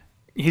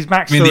his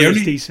backstory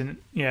is decent.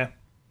 Yeah.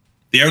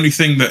 The only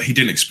thing that he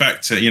didn't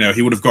expect,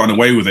 he would have gotten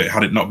away with it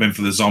had it not been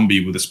for the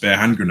zombie with a spare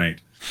hand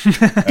grenade.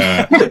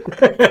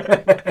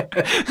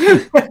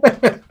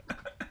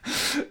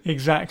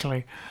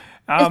 Exactly.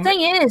 The thing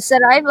is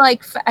that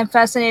I'm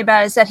fascinated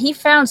about is that he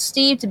found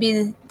Steve to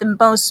be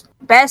the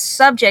best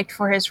subject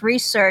for his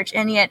research,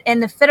 and yet in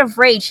the fit of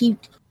rage, he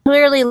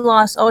clearly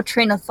lost all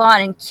train of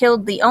thought and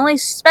killed the only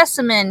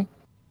specimen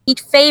he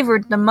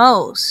favored the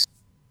most.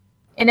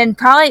 And then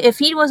probably if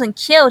he wasn't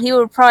killed, he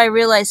would probably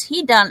realize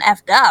he done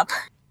effed up.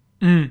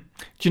 Do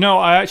you know,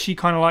 I actually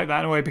kind of like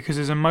that in a way, because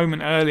there's a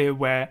moment earlier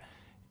where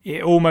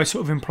it almost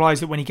sort of implies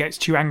that when he gets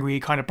too angry, he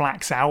kind of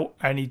blacks out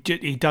and he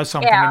does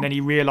something, and then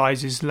he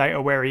realizes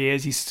later where he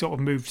is. He's sort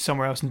of moved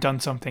somewhere else and done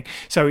something.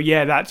 So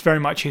that's very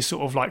much his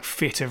sort of like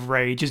fit of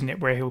rage, isn't it?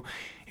 Where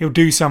he'll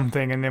do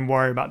something and then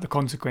worry about the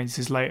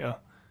consequences later.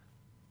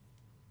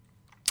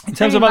 In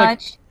terms of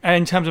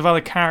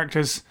other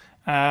characters,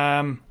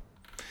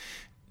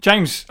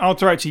 James, I'll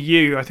throw it to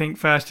you, I think,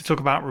 first to talk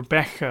about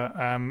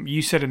Rebecca.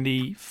 You said in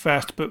the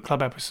first book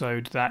club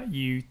episode that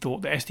you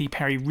thought that S.D.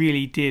 Perry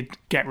really did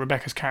get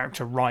Rebecca's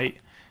character right.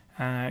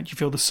 Do you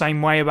feel the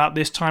same way about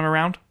this time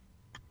around?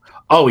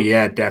 Oh,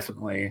 yeah,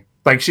 definitely.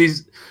 I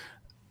just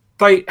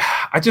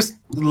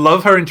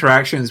love her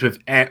interactions with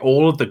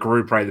all of the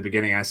group right at the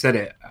beginning. I said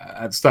it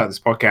at the start of this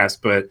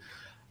podcast, but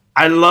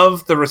I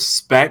love the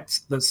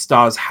respect that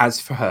Stars has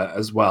for her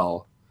as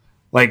well.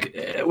 Like,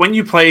 when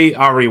you play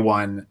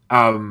RE1,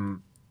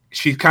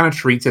 she's kind of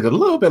treated a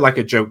little bit like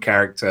a joke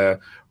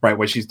character, right,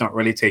 where she's not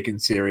really taken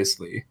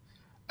seriously.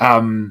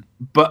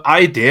 But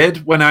I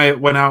did when I,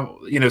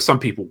 some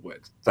people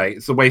would. Like,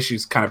 it's the way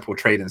she's kind of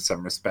portrayed in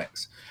some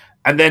respects.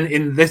 And then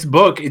in this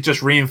book, it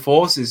just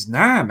reinforces,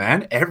 nah,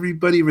 man,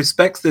 everybody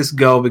respects this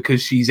girl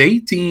because she's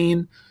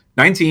 18,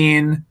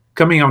 19,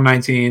 coming on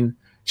 19.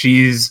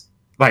 She's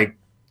like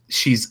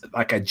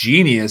a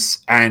genius,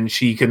 and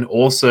she can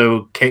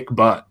also kick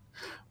butt.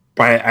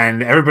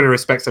 And everybody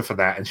respects her for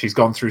that, and she's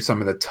gone through some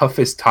of the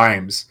toughest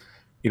times.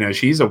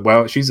 She's a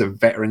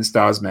veteran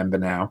Stars member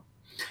now,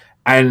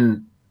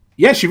 and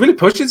she really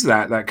pushes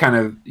that kind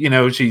of,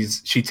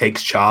 she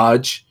takes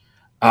charge.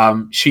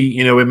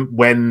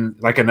 When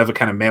like another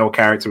kind of male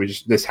character,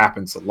 which this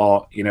happens a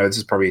lot. This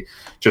is probably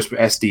just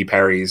S.D.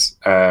 Perry's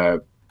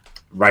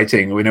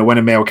writing. When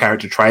a male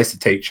character tries to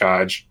take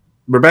charge,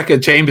 Rebecca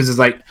Chambers is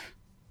like,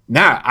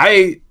 nah,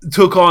 I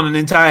took on an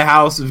entire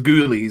house of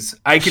ghoulies.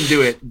 I can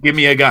do it. Give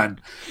me a gun.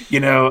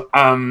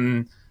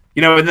 And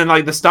then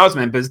like the Stars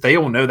members, they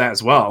all know that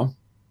as well.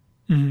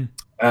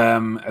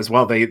 Mm-hmm. As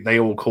well, they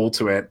all call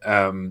to it.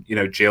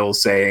 Jill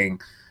saying,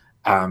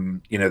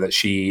 that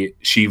she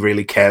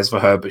really cares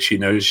for her, but she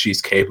knows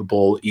she's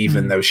capable,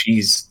 even though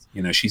she's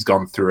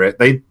gone through it.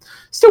 They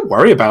still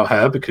worry about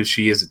her because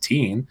she is a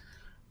teen,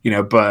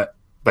 but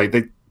like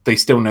they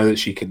still know that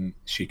she can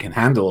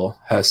handle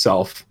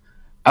herself.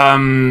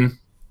 I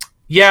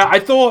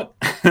thought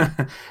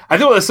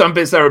there's some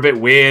bits that are a bit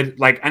weird,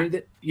 like,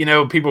 and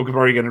people are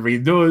probably going to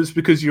read, no, it's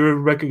because you're a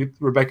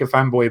Rebecca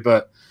fanboy,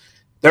 but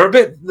they're a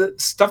bit the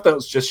stuff that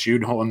was just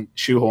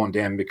shoehorned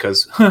in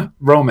because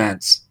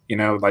romance,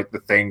 like the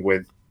thing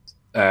with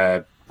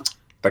the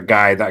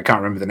guy that I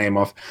can't remember the name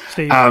of.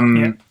 Steve,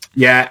 and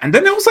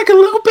then there was like a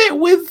little bit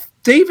with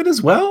David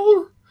as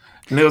well,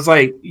 and it was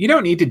like, you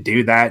don't need to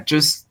do that.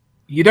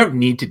 You don't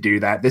need to do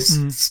that. This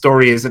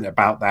story isn't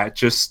about that.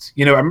 Just,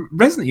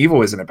 Resident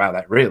Evil isn't about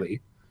that,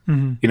 really.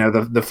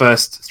 Mm-hmm. The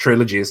first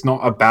trilogy is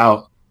not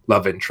about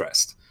love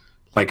interest.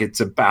 Like, it's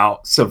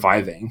about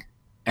surviving.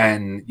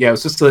 And yeah,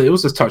 it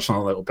was just touched on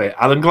a little bit.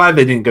 I'm glad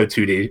they didn't go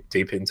too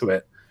deep into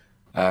it,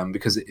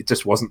 because it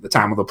just wasn't the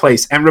time or the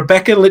place. And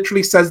Rebecca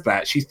literally says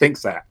that. She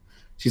thinks that.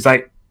 She's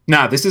like,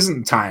 "No, this isn't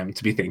the time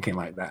to be thinking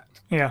like that."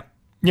 Yeah,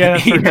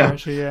 that's very true,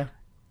 actually.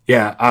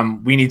 Yeah.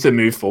 We need to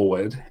move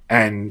forward.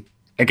 And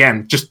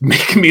again, just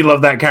making me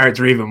love that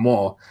character even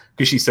more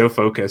because she's so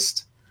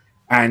focused.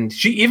 And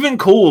she even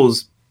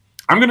calls.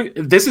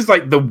 This is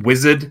like the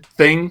wizard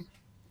thing.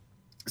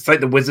 It's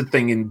like the wizard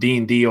thing in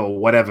D&D or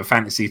whatever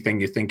fantasy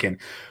thing you're thinking.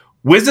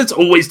 Wizards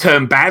always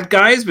turn bad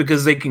guys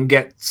because they can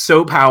get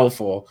so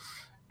powerful.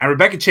 And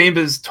Rebecca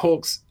Chambers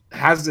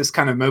has this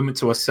kind of moment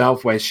to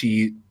herself where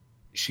she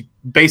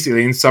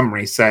basically, in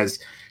summary, says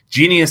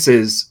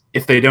geniuses,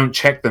 if they don't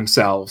check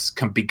themselves,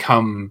 can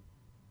become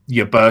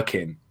your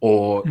Birkin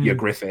or your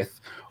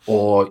Griffith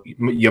or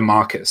your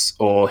Marcus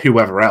or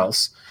whoever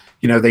else.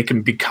 They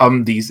can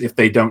become these if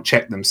they don't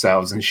check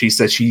themselves. And she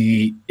says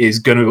she is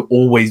going to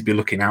always be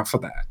looking out for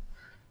that.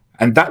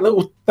 And that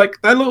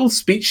little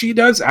speech she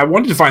does, I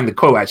wanted to find the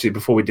quote actually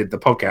before we did the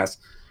podcast,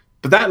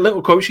 but that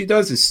little quote she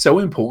does is so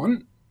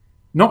important,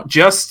 not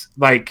just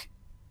like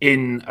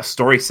in a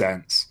story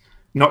sense,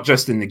 not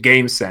just in the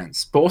game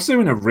sense, but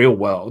also in a real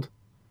world.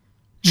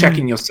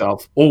 Checking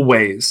yourself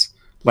always,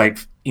 like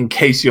in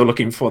case you're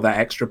looking for that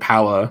extra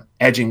power,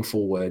 edging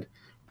forward,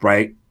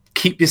 right?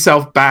 Keep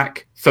yourself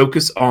back,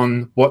 focus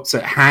on what's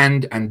at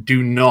hand, and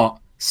do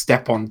not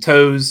step on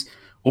toes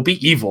or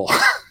be evil.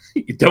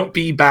 Don't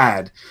be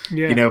bad,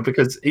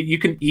 because you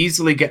can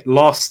easily get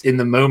lost in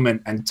the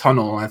moment and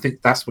tunnel. I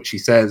think that's what she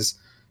says.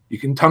 You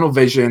can tunnel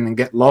vision and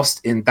get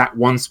lost in that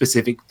one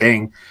specific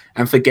thing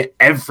and forget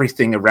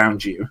everything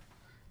around you,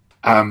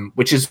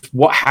 which is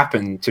what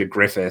happened to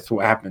Griffith,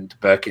 what happened to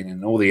Birkin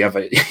and all the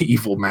other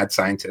evil mad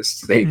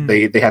scientists. They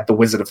had the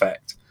wizard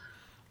effect.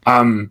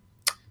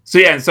 So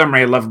yeah, in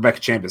summary, I love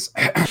Rebecca Chambers.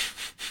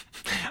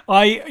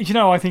 I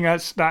think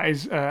that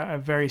is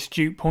a very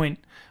astute point.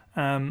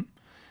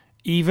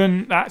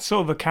 Even that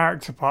sort of a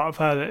character part of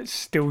her that's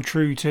still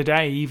true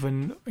today,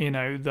 even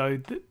though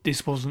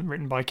this wasn't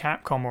written by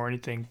Capcom or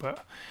anything,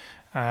 but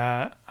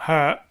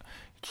her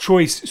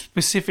choice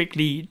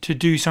specifically to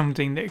do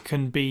something that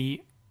can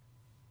be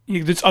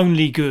that's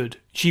only good.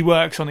 She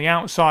works on the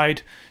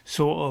outside,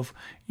 sort of,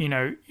 in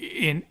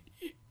an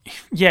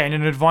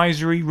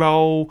advisory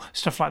role,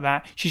 stuff like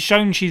that. She's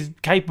shown she's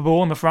capable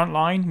on the front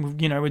line,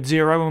 with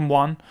 0 and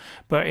 1.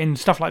 But in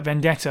stuff like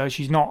Vendetta,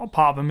 she's not a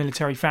part of a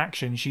military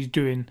faction. She's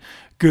doing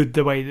good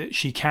the way that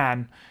she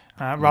can,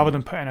 rather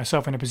than putting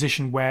herself in a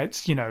position where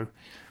it's,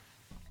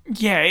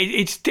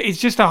 it's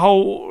just a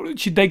whole.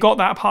 They got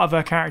that part of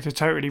her character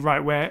totally right.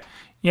 Where,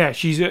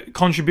 she's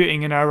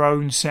contributing in her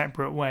own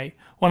separate way.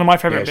 One of my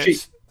favorite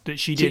bits that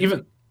she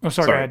did. Go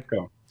ahead.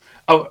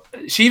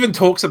 She even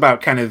talks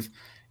about kind of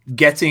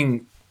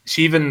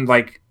she even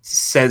like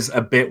says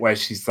a bit where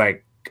she's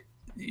like,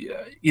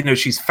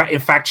 she's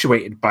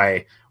infatuated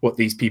by what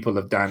these people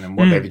have done and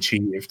what they've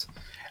achieved.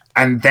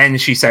 And then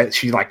she said,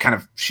 she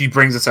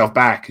brings herself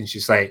back and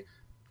she's like,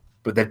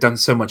 but they've done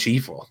so much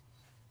evil.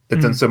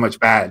 They've done so much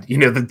bad,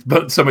 they've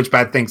done so much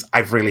bad things.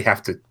 I really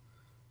have to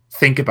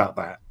think about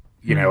that,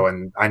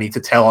 and I need to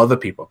tell other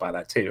people about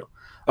that too.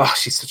 Oh,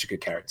 she's such a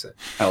good character.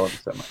 I love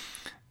her so much.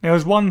 There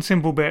was one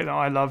simple bit that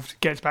I loved,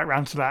 gets back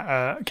round to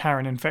that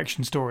Karen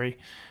infection story.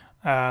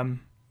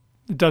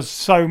 Says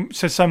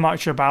so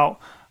much about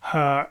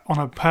her on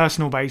a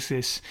personal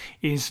basis,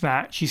 is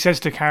that she says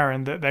to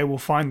Karen that they will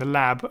find the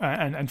lab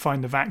and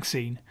find the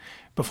vaccine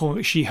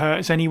before she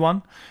hurts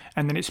anyone.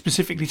 And then it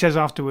specifically says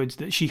afterwards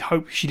that she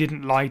hopes she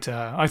didn't lie to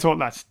her. I thought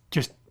that's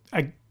just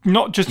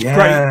not just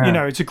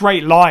great, it's a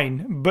great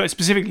line, but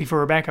specifically for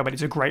Rebecca, but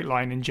it's a great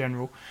line in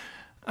general.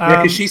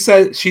 Because she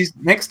says she's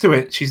next to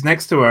it. She's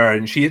next to her,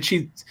 and she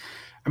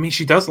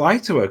does lie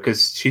to her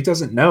because she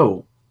doesn't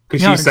know.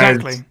 Because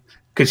says,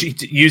 because she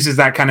uses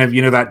that kind of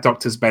that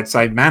doctor's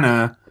bedside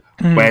manner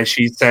where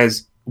she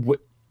says,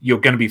 "You're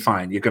going to be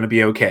fine. You're going to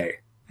be okay."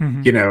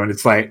 And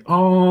it's like,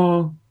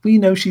 oh, we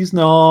know she's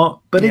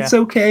not, but it's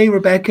okay,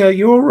 Rebecca.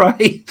 You're all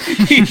right.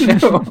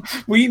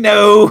 We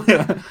know.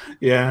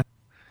 Yeah.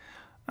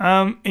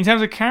 In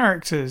terms of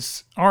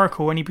characters,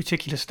 Oracle, any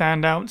particular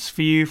standouts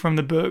for you from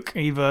the book?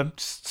 Either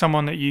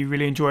someone that you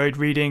really enjoyed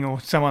reading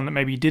or someone that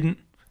maybe didn't?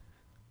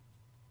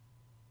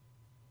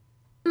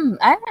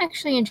 I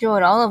actually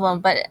enjoyed all of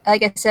them, but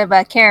like I said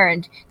about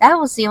Karen, that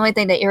was the only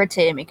thing that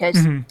irritated me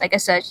because, like I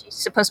said, she's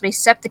supposed to be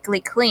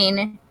septically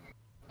clean,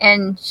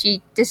 and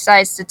she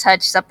decides to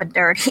touch something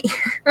dirty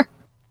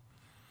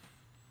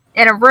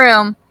in a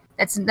room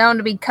that's known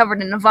to be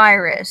covered in a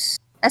virus.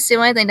 That's the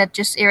only thing that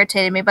just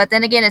irritated me. But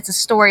then again, it's a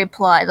story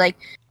plot. Like,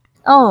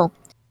 oh,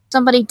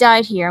 somebody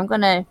died here. I'm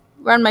going to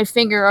run my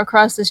finger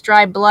across this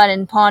dry blood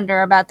and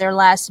ponder about their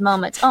last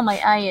moments. Oh,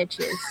 my eye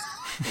itches.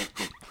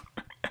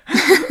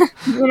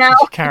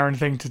 Karen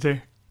thing to do.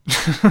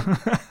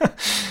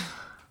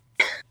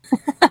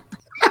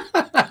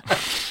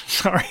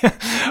 Sorry.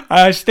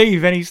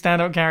 Steve, any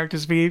standout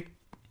characters for you?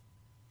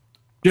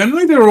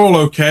 Generally, they're all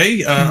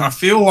okay. I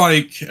feel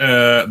like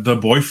the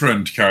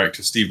boyfriend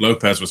character, Steve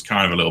Lopez, was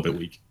kind of a little bit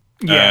weak.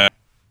 Yeah.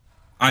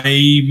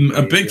 I'm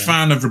a big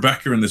fan of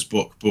Rebecca in this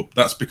book, but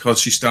that's because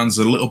she stands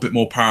a little bit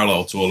more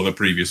parallel to all of her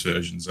previous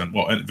versions and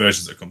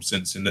versions that come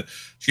since, in that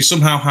she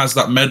somehow has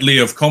that medley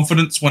of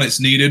confidence when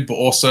it's needed, but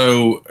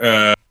also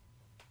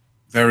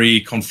very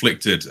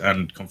conflicted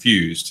and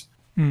confused.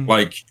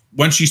 Like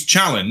when she's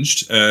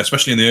challenged,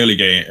 especially in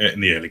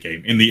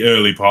the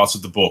early parts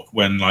of the book,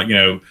 when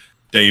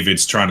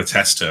David's trying to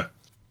test her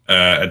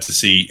and to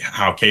see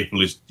how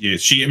capable she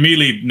is. She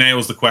immediately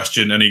nails the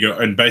question,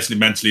 and basically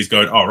mentally is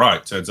going, "All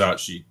right, turns out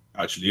she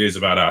actually is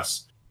a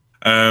badass."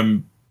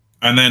 And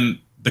then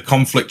the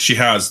conflict she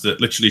has,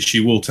 that literally she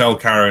will tell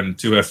Karen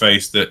to her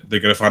face that they're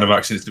going to find a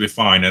vaccine, it's going to be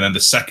fine, and then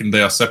the second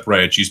they are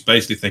separated, she's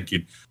basically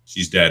thinking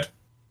she's dead.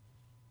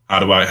 How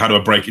do I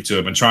break it to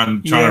him and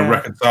trying to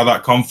reconcile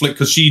that conflict,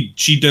 because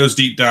she knows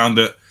deep down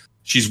that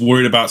she's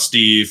worried about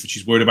Steve,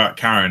 she's worried about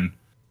Karen.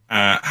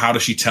 How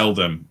does she tell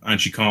them?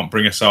 And she can't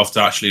bring herself to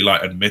actually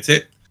admit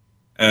it,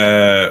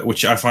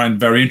 which I find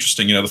very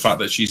interesting. The fact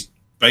that she's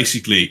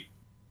basically,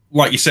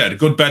 like you said, a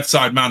good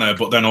bedside manner,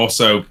 but then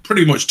also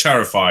pretty much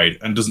terrified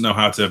and doesn't know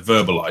how to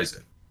verbalize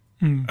it.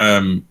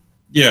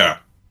 Yeah.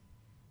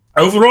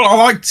 Overall, I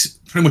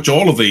liked pretty much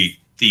all of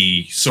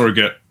the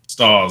surrogate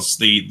stars.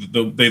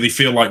 They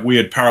feel like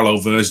weird parallel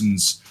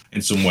versions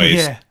in some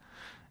ways.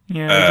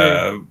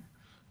 Yeah.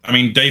 I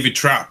mean, David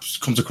Trapp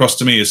comes across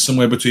to me as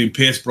somewhere between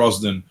Pierce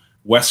Brosnan,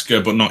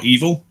 Wesker, but not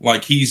evil.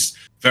 Like, he's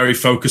very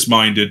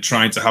focus-minded,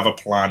 trying to have a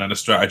plan and a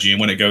strategy,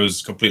 and when it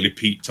goes completely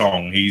Pete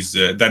Tong, he's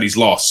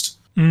lost.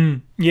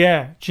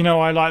 Yeah. Do you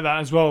know, I like that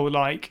as well.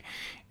 Like,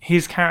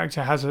 his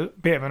character has a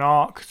bit of an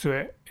arc to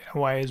it in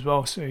a way as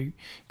well. So,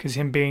 because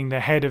him being the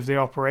head of the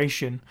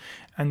operation,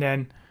 and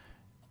then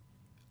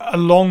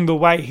along the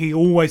way, he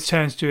always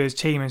turns to his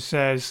team and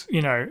says,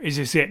 is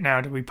this it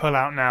now? Do we pull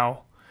out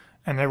now?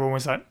 And they're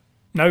always like,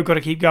 no, got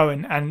to keep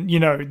going. And,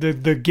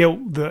 the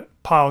guilt that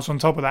piles on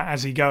top of that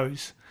as he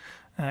goes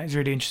is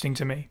really interesting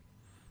to me.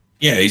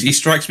 Yeah, he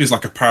strikes me as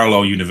like a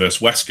parallel universe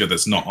Wesker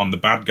that's not on the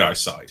bad guy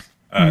side,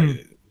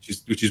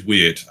 which is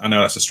weird. I know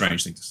that's a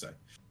strange thing to say.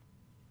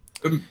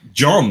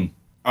 John,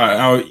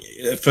 I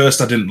at first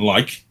I didn't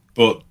like,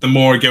 but the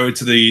more I go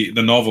into the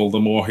novel, the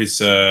more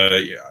his,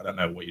 I don't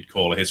know what you'd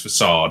call it, his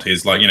facade,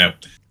 his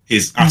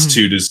his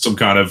attitude as some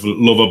kind of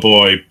lover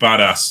boy,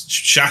 badass,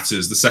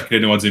 shatters the second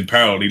anyone's in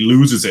peril. He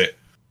loses it.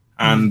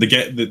 And the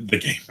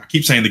game, I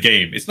keep saying the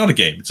game. It's not a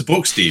game. It's a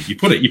book, Steve. You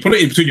put it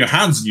in between your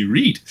hands and you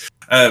read.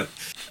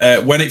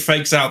 When it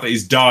fakes out that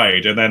he's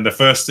died, and then the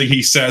first thing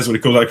he says when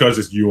he comes out of the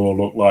is, "You all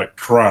look like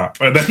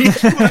crap." And then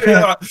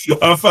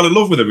I fell in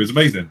love with him. It was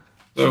amazing.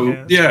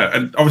 So yeah,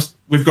 and obviously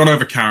we've gone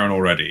over Karen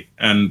already.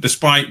 And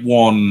despite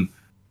one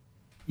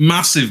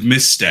massive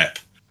misstep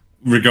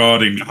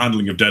regarding the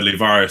handling of deadly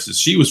viruses,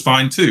 she was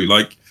fine too.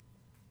 Like,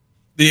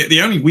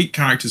 the only weak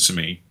characters for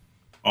me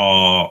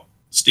are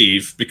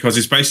Steve, because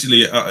it's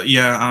basically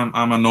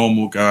I'm a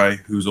normal guy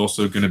who's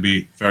also going to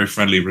be very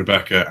friendly with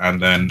Rebecca,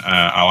 and then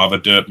I'll have a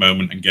dirt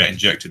moment and get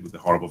injected with the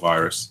horrible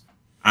virus,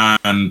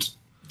 and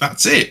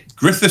that's it.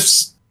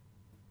 Griffith's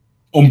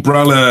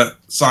umbrella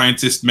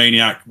scientist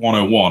maniac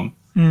 101,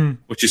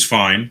 which is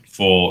fine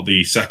for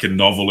the second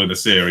novel in the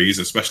series,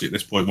 especially at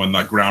this point when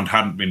that ground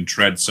hadn't been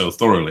tread so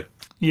thoroughly.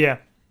 Yeah.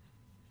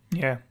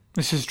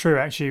 This is true,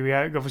 actually. We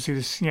obviously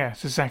it's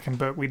the second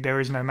book.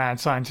 There is no mad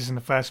scientist in the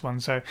first one,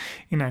 so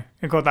we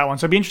got that one.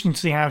 So it'll be interesting to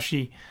see how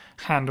she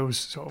handles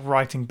sort of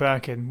writing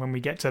Birkin when we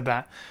get to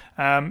that.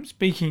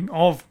 Speaking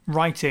of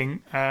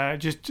writing,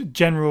 just a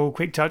general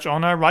quick touch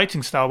on her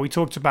writing style. We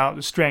talked about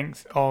the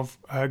strength of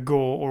her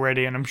gore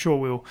already, and I'm sure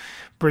we'll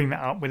bring that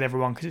up with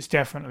everyone because it's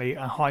definitely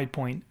a high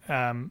point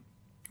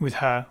with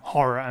her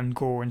horror and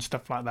gore and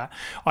stuff like that.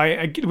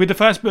 With the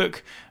first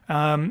book,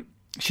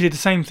 she did the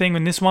same thing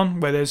in this one,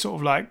 where there's sort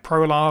of like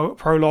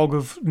prologue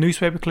of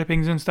newspaper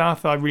clippings and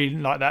stuff. I really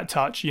like that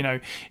touch.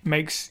 It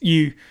makes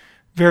you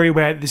very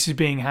aware that this is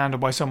being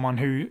handled by someone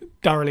who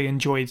thoroughly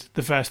enjoyed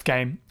the first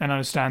game and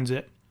understands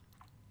it.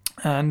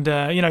 And,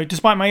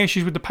 despite my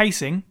issues with the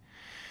pacing,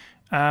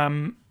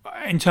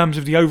 in terms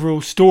of the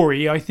overall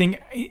story, I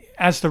think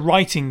as the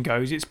writing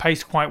goes, it's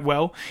paced quite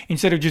well.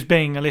 Instead of just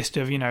being a list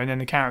of, and then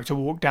the character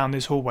walked down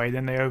this hallway,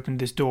 then they opened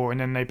this door, and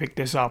then they picked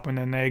this up, and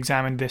then they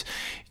examined this.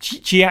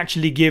 She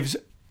actually gives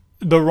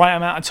the right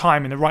amount of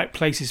time in the right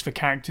places for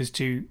characters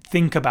to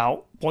think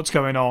about what's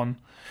going on,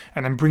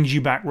 and then brings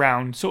you back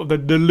round, sort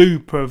of the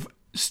loop of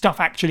stuff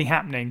actually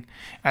happening,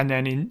 and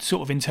then in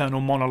sort of internal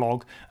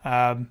monologue.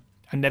 I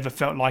never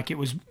felt like it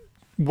was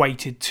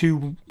weighted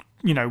too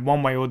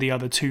one way or the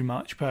other too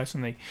much,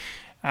 personally.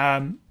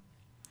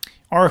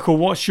 Oracle,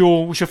 what's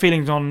your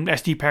feelings on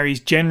S.D. Perry's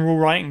general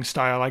writing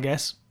style, I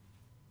guess?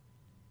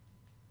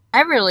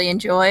 I really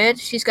enjoy it.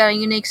 She's got a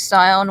unique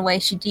style and the way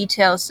she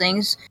details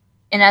things.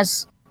 And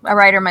as a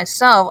writer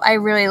myself, I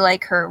really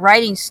like her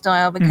writing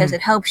style because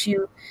it helps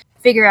you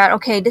figure out,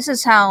 okay, this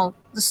is how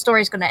the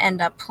story's going to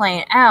end up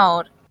playing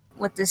out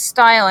with this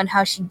style, and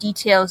how she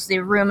details the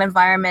room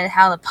environment,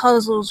 how the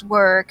puzzles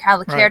work, how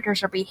the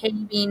characters are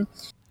behaving,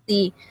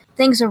 the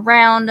things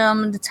around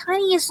them, the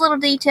tiniest little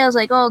details,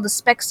 like, the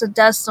specks of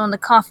dust on the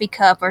coffee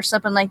cup or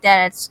something like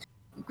that. It's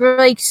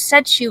really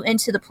sets you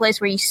into the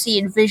place where you see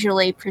it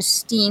visually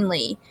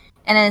pristinely.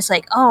 And then it's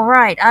like, oh,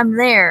 right, I'm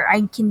there.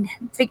 I can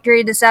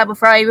figure this out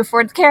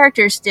before the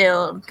characters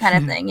do, kind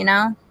of thing,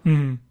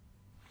 Mm-hmm.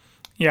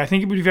 Yeah, I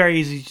think it would be very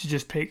easy to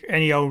just pick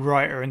any old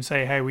writer and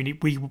say, hey,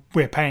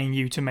 we're paying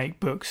you to make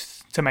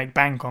books, to make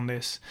bank on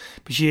this.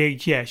 But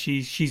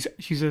she's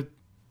a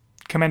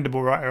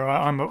commendable writer.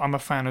 I'm a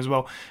fan as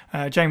well.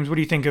 James, what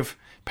do you think of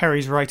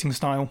Perry's writing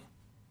style?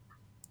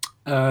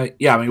 We're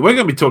going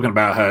to be talking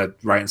about her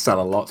writing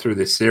style a lot through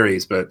this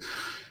series, but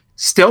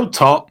still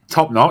top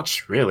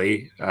notch,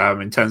 really,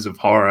 in terms of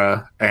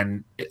horror.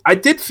 And I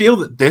did feel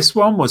that this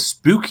one was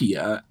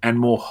spookier and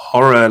more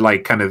horror,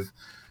 like kind of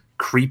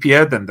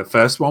creepier than the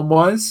first one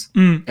was.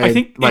 I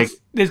think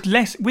there's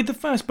less with the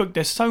first book.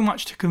 There's so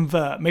much to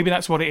convert. Maybe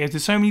that's what it is.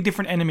 There's so many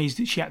different enemies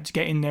that she had to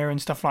get in there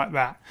and stuff like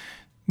that.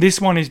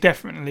 This one is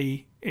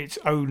definitely its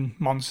own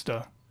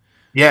monster.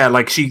 Yeah,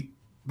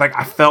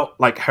 I felt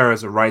like her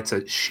as a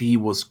writer, she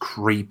was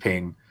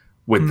creeping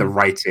with the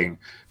writing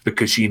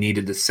because she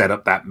needed to set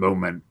up that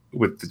moment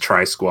with the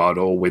Tri-Squad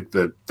or with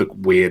the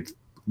weird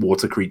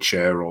water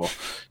creature or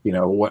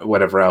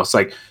whatever else.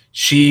 Like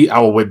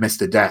with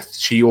Mr. Death,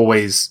 she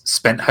always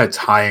spent her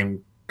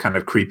time kind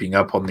of creeping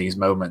up on these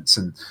moments,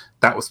 and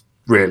that was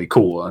really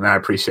cool, and I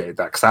appreciate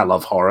that because I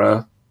love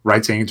horror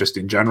writing just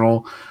in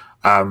general.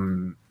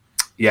 And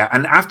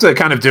after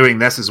kind of doing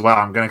this as well,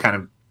 I'm going to kind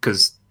of,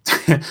 because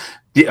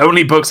the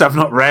only books I've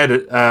not read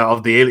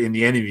of the Alien in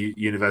the Enemy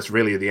universe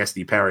really are the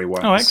S.D. Perry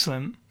ones. Oh,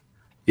 excellent.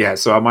 Yeah,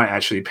 so I might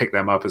actually pick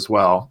them up as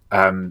well.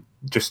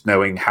 Just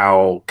knowing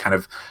how kind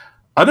of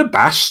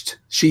unabashed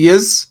she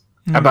is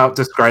about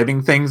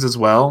describing things as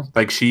well.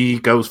 Like, she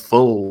goes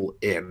full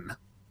in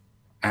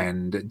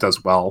and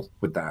does well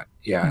with that.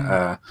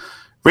 Yeah,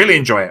 really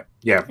enjoy it.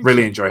 Yeah,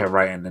 really enjoy her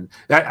writing. And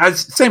as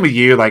same with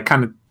you, like,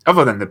 kind of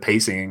other than the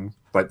pacing,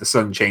 like the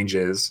sun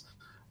changes,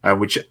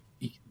 which,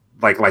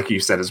 like you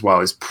said as well,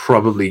 is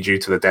probably due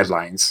to the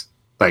deadlines,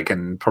 like,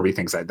 and probably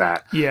things like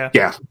that.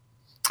 Yeah.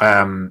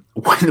 When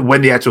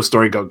the actual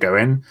story got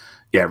going,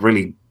 I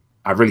really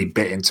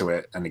bit into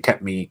it, and it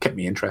kept me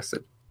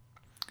interested.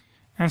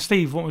 And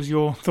Steve, what was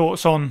your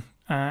thoughts on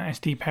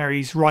S.D.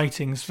 Perry's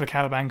writings for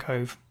Caliban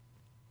Cove?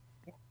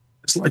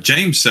 It's like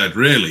James said,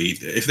 really.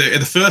 If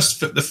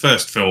the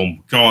first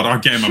film, God,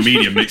 I'm getting my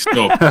media mixed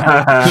up.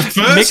 The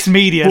first mixed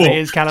media book,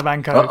 is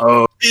Caliban Cove.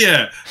 Uh-oh.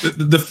 Yeah,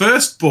 the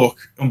first book,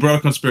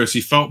 Umbrella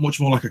Conspiracy, felt much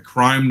more like a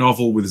crime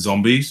novel with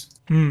zombies,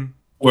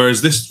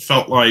 whereas this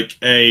felt like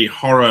a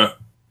horror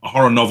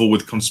novel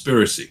with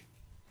conspiracy.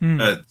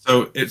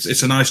 So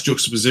it's a nice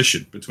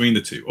juxtaposition between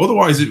the two.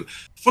 Otherwise, it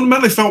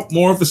fundamentally felt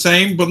more of the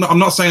same, but I'm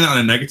not saying that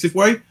in a negative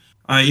way.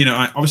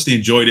 I obviously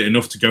enjoyed it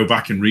enough to go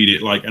back and read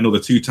it like another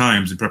 2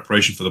 times in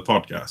preparation for the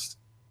podcast.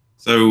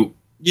 So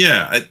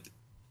yeah,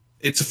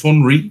 it's a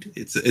fun read.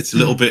 It's a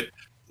little bit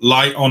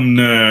light on,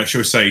 shall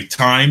we say,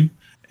 time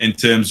in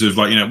terms of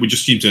we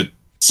just seem to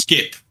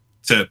skip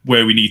to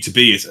where we need to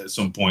be at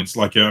some points.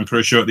 Like I'm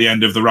pretty sure at the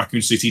end of the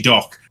Raccoon City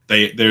dock,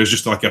 there's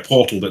just like a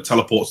portal that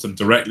teleports them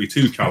directly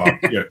to Caliban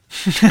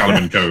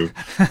Cove,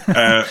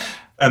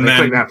 and then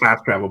click that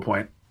fast travel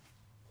point.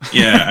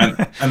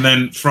 Yeah, and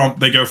then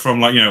they go from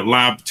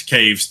lab to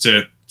caves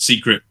to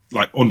secret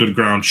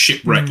underground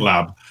shipwreck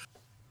lab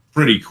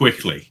pretty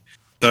quickly.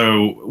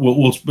 So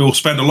we'll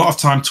spend a lot of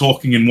time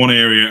talking in one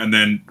area and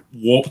then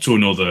warp to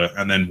another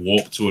and then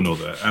warp to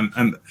another,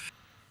 and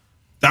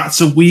that's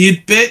a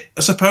weird bit,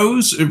 I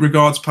suppose, in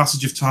regards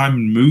passage of time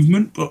and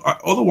movement. But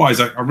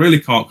otherwise, I really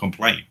can't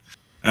complain.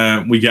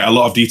 We get a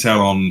lot of detail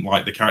on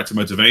the character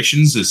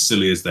motivations, as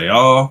silly as they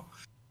are.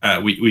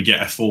 We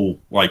get a full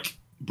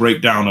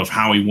breakdown of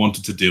how he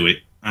wanted to do it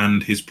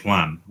and his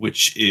plan,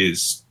 which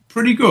is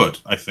pretty good,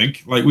 I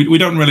think. We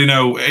don't really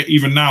know,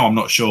 even now I'm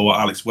not sure what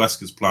Alex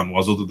Wesker's plan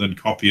was other than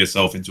copy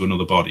herself into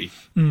another body.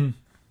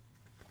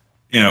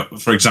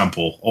 For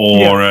example,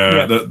 or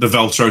the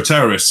Veltro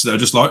terrorists, they're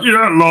just like,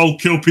 lol,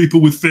 kill people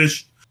with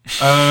fish.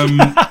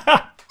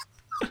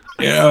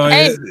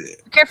 Hey,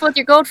 careful with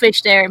your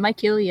goldfish there, it might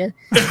kill you.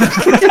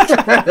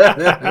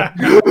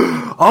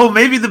 Oh,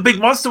 maybe the big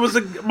monster was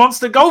a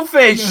monster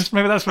goldfish. Yes,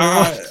 maybe that's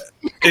what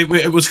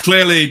it was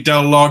clearly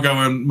Del Lago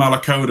and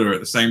Malacoda at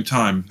the same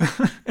time.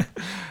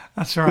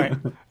 That's right.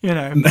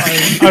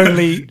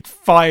 Only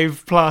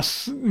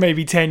 5+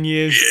 maybe 10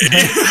 years.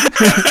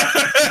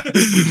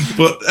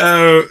 But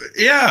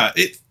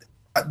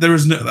there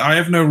is I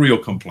have no real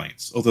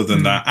complaints other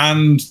than that,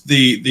 and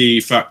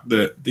the fact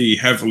that the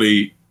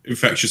heavily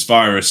infectious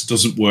virus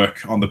doesn't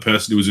work on the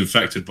person who was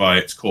infected by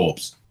its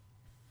corpse,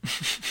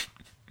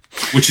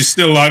 which is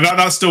still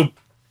that still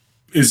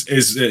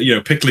is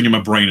pickling in my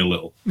brain a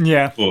little.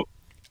 Yeah, but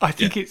I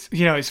think it's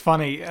it's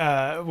funny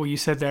what you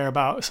said there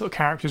about sort of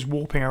characters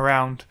warping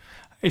around.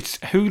 It's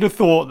who'd have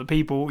thought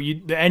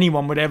that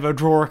anyone would ever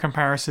draw a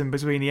comparison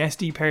between the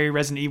S.D. Perry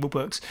Resident Evil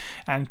books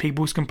and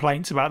people's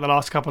complaints about the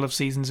last couple of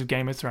seasons of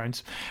Game of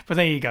Thrones. But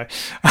there you go.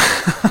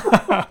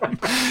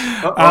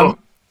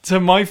 So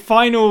my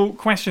final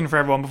question for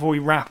everyone before we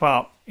wrap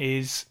up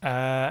is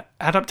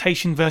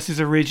adaptation versus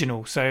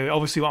original. So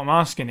obviously what I'm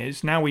asking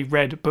is, now we've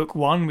read book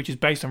 1, which is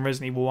based on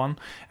Resident Evil 1,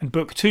 and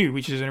book 2,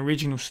 which is an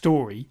original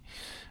story.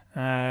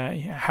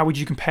 How would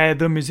you compare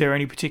them? Is there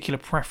any particular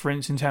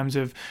preference in terms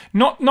of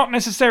not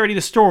necessarily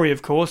the story,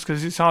 of course,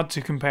 because it's hard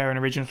to compare an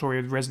original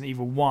story with Resident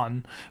Evil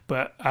 1,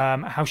 but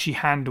how she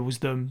handles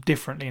them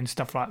differently and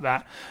stuff like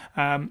that.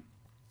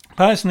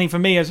 Personally, for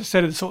me, as I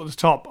said at the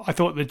top, I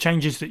thought the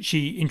changes that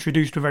she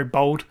introduced were very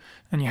bold,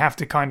 and you have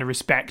to kind of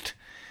respect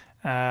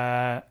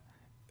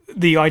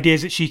the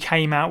ideas that she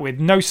came out with.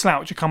 No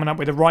slouch of coming up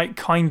with the right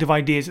kind of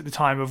ideas at the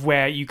time of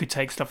where you could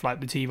take stuff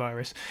like the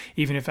T-Virus,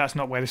 even if that's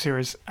not where the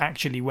series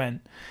actually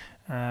went.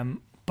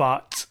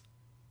 But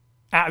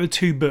out of the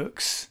 2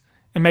 books,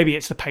 and maybe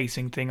it's the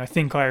pacing thing, I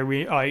think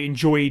I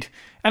enjoyed,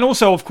 and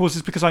also, of course,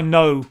 it's because I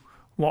know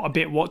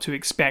what to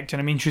expect, and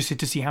I'm interested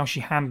to see how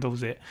she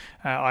handles it.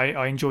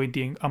 I enjoyed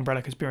the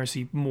Umbrella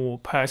Conspiracy more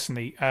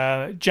personally.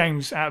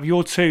 James, out of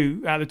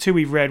the 2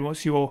 we've read,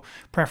 what's your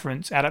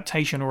preference,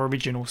 adaptation or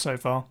original so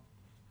far?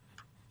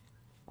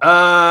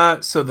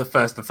 So the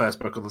first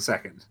book or the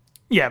second?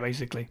 Yeah,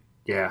 basically.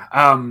 Yeah.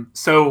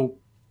 So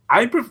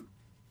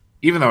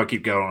even though I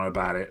keep going on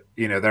about it,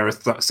 there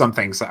are some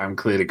things that I'm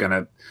clearly going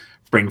to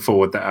bring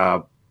forward that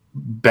are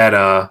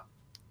better,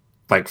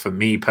 like for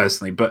me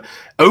personally. But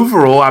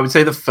overall, I would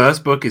say the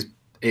first book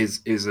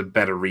is a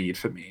better read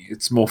for me.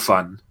 It's more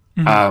fun.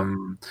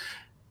 Mm-hmm.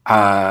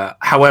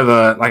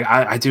 However, like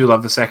I do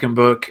love the second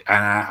book,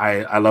 and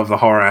I love the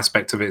horror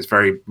aspect of it. It's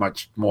very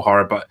much more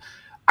horror, but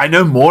I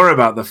know more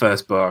about the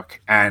first book,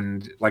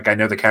 and like I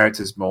know the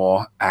characters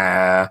more.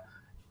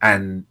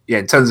 And yeah,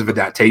 in terms of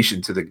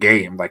adaptation to the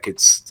game, like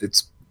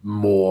it's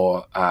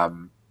more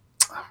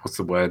what's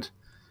the word?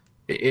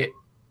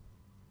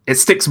 It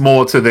sticks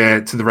more to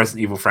the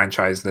Resident Evil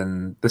franchise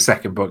than the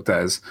second book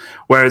does.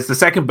 Whereas the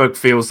second book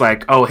feels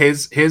like, oh,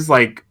 here's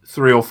like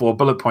 3 or 4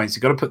 bullet points.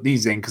 You got to put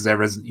these in because they're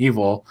Resident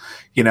Evil.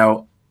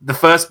 The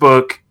first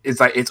book is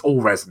like it's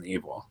all Resident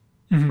Evil,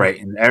 mm-hmm. right?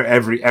 And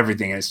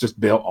everything is just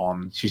built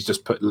on. She's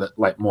just put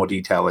like more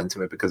detail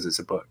into it because it's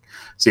a book.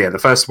 So yeah, the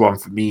first one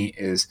for me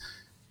is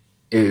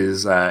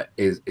a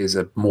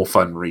more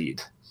fun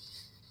read.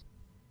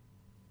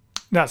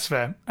 That's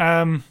fair.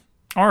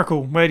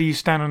 Oracle, where do you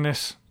stand on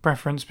this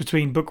preference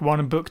between book 1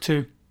 and book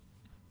 2?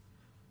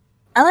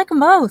 I like them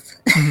both.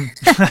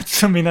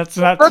 That's a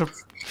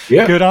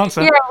good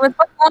answer. Yeah, with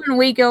book 1,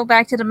 we go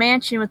back to the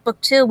mansion. With book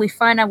 2, we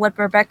find out what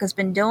Rebecca's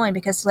been doing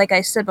because, like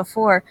I said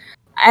before,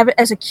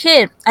 as a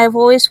kid, I've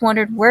always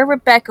wondered where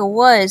Rebecca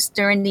was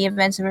during the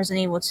events of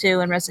Resident Evil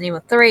 2 and Resident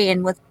Evil 3.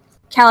 And with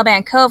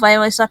Caliban Cove, I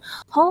always thought,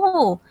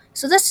 oh,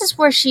 so this is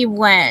where she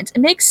went. It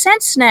makes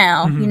sense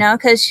now, mm-hmm.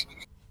 Because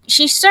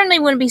she certainly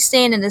wouldn't be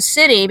staying in the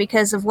city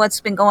because of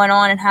what's been going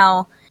on and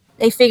how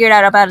they figured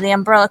out about the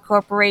Umbrella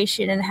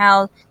Corporation and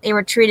how they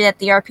were treated at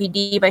the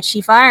RPD by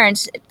Chief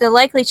Irons. The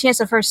likely chance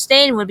of her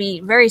staying would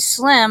be very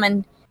slim,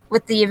 and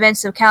with the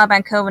events of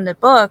Caliban Cove in the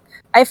book,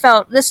 I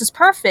felt this is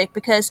perfect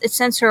because it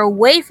sends her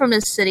away from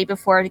the city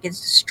before it gets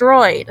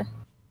destroyed.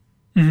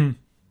 Mm-hmm.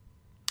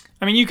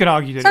 I mean, you could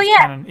argue that it's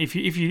canon if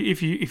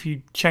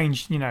you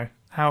change,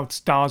 how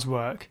stars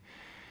work.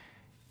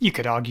 You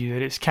could argue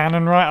that it's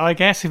canon, right? I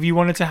guess if you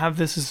wanted to have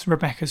this as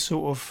Rebecca's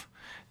sort of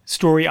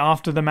story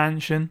after the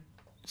mansion,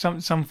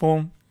 some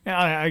form.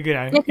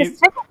 Because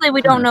technically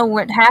we don't know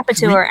what happened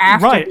to her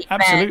after the event.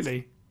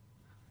 Absolutely.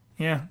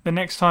 Yeah, the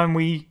next time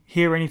we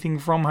hear anything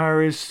from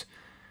her is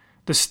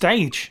the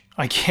stage,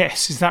 I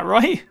guess. Is that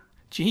right?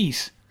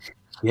 Jeez.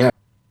 Yeah.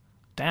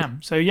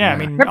 Damn. So yeah, I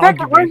mean,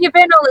 Rebecca, where have you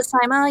been all this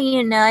time?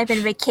 Oh, I've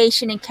been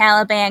vacationing in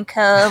Caliban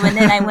Cove, and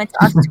then I went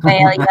to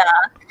Australia.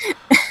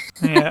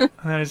 Yeah, and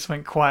then it just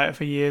went quiet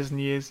for years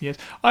and years and years.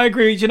 I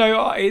agree.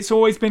 It's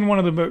always been one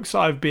of the books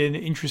I've been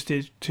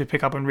interested to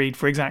pick up and read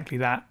for exactly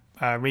that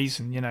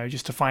reason,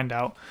 just to find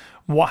out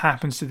what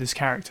happens to this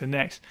character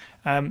next.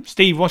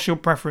 Steve, what's your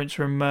preference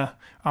from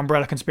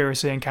Umbrella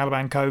Conspiracy and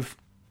Caliban Cove?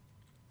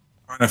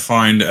 Trying to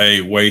find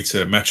a way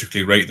to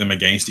metrically rate them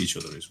against each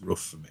other is rough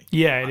for me.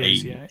 Yeah, it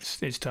is. Yeah,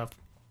 it's tough.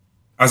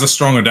 As a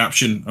strong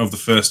adaptation of the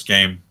first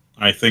game,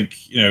 I think,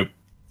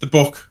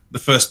 the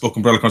first book,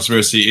 Umbrella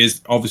Conspiracy,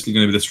 is obviously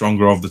going to be the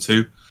stronger of the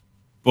two.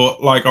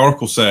 But like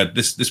Oracle said,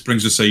 this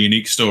brings us a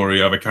unique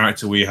story of a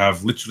character we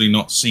have literally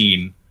not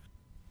seen.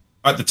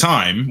 At the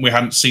time, we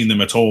hadn't seen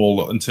them at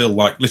all until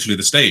like literally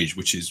the stage,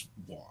 which is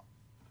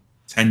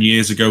 10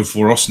 years ago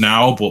for us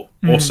now, but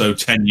also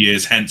 10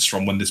 years hence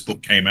from when this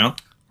book came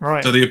out.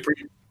 Right. So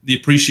the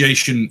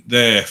appreciation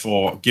there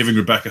for giving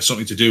Rebecca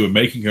something to do and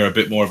making her a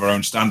bit more of her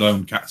own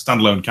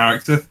standalone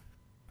character.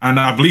 And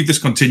I believe this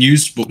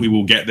continues, but we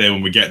will get there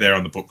when we get there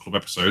on the book club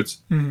episodes.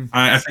 Mm-hmm.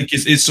 I think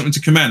it's something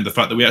to commend, the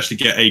fact that we actually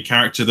get a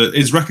character that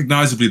is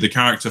recognizably the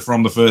character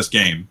from the first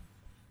game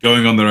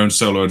going on their own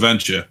solo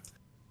adventure.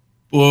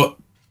 But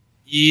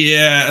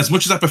yeah, as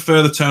much as I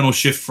prefer the tonal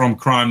shift from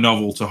crime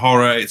novel to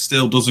horror, it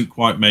still doesn't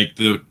quite make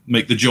the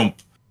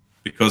jump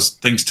because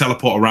things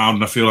teleport around,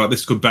 and I feel like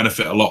this could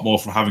benefit a lot more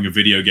from having a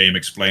video game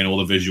explain all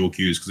the visual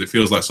cues, because it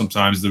feels like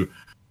sometimes the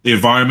the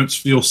environments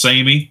feel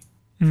samey,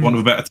 for want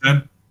of a better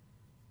term.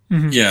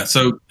 Mm-hmm. Yeah,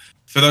 so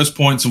for those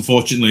points,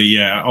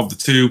 unfortunately, of the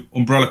two,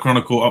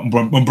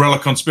 Umbrella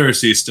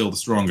Conspiracy is still the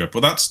stronger.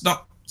 But that's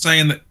not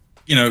saying that,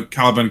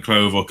 Caliban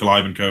Cove or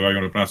Caliban Cove, I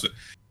got to pronounce it,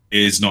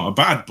 is not a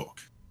bad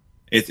book.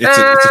 It's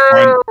a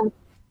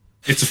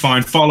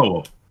fine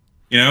follow-up.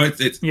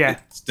 Agreed. Yeah.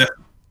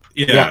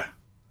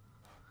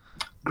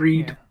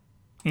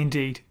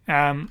 Indeed.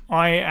 I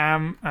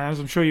am, as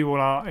I'm sure you all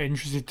are,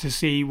 interested to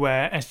see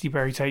where S.D.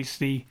 Berry takes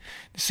the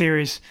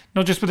series,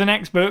 not just with the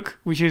next book,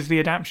 which is the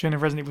adaptation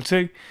of Resident Evil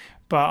 2,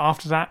 but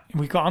after that,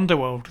 we've got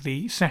Underworld,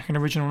 the second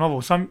original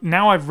novel. So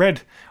now I've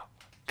read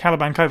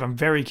Caliban Cove, I'm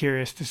very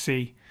curious to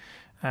see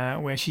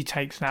where she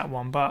takes that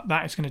one. But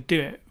that is going to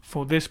do it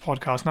for this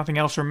podcast. Nothing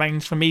else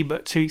remains for me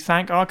but to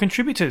thank our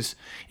contributors.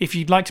 If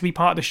you'd like to be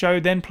part of the show,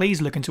 then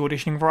please look into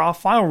auditioning for our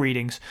file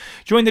readings.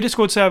 Join the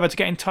Discord server to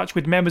get in touch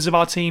with members of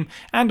our team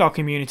and our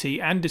community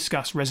and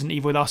discuss Resident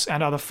Evil with us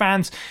and other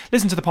fans.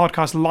 Listen to the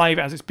podcast live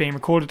as it's being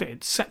recorded,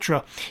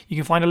 etc. You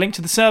can find a link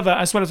to the server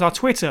as well as our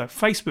Twitter,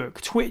 Facebook,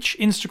 Twitch,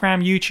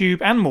 Instagram,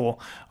 YouTube and more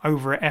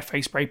over at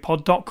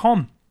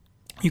faspraypod.com.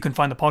 You can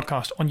find the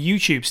podcast on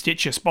YouTube,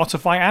 Stitcher,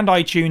 Spotify and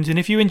iTunes, and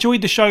if you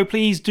enjoyed the show,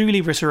 please do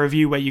leave us a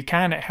review where you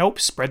can. It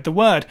helps spread the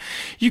word.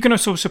 You can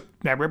also support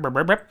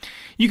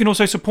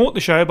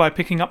the show by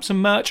picking up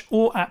some merch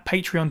or at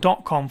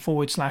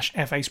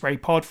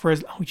patreon.com/FASpraypod for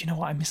as... Oh, you know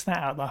what? I missed that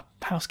out of the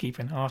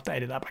housekeeping. I'll have to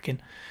edit that back in.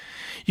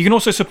 You can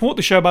also support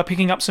the show by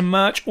picking up some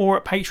merch or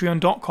at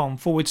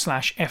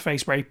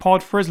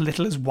patreon.com/FASpraypod for as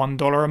little as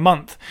 $1 a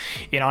month.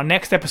 In our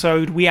next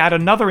episode, we add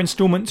another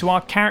installment to our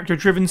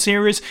character-driven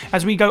series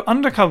as we go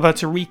undercover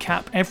to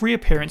recap every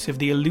appearance of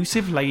the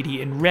elusive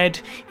lady in red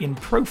in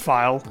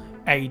Profile,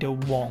 Ada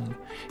Wong.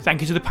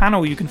 Thank you to the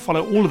panel. You can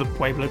follow all of the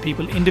Pueblo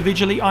people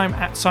individually. I'm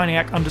at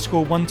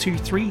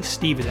Siniac_123.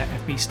 Steve is at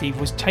FB Steve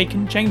Was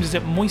Taken. James is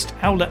at Moist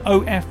Owler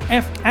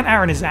OFF. And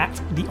Aaron is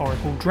at The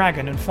Oracle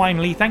Dragon. And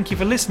finally, thank you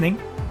for listening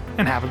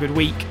and have a good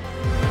week.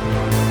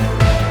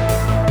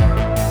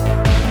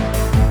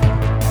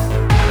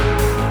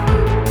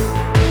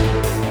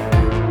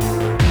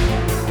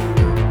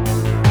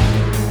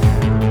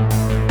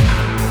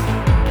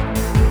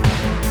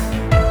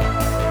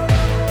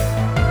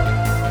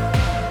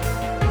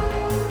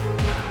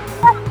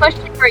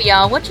 Question for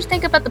y'all. What you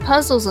think about the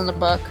puzzles in the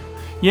book?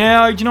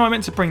 Yeah, I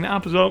meant to bring that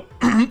up as well.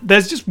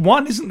 There's just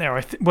one, isn't there?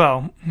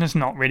 Well, there's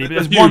not really, but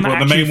there's one.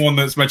 The main one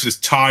that's mentioned is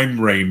Time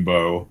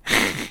Rainbow.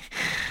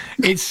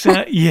 It's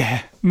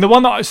the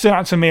one that stood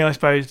out to me, I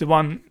suppose. The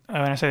one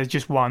when I say there's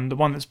just one, the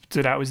one that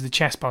stood out was the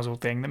chess puzzle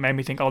thing that made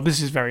me think, oh,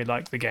 this is very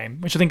like the game,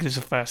 which I think is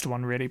the first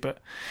one really. But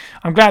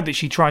I'm glad that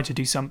she tried to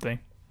do something.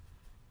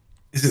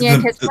 Yeah,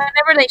 because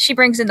whenever she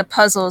brings in the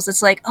puzzles,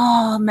 it's like,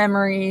 oh,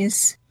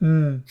 memories.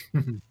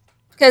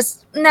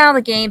 Because now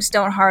the games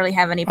don't hardly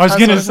have any puzzles. I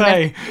was going to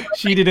say,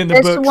 she did in the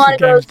books. This one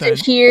goes to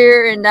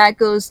here and that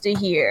goes to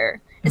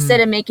here, instead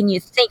of making you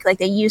think like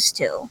they used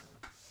to.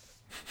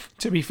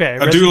 To be fair,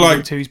 Resident Evil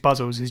 2's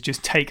puzzles is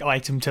just take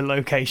item to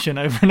location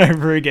over and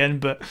over again,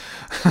 but...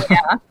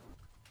 Yeah.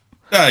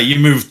 Yeah, you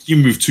move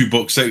two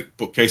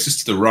bookcases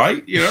to the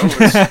right,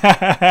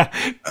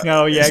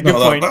 Oh, yeah, good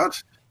point.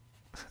 That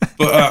bad.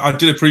 But I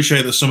did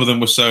appreciate that some of them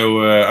were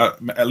so,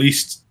 at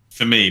least...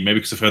 For me, maybe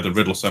because I've heard the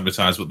riddle so many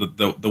times, but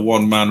the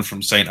one man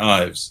from St.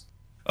 Ives,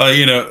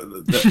 you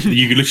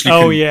could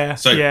literally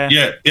say,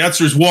 the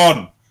answer is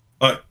one.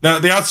 No,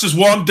 the answer is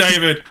one,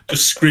 David.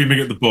 Just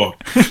screaming at the book.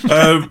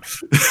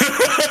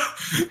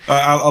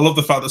 I love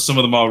the fact that some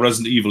of them are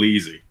Resident Evil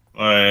easy.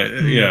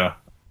 Yeah,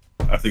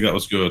 I think that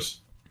was good.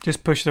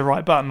 Just push the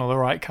right button or the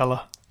right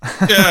colour.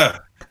 Yeah.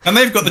 And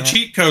they've got the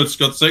cheat codes,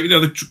 Scott. So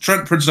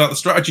Trent printed out the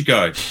strategy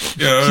guide.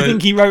 Do you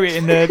think he wrote it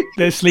in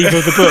the sleeve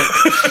of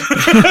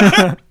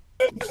the book?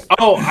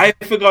 Oh, I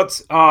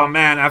forgot. Oh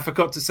man, I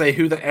forgot to say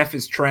who the F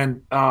is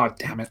Trent. Oh,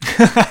 damn it.